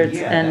Well, standards,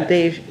 yeah,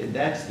 and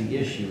that's the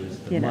issue, is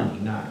the you know. money,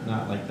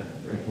 not like the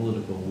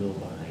political will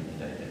behind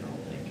it, I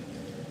don't think.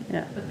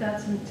 yeah.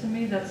 But to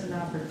me, that's an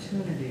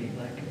opportunity,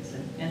 like it's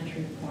an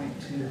entry point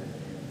to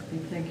be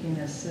thinking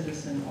as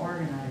citizen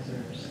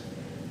organizers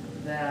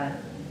that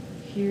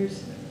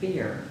here's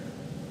fear,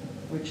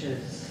 which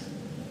is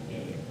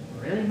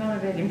a really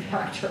motivating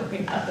factor, we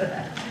know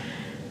that.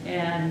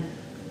 And,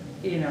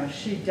 you know,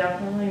 she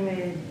definitely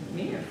made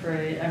me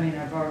afraid. I mean,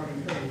 I've already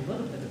heard a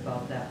little bit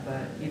about that,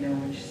 but, you know,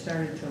 when she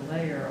started to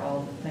layer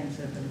all the things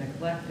that have been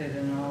neglected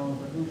and all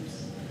the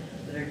hoops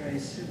that are going to be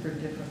super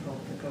difficult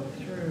to go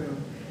through,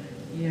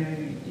 you know,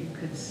 you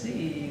could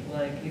see,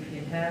 like, if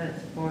you had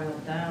it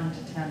boiled down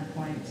to 10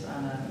 points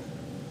on a,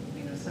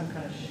 you know, some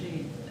kind of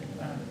sheet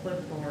on a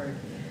clipboard,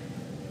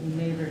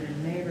 neighbor to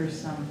neighbor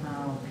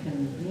somehow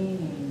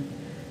convening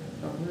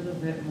a little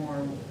bit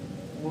more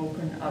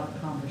woken up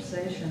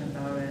conversation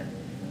about it,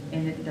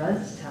 and it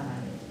does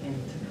tie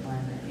into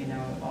climate. You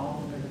know,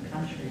 all over the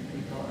country,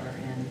 people are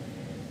in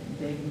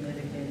big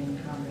mitigating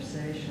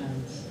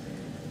conversations,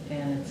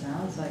 and it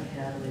sounds like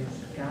Hadley's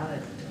got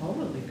it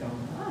totally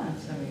going on.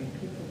 So I mean,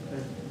 people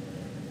could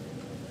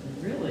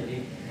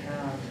really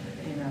have,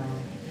 you know,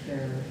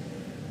 their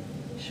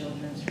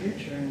children's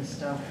future and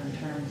stuff in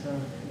terms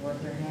of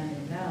what they're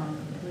handing down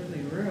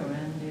completely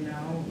ruined. You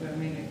know, I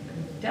mean, it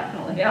could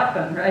definitely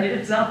happen, right?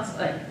 It sounds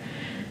like.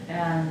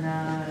 And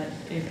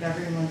if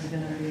everyone's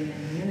going to be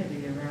in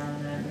unity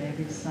around that,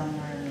 maybe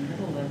somewhere in the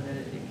middle of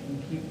it, it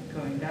can keep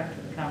going back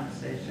to the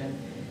conversation.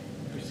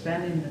 If we're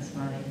spending this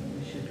money,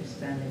 we should be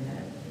spending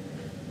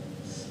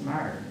it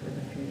smart with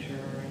a future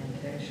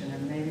orientation,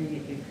 and maybe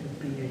it could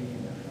be a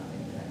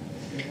unifying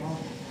thing. It won't.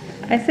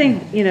 I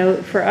think, you know,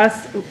 for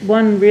us,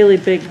 one really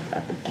big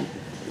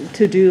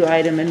to-do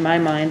item in my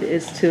mind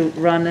is to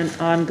run an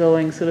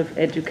ongoing sort of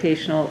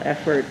educational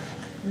effort,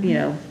 you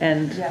know,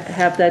 and Yes.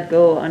 have that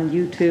go on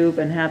YouTube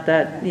and have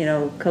that, you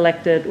know,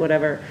 collected,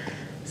 whatever.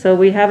 So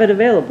we have it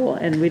available,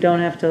 and we don't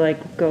have to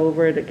like go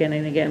over it again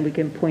and again. We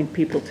can point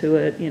people to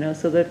it, you know,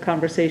 so the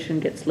conversation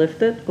gets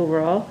lifted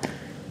overall.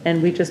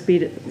 And we just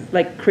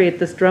create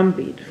this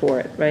drumbeat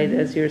for it, right,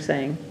 as you're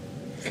saying,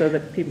 so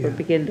that people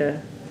begin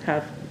to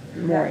have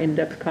more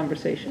in-depth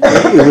conversation.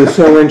 It was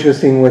so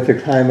interesting with the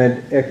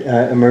climate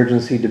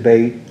emergency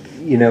debate,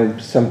 you know,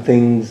 some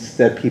things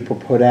that people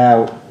put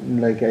out,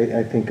 like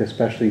I think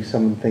especially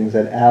some things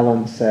that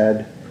Alan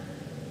said,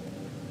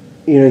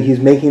 you know, he's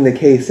making the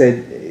case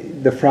that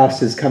the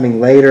frost is coming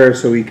later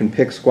so we can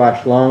pick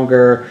squash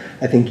longer.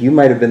 I think you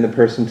might have been the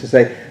person to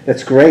say,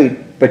 that's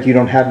great, but you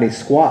don't have any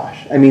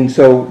squash. I mean,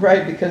 so...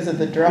 Right, because of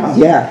the drought.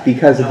 Yeah,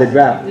 because of the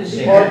drought.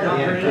 They had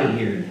a good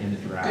year in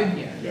the drought. Good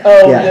year.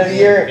 Oh, Yeah. the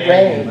year it Bad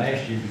year rained,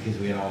 last year because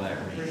we had all that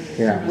rain.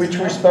 Yeah, which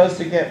we're supposed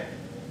to get,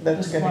 The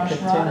that's gonna squash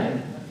continue. rotted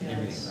in the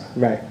Everything fields.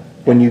 rotted. right.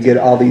 When you get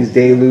all these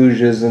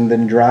deluges and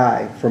then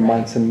dry for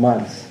months and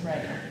months. Right.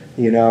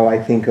 You know, I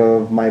think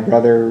of my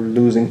brother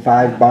losing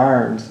 5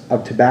 barns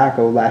of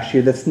tobacco last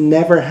year. That's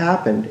never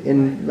happened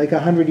in like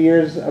 100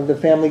 years of the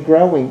family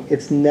growing.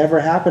 It's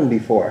never happened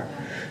before.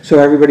 So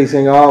everybody's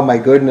saying, oh my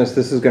goodness,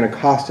 this is going to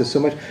cost us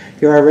so much.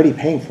 You're already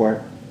paying for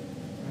it,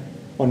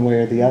 one way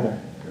or the other.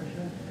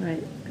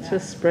 Right, it's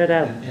just spread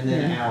out. And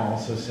then Al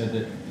also said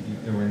that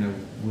there were no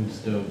wood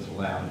stoves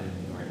allowed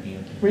in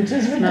Northampton. Which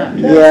is not-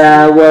 ridiculous.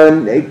 Yeah,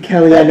 well, and,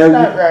 Kelly, I know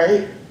That's not you,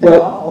 right.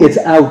 well, it's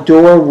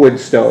outdoor wood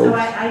So stoves.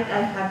 I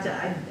have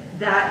to,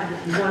 that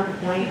one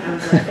point, I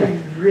was like, I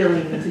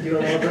really need to do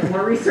a little bit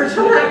more research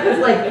on that, because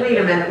like, wait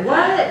a minute,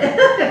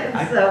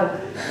 what? So,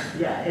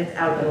 yeah, it's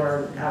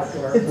outdoor.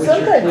 It's Which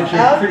some are- kind which of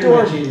are pretty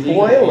outdoor much illegal.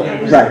 boiler.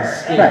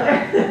 Right,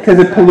 right. Because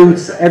it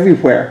pollutes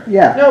everywhere,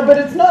 yeah. No, but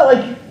it's not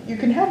like you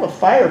can have a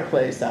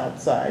fireplace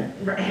outside.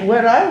 Right.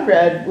 What I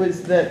read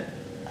was that,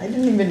 I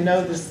didn't even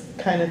know this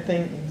kind of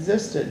thing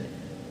existed.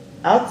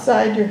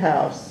 Outside your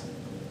house,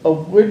 a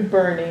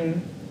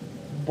wood-burning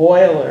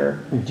boiler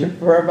to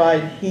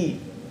provide heat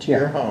to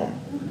your home.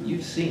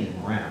 You've seen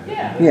them around.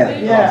 Yeah. Yeah.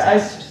 they Yeah,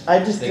 exist. I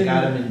just They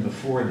got them didn't, in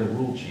before the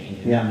rule change,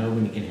 and Yeah. now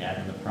nobody can have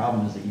them. The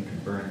problem is that you can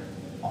burn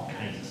all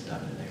kinds of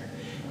stuff in there,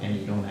 and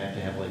you don't have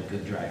to have like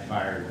good dry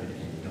firewood, and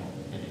you don't,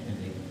 and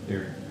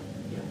they're,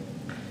 you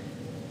know.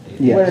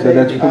 Yeah, what so are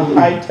that's they, a pollutant.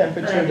 high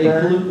temperature They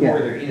burn? pollute Yeah. more,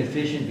 they're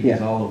inefficient because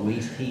Yeah. all the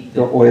waste heat.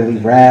 The that- oily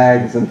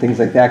rags and things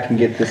like that can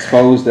get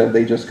disposed of.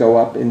 They just go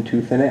up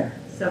into thin air.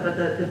 So, but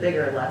the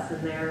bigger lesson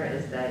there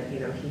is that, you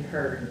know, he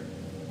heard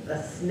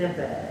a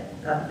snippet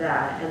of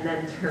that and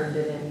then turned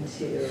it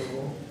into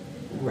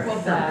Right.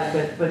 Well,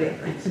 something. But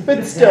it's.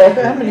 But still, how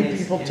exactly, many and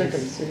it's- people and took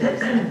it's- him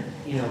seriously?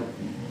 You know,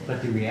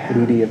 but the Beauty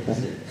reality of is them.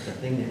 that the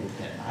thing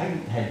that I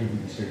had to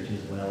research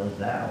as well as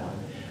that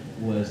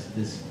one was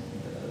this,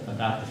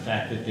 about the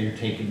fact that they're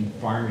taking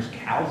farmers'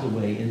 cows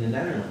away in the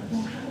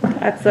Netherlands.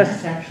 That's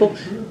That's a, actually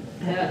true.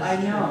 Yeah, I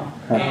know.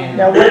 And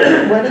Now,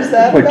 what is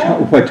that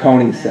about? What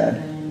Tony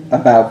said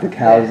about the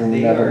cows in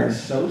the They are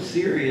Netherlands. so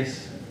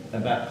serious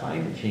about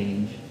climate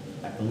change,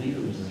 I believe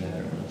it was in the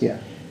Netherlands. Yeah.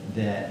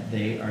 That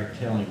they are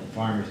telling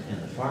farmers,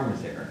 and the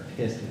farmers there are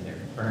pissed and they're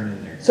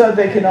burning their. So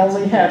they can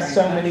only have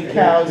so many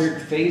cows They're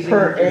phasing,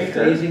 per they're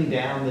acre? phasing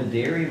down the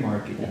dairy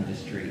market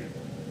industry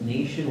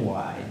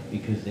nationwide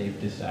because they've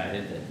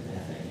decided that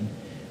methane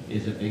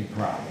is a big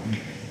problem.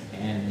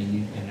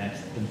 And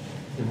that's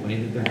the way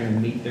that they're gonna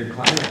meet their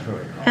climate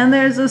protocol. and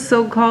there's a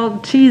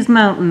so-called cheese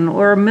mountain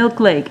or milk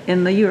lake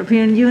in the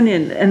European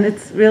Union, and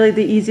it's really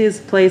the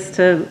easiest place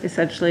to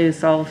essentially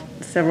solve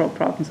several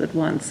problems at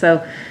once.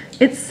 So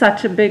it's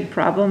such a big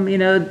problem. You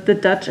know, the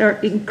Dutch are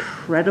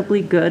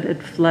incredibly good at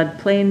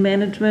floodplain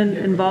management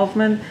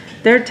involvement.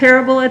 They're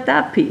terrible at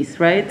that piece,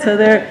 right? So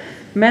they're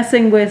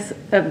messing with,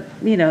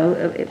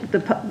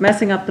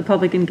 messing up the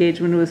public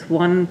engagement with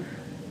one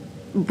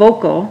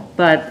vocal,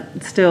 but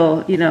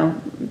still, you know,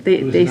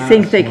 It was they not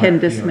think a they can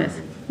smart PR dismiss.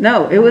 move.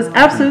 No, it was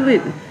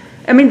absolutely,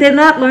 I mean, they're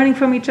not learning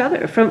from each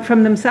other,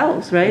 from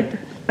themselves, right?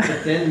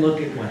 But then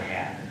look at what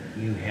happened.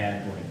 You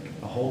had like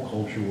a whole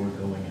culture war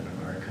going on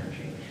in our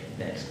country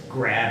that's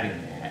grabbing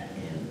that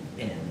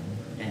and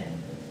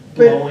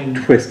But- blowing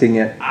Twisting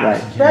it, right.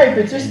 oxygen Right,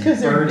 but just and because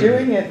they're burning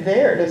doing it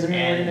there doesn't mean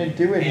we're And-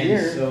 gonna do it and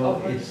here.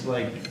 so it's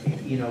like,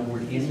 you know, we're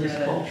in this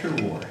culture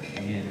war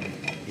and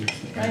it's.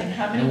 Right,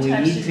 how and many we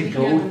times need did we to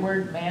hear go- the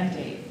word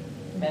mandate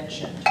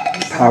mentioned?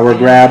 Power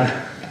grab.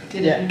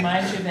 Did Yeah. it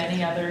remind you of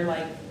any other,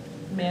 like,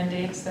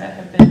 mandates that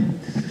have been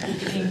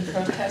being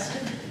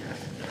protested?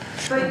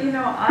 But, you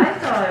know, I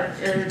thought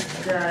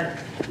that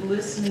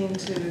listening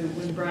to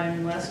when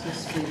Brian West was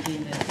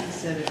speaking, that he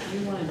said if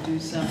you want to do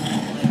something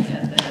like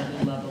at the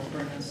head level,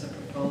 bring us a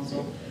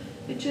proposal.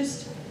 It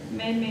just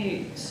made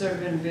me sort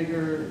of in a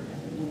bigger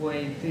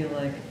way feel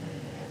like,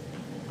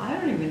 I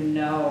don't even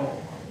know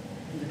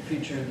the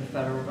future of the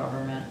federal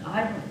government.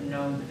 I don't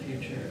know the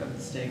future of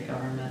the state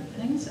government.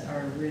 Things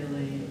are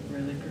really,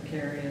 really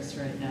precarious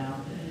right now.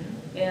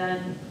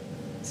 And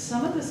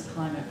some of this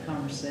climate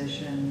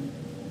conversation,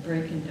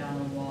 breaking down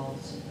the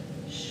walls,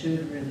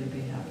 should really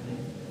be happening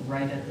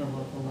right at the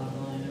local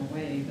level in a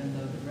way, even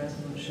though the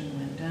resolution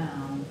went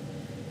down.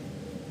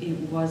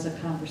 It was a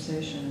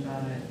conversation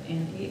about it,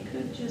 and it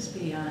could just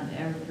be on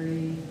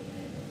every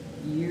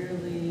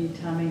yearly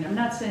town meeting. I'm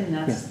not saying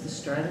that's the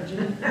strategy.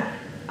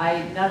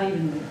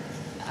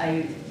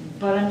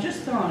 But I'm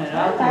just throwing it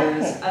out there,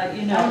 as,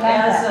 you know,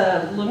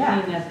 as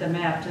looking at the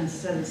map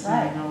instead of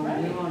saying, no,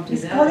 we won't do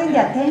that. It's calling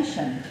the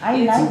attention. I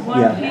like It's it.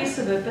 one piece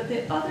of it, but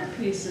the other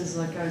piece is,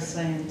 like I was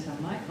saying to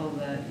Michael,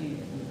 that you,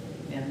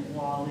 and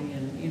Wally,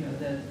 and, you know,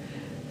 the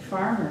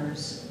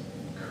farmers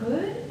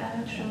could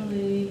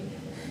actually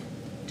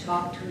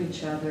talk to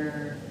each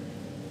other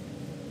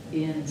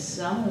in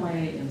some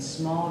way, in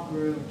small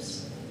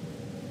groups,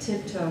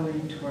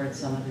 tiptoeing towards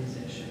some of these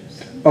issues.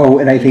 Oh,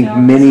 and I think You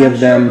know, many 'cause of I'm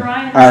sure them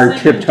Brian is are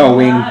thinking,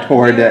 tiptoeing "Do not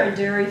toward dare it.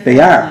 dairy They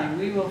are.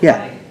 family, we will Yeah.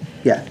 fight."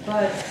 Yeah.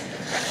 But,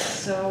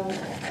 so,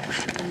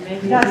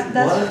 maybe. That's-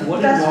 What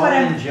did that's what Wally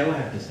I'm- and Joe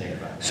have to say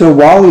about it? So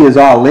Wally is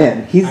all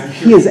in. He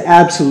sure. is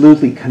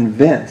absolutely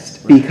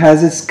convinced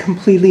because it's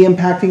completely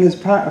impacting his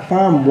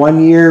farm.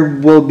 One year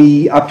we'll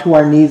be up to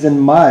our knees in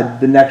mud.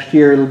 The next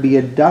year it'll be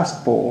a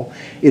dust bowl.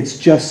 It's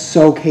just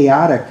so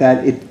chaotic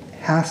that it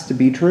has to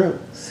be true.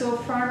 So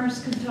farmers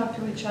can talk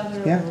to each other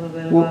Yeah. a little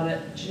bit Well, about it,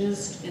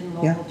 just in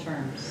yeah. local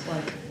terms,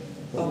 like,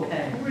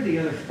 okay. Who were the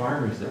other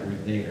farmers that were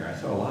there? I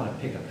saw a lot of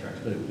pickup trucks,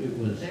 but it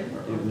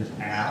was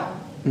Al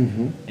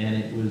Mm-hmm. and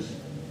it was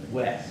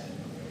West.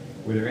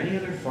 Were there any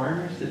other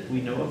farmers that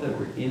we know of that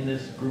were in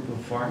this group of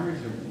farmers?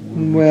 Or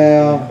were we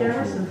Well- just There were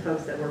cultural? some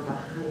folks that were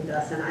behind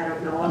us, and I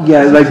don't know.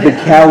 Yeah, like the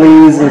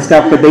Kellys and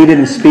stuff, but they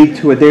didn't speak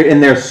to it.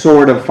 They're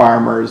sort of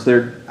farmers.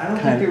 They're I don't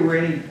think kind there of, were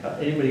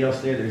anybody else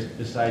there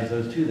besides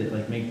those two that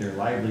like make their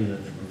livelihood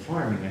from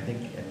farming. I think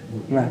it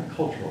was Right. a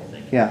cultural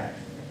thing. yeah.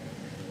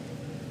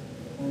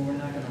 Well, we're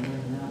not gonna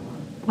win that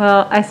one.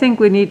 Well, I think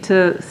we need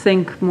to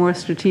think more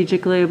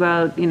strategically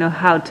about, you know,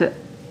 how to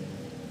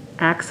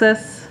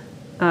access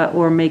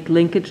or make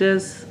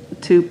linkages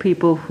to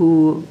people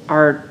who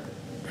are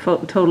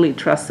totally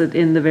trusted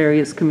in the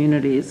various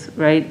communities,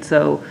 right?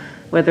 So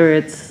whether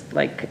it's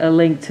like a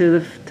link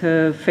to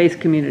faith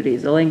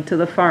communities, a link to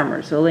the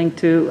farmers, a link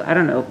to, I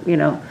don't know, you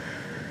know,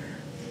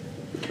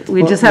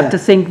 we Well, just have yeah. to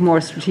think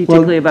more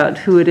strategically about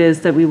who it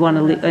is that we want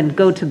to, and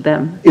go to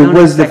them. It Don't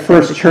was the expect them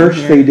first to come church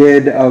here. they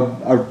did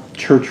a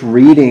church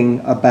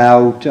reading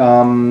about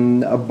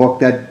a book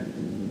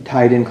that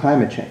tied in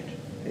climate change.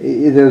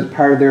 It was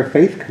part of their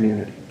faith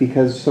community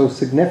because it's so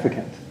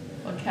significant.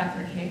 Well,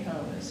 Catherine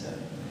Hayhoe is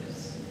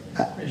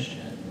a Christian.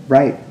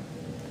 Right.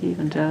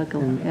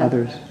 Evangelical, And yeah.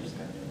 others.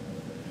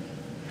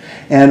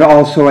 And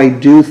also, I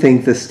do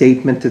think the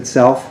statement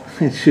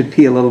itself, it should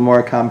be a little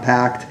more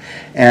compact.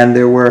 And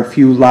there were a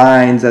few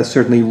lines that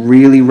certainly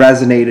really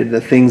resonated, the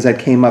things that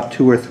came up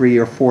 2 or 3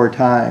 or 4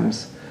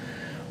 times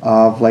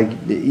of like,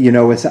 you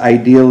know, it's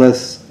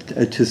idealist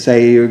to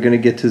say you're going to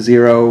get to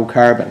 0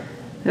 carbon.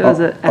 There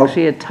was Oh,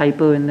 actually a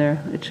typo in there.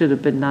 It should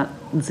have been not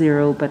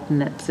 0, but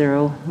net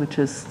 0, which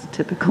is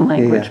typical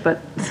language, yeah.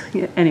 but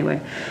yeah, anyway.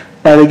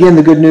 But again,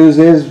 the good news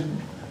is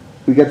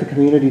we get the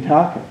community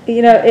talking.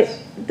 You know,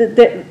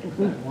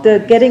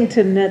 the getting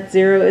to net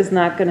 0 is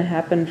not going to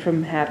happen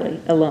from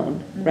Hadley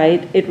alone,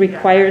 right? It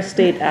requires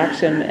state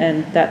action,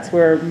 and that's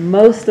where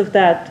most of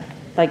that,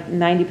 like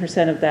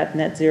 90% of that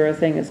net 0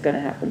 thing is going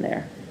to happen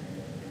there.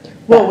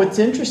 Well, what's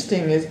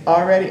interesting is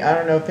already, I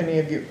don't know if any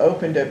of you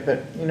opened it,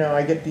 but, you know,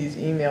 I get these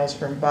emails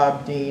from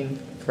Bob Dean,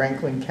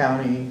 Franklin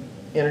County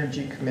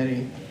Energy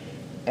Committee,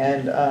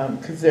 and,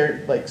 because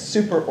they're like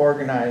super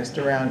organized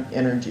around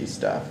energy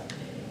stuff.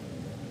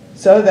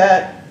 So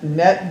that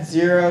net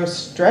 0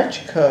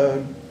 stretch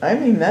code, I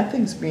mean, that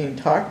thing's being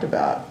talked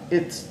about.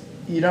 It's,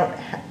 you don't,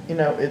 you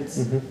know,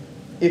 it's,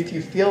 if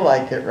you feel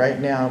like it right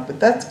now, but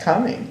that's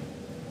coming.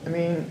 I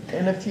mean,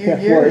 in a few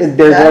years.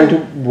 They're going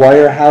to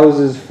wire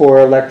houses for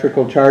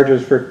electrical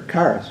chargers for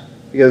cars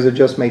because it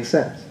just makes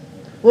sense.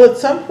 Well, at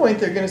some point,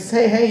 they're going to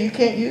say, hey, you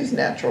can't use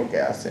natural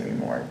gas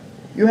anymore.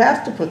 You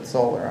have to put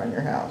solar on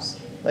your house.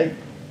 Like,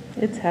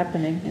 It's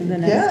happening in the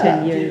next Yeah.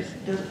 10 years.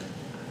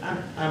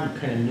 I'm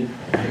kind of new.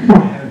 I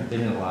haven't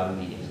been in a lot of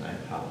meetings, and I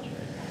apologize.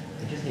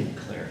 I just need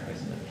to clarify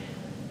something.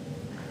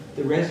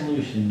 The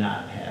resolution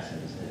not passing,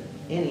 is there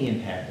any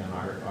impact on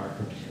our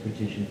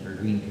petition for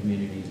green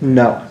communities?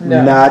 No,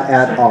 No. not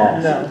at all.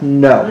 No.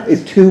 No,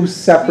 it's 2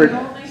 separate. The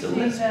only So thing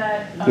let's-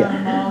 that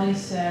Yeah. Molly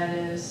said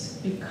is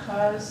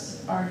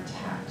because our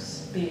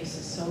tax base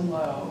is so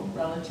low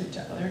relative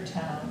to other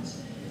towns,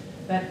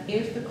 that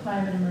if the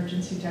climate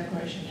emergency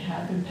declaration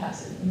had been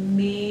passed, it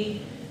may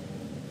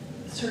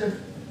sort of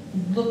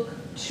look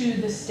to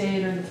the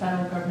state or the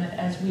federal government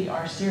as we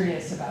are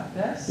serious about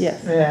this.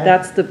 Yes, Yeah.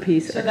 that's the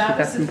piece, So actually, that was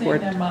that's the thing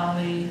important. that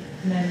Molly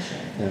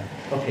mentioned.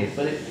 Okay,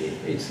 but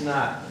it's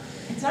not,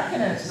 It's not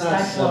gonna it's not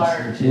stifle our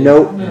substantive.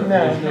 No. move.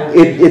 No.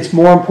 It's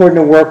more important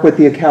to work with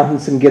the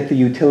accountants and get the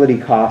utility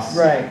costs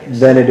right.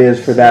 than it is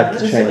for that to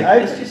Let's change.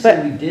 let's just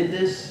say we did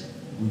this,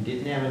 we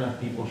didn't have enough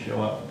people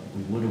show up,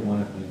 we would have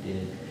won if we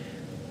did.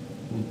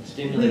 We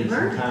stimulated We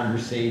some learned.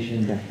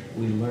 conversation, Yeah.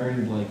 we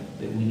learned like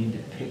that we need to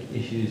pick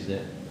issues that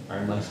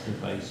are less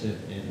divisive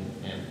and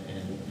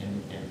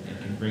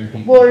can bring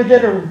people. Well, or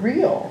that are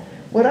real.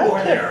 what I Or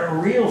kept, they're a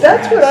real.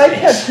 that's what I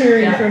kept fast.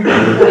 hearing from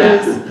people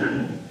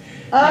is,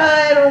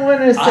 I don't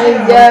wanna I say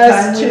have a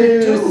yes time with it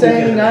to too,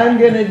 saying because- I'm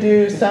gonna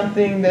do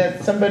something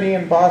that somebody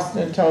in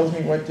Boston tells me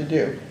what to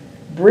do.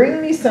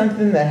 Bring me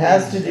something that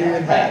has to do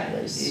with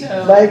Hadley.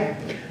 So, Like,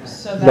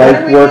 so what do that,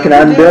 Like we working need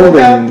to on do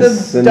about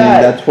buildings, the and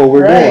dike? that's what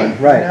we're doing,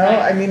 right. You know,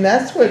 I mean,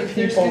 that's what if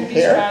there's people gonna be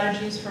care.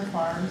 strategies for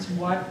farms,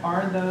 what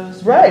are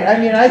those? Right, What I are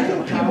we mean, gonna I do?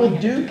 think How are people we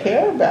gonna do it?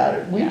 care about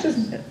it. We Yes.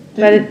 just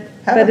But it,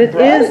 haven't but it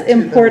brought is it to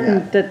them important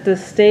yet. that the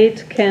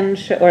state can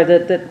show, or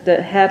that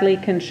Hadley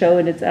can show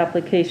in its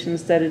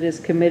applications that it is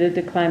committed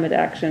to climate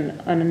action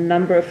on a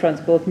number of fronts,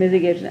 both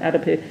mitigation and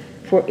adaptation,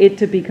 for it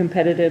to be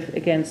competitive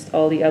against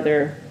all the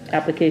other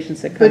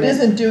applications that come But in.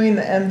 isn't doing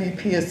the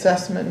MVP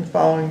assessment and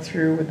following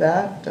through with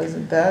that,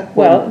 doesn't that?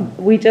 Well,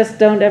 we just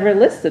don't ever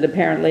list it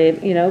apparently,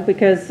 you know,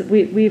 because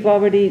we've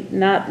already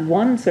not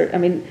one I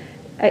mean,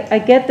 I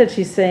get that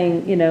she's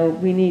saying, you know,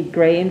 we need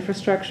gray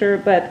infrastructure,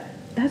 but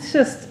that's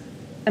just,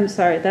 I'm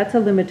sorry, that's a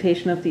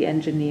limitation of the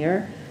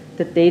engineer,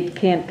 that they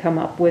can't come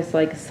up with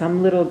like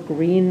some little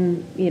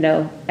green, you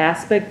know,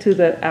 aspect to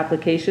the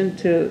application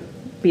to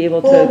be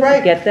able Well, to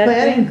right, get that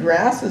planting thing.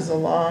 grasses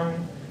along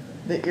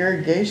the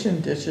irrigation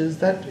ditches,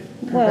 that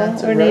Well,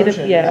 prevents or native,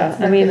 erosion. yeah, That's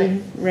I not mean, gonna-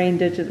 rain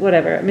ditches,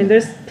 whatever. I mean,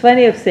 there's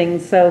plenty of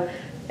things, so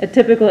a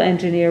typical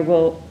engineer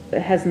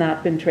has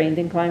not been trained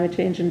in climate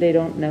change and they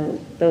don't know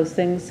those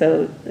things,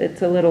 so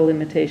it's a little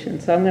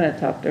limitation. So I'm gonna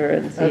talk to her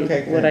and see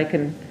Okay, what good. I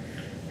can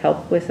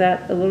help with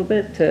that a little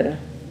bit to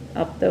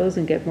up those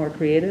and get more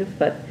creative.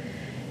 But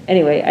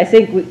anyway, I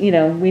think, you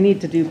know, we need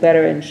to do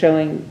better in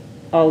showing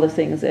all the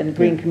things, and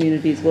green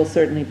communities will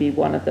certainly be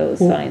one of those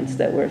signs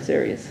that we're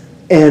serious.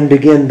 And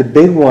again, the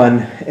big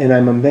one, and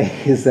I'm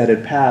amazed that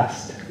it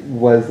passed,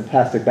 was the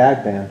plastic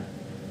bag ban.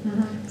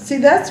 See,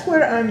 that's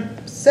what I'm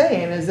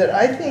saying, is that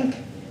I think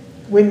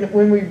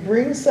when we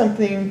bring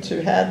something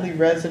to Hadley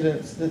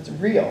residents that's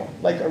real,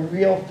 like a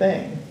real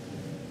thing,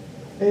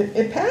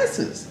 it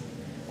passes.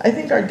 I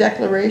think our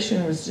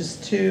declaration was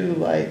just too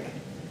like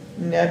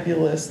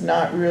nebulous,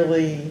 not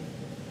really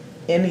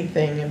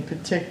anything in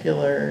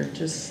particular,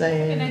 just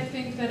saying. And I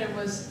think that it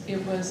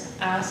was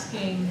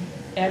asking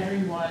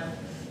everyone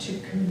to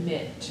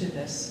commit to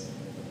this,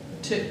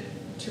 to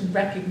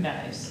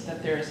recognize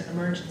that there is an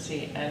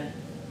emergency and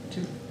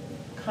to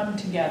come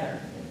together,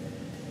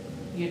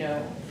 you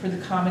know, for the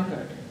common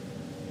good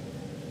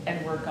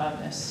and work on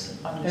this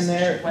And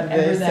they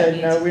whatever that said,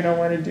 means. no, we don't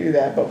want to do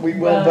that, but we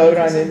will Well, vote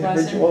on because it wasn't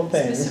individual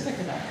things. specific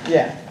enough.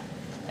 Yeah,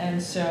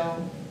 And so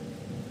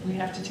we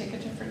have to take a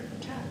different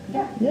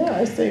tack. yeah,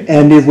 I say.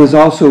 And it was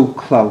also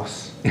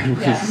close. It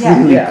was Yeah.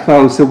 really Yeah.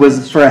 close. It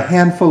was for a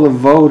handful of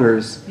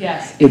voters.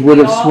 Yes. It if would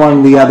we have all swung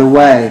had the told other five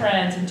way.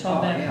 Friends and told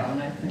Oh, them, yeah,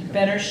 and I think you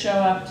better show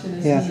up to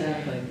this Yeah. meeting.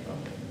 Exactly.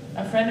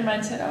 A friend of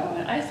mine said, "Oh,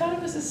 I thought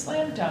it was a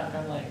slam dunk."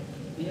 I'm like,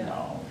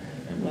 "No,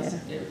 it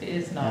wasn't. It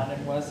is not. It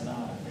was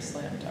not a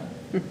slam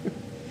dunk."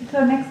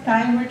 So next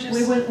time, We're just-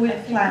 we will I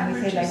think plan, we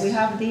we were say like, we just-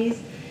 have this,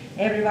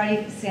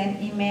 everybody send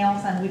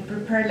emails and we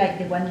prepare like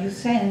the one you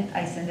send,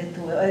 I send it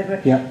to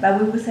everybody. Yeah. But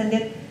we will send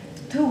it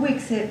 2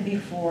 weeks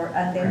before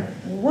and then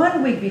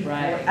 1 week before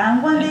Right.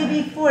 and 1 day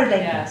before,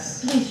 like,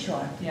 Yes. please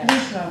sure, Yes.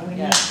 please sure, we need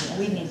Yes. to,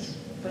 we need to.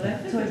 But I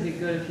think it'd be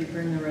good if you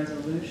bring the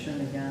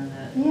resolution again,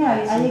 that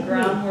Yeah, I some agree.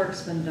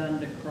 groundwork's been done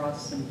to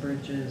cross some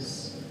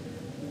bridges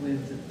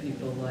with the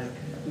people like,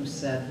 who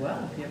said, well,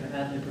 if you have a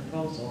Hadley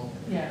proposal,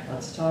 Yeah.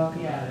 let's talk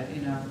Yeah. about it,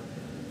 you know,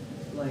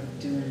 like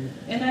doing,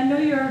 and I know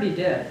you already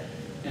did.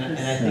 And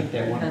I think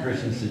that one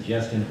person's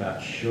suggestion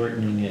about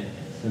shortening it,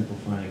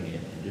 simplifying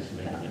it, and just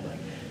making it like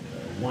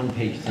a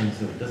one-page thing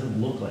so it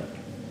doesn't look like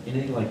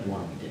anything like the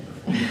one we did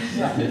before. It's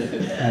just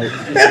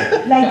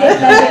a-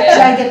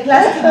 Like the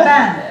plastic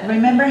ban,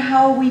 remember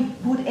how we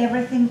put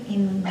everything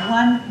in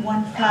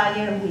one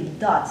flyer with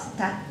dots,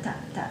 tat, tat,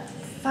 tat,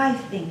 5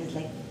 things,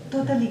 like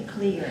totally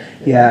clear.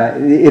 Yeah,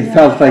 it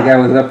felt like I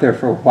was up there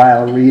for a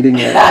while reading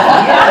it.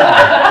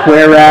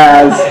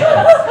 Whereas,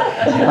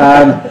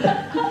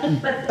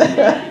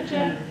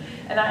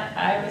 And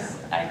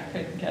I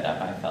couldn't get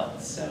up. I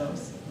felt so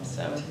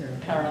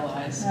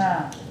paralyzed.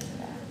 Yeah.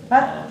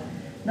 But,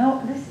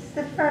 no, this is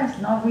the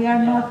first, no, we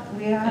are not,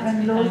 we haven't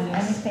It's lost behind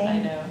us. I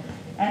anything. know.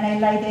 And I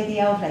like the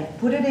idea of like,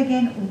 put it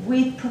again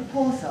with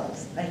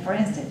proposals, like for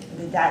instance,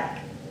 the dike.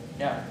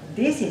 Yeah.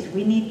 This is,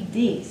 we need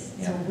this,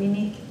 so Yeah. we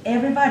need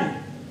everybody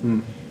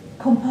mm,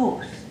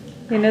 compose.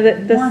 You know,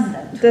 Want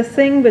that. the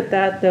thing with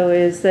that though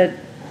is that,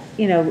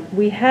 you know,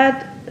 we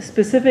had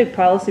specific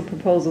policy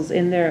proposals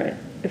in there,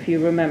 if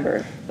you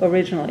remember,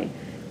 originally.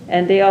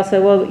 And they all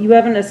said, well, you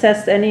haven't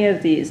assessed any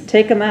of these,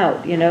 take them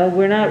out, you know,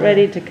 we're not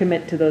ready to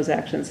commit to those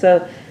actions.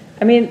 So,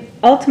 I mean,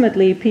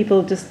 ultimately,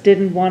 people just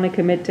didn't want to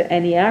commit to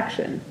any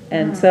action.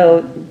 And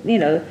so, you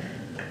know,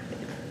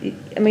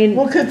 I mean,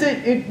 Well, because it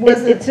it's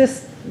wasn't,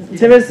 just,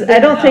 there was, I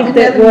don't think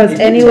there was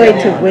any way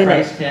to win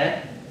Price it.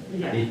 tag,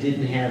 it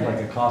didn't have like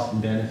a cost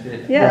and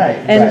benefit. Yeah, Right,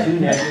 It was and, too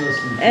nebulous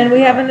and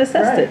we haven't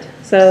assessed Right. it.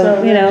 So,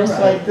 you they're know, just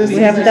like, this we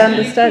is haven't a- done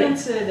the You study. can't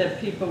say that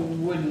people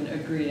wouldn't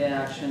agree to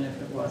action if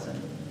it wasn't.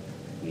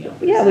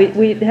 Yeah,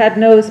 we had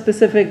no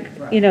specific,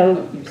 Right. you know,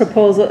 What you said.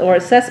 proposal or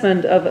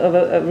assessment of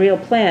a real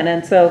plan.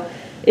 And so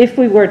if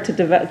we were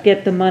to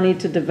get the money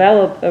to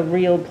develop a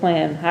real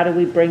plan, how do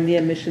we bring the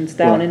emissions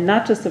down? Well- And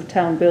not just of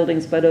town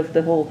buildings, but of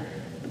the whole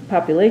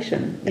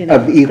population, you know?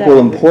 Of equal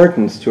that-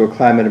 importance to a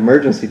climate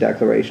emergency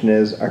declaration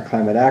is our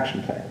climate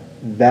action plan.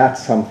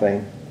 That's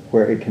something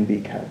where it can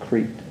be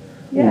concrete.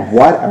 Yes.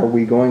 What are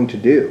we going to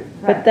do?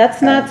 But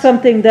that's not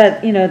something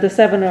that, you know, the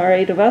 7 or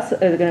 8 of us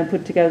are gonna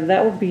put together.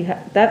 That would be,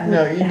 that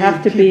No, would you have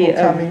need to be people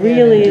a coming in and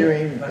really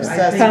doing But I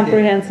assessment. think that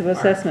comprehensive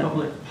assessment. Our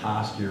public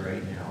posture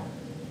right now,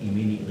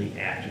 immediately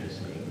after this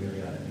meeting,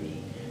 really ought to be,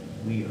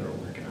 we are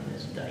working on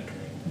this dike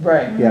thing.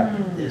 Right, Yeah,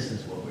 This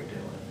is what we're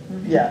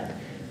doing, yeah.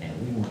 and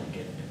we want to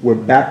get. we're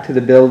back to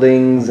the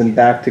buildings and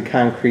back to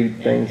concrete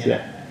things, yeah.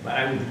 But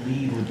I would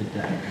lead with the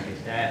dike,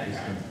 because that is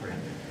going to bring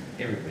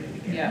everybody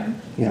together. Yeah.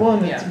 Yeah. Well,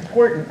 and it's Yeah.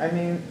 important, I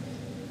mean,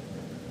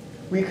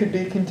 we could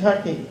be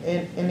Kentucky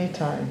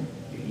anytime.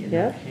 You're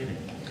Yep. not kidding.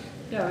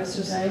 Yeah, I was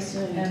just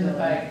listening And to the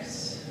like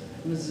bikes.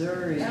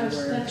 Missouri That's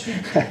where.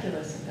 ridiculous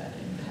that that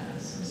didn't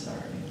pass, I'm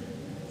sorry.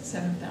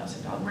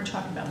 $7,000, we're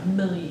talking about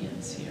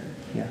millions here.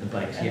 The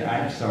bikes, And the yeah,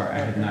 I'm bikes. sorry, I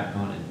have not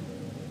gone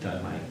and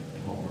done my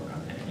homework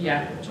on that.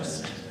 Yeah, But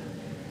just-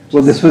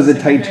 Well, this was a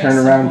tight Very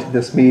turnaround to simple.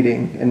 this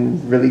meeting,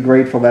 and really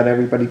grateful that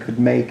everybody could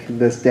make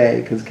this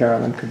day, because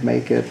Carolyn could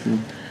make it, and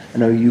I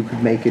know you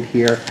could make it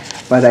here.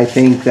 But I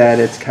think that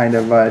it's kind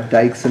of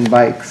dikes and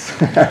bikes.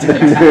 That's a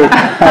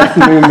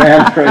new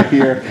mantra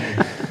here.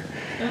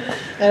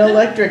 And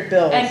electric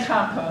bills. And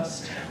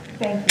compost.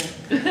 Thank you.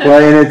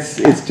 Well, and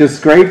it's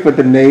just great with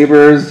the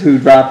neighbors who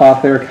drop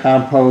off their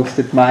compost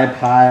at my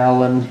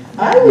pile, and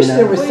I wish you know.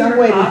 there was some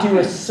way to do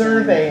a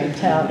survey in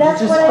town, to That's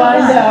just what I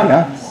find want.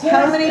 out Yeah.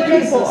 how many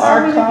Yes, people how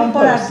are many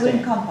people are doing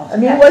composting. compost? I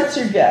mean, Yes. what's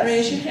your guess?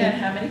 Raise your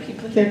hand, how many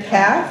people Think here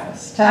half?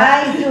 compost?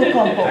 I do I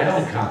compost.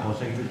 don't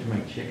compost, I give it to my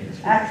chickens.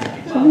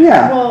 Actually.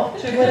 Yeah, Well,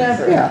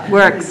 whatever. yeah.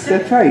 Works.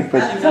 That's right,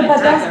 but So,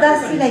 but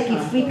that's like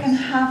if we can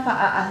have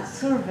a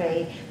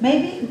survey,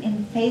 maybe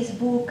in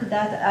Facebook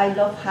that I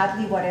love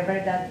Hadley, whatever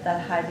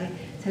that Hadley,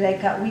 so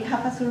like we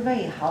have a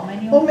survey, how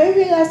many? Well,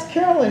 maybe ask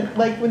Carolyn,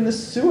 like when the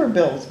sewer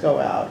bills go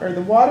out or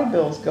the water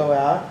bills go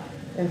out,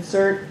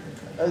 insert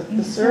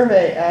the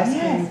survey asking,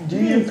 Yes, do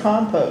you please.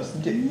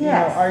 compost? You know,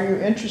 Yes. are you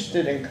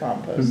interested in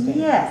composting?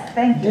 Yes,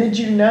 thank you. Did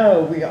you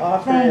know we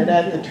offer it Thank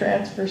at the you.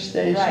 transfer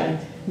station? Right.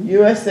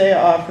 USA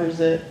offers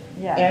it,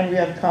 Yeah. and we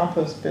have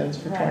compost bins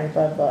for Right.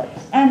 $25.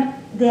 And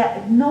the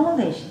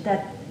knowledge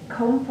that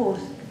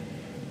compost,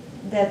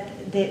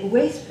 that the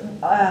waste,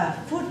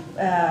 food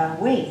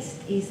waste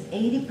is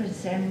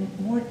 80%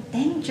 more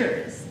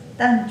dangerous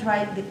than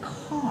drive the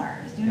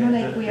cars. You know,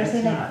 like we are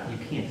saying, like, You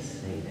can't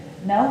say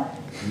that, no?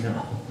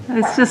 no.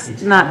 It's just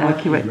It's not how you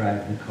accurate.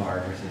 drive the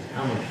car versus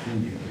how much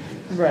food you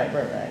produce.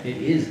 Right. It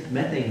is,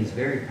 methane is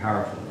very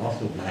powerful, it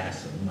also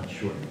lasts a much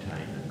shorter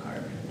time than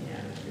carbon in the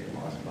atmosphere.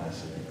 It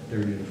lasts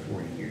 30 to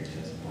 40 years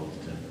as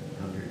opposed to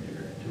 100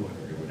 or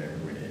 200 or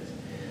whatever it is.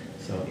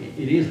 So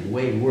it is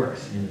way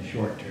worse in the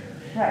short term.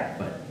 Right.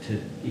 But to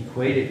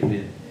equate it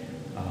with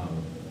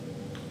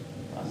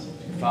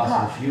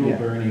fossil fuel Yeah.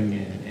 burning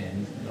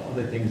and all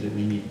the things that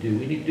we need to do,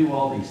 we need to do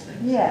all these things.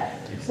 Yes.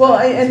 It's Well,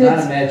 not, and it's not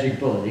it's- a magic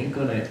bullet, it ain't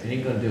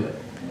gonna do it.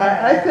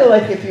 I feel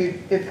like if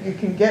you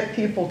can get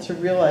people to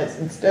realize,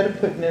 instead of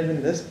putting it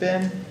in this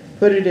bin,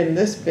 put it in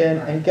this bin,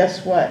 and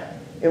guess what?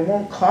 It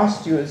won't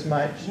cost you as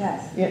much.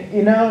 Yes.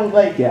 You know,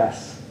 like,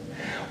 yes.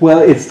 Well,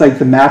 it's like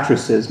the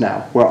mattresses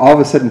now, where all of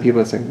a sudden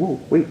people are saying, whoa,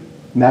 wait,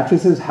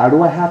 mattresses, how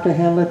do I have to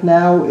handle it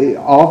now?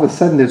 All of a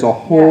sudden, there's a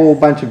whole Yes.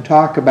 bunch of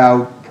talk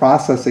about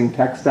processing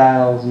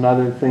textiles and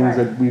other things Right.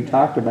 that we've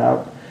talked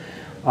about.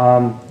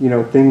 You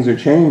know, things are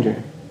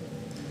changing.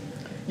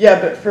 yeah,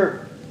 but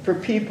for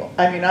people,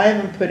 I mean, I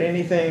haven't put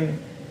anything,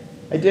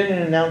 I did an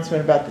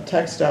announcement about the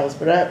textiles,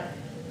 but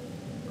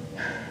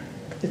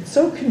it's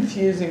so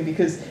confusing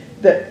because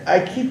I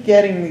keep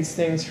getting these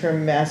things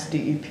from Mass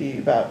DEP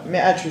about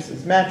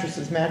mattresses,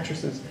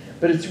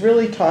 but it's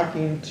really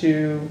talking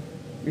to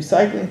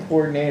recycling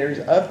coordinators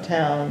of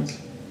towns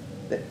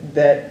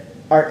that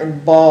are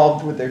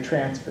involved with their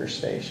transfer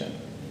station.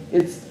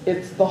 It's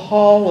the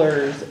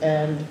haulers,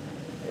 and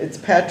it's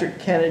Patrick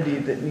Kennedy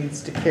that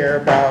needs to care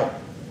about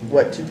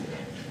what to do.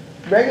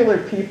 Regular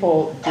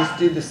people just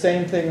do the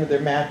same thing with their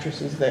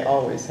mattresses they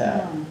always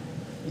have.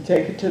 You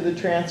take it to the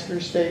transfer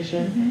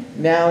station.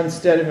 Now,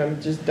 instead of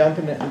him just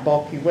dumping it in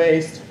bulky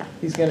waste,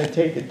 he's gonna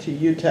take it to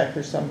UTEC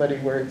or somebody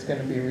where it's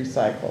gonna be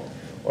recycled.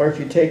 Or if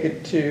you take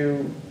it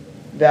to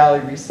Valley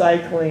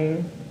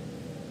Recycling,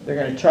 they're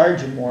gonna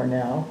charge you more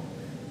now,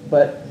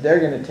 but they're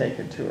gonna take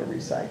it to a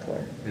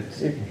recycler.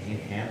 It's, in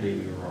Hadley,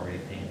 we were already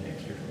paying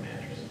extra for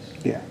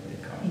mattresses. Yeah.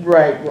 It cost.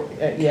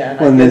 Right, yeah.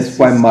 Well, and I that's guess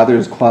why it's-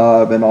 Mother's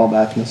Club and all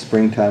that in the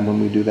springtime when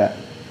we do that.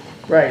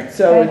 Right,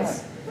 so Anyway,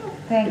 it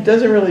Thank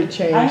doesn't really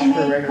change I for may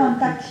regular people.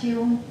 contact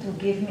you to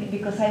give me,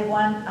 because I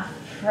want a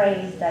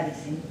phrase that is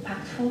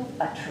impactful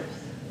but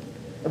truth.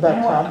 About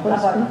You know what?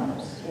 About composting?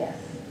 compost, yes.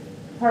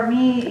 For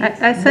me,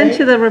 it's. I sent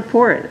you the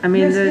report. I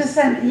mean, You there's,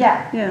 send,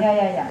 yeah, yeah.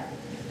 yeah.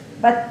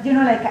 But, you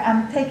know, like,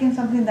 I'm taking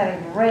something that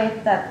I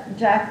read that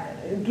Jack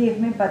gave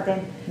me, but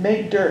then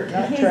Make dirt,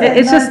 not He's trash.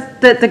 It's just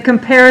that the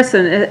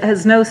comparison, it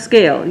has no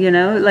scale, you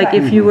know? Like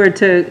if you were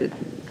to,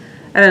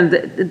 I don't know,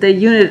 the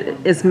unit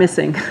is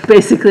missing,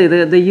 basically,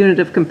 the unit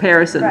of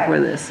comparison for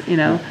Right. this, you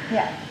know?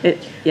 yeah.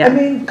 Yeah, I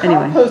mean,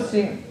 anyway.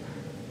 composting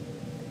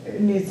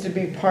needs to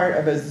be part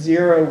of a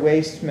zero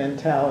waste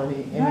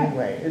mentality Right.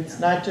 anyway. It's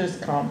not just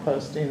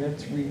composting,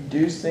 it's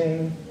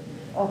reducing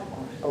Of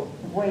course.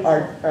 Waste our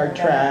of whatever.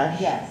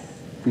 trash. Yes,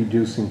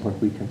 Reducing what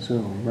we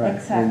consume, right?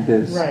 Exactly. And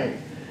there's- Right.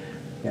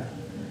 Yeah.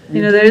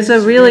 You know, there's a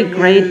Reduce, really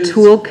great reuse.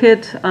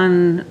 toolkit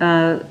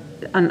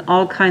on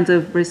all kinds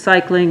of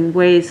recycling,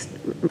 waste,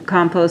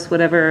 compost,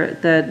 whatever,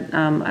 that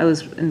I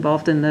was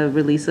involved in the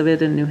release of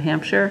it in New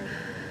Hampshire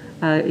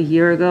a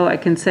year ago. I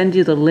can send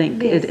you the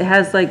link. Yes. It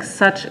has like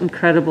such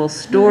incredible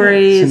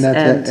stories Send that to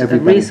and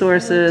everybody.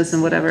 resources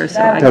and whatever, so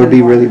That I That would be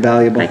can, really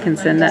valuable. I can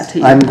send that to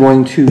you. I'm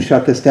going to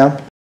shut this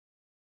down.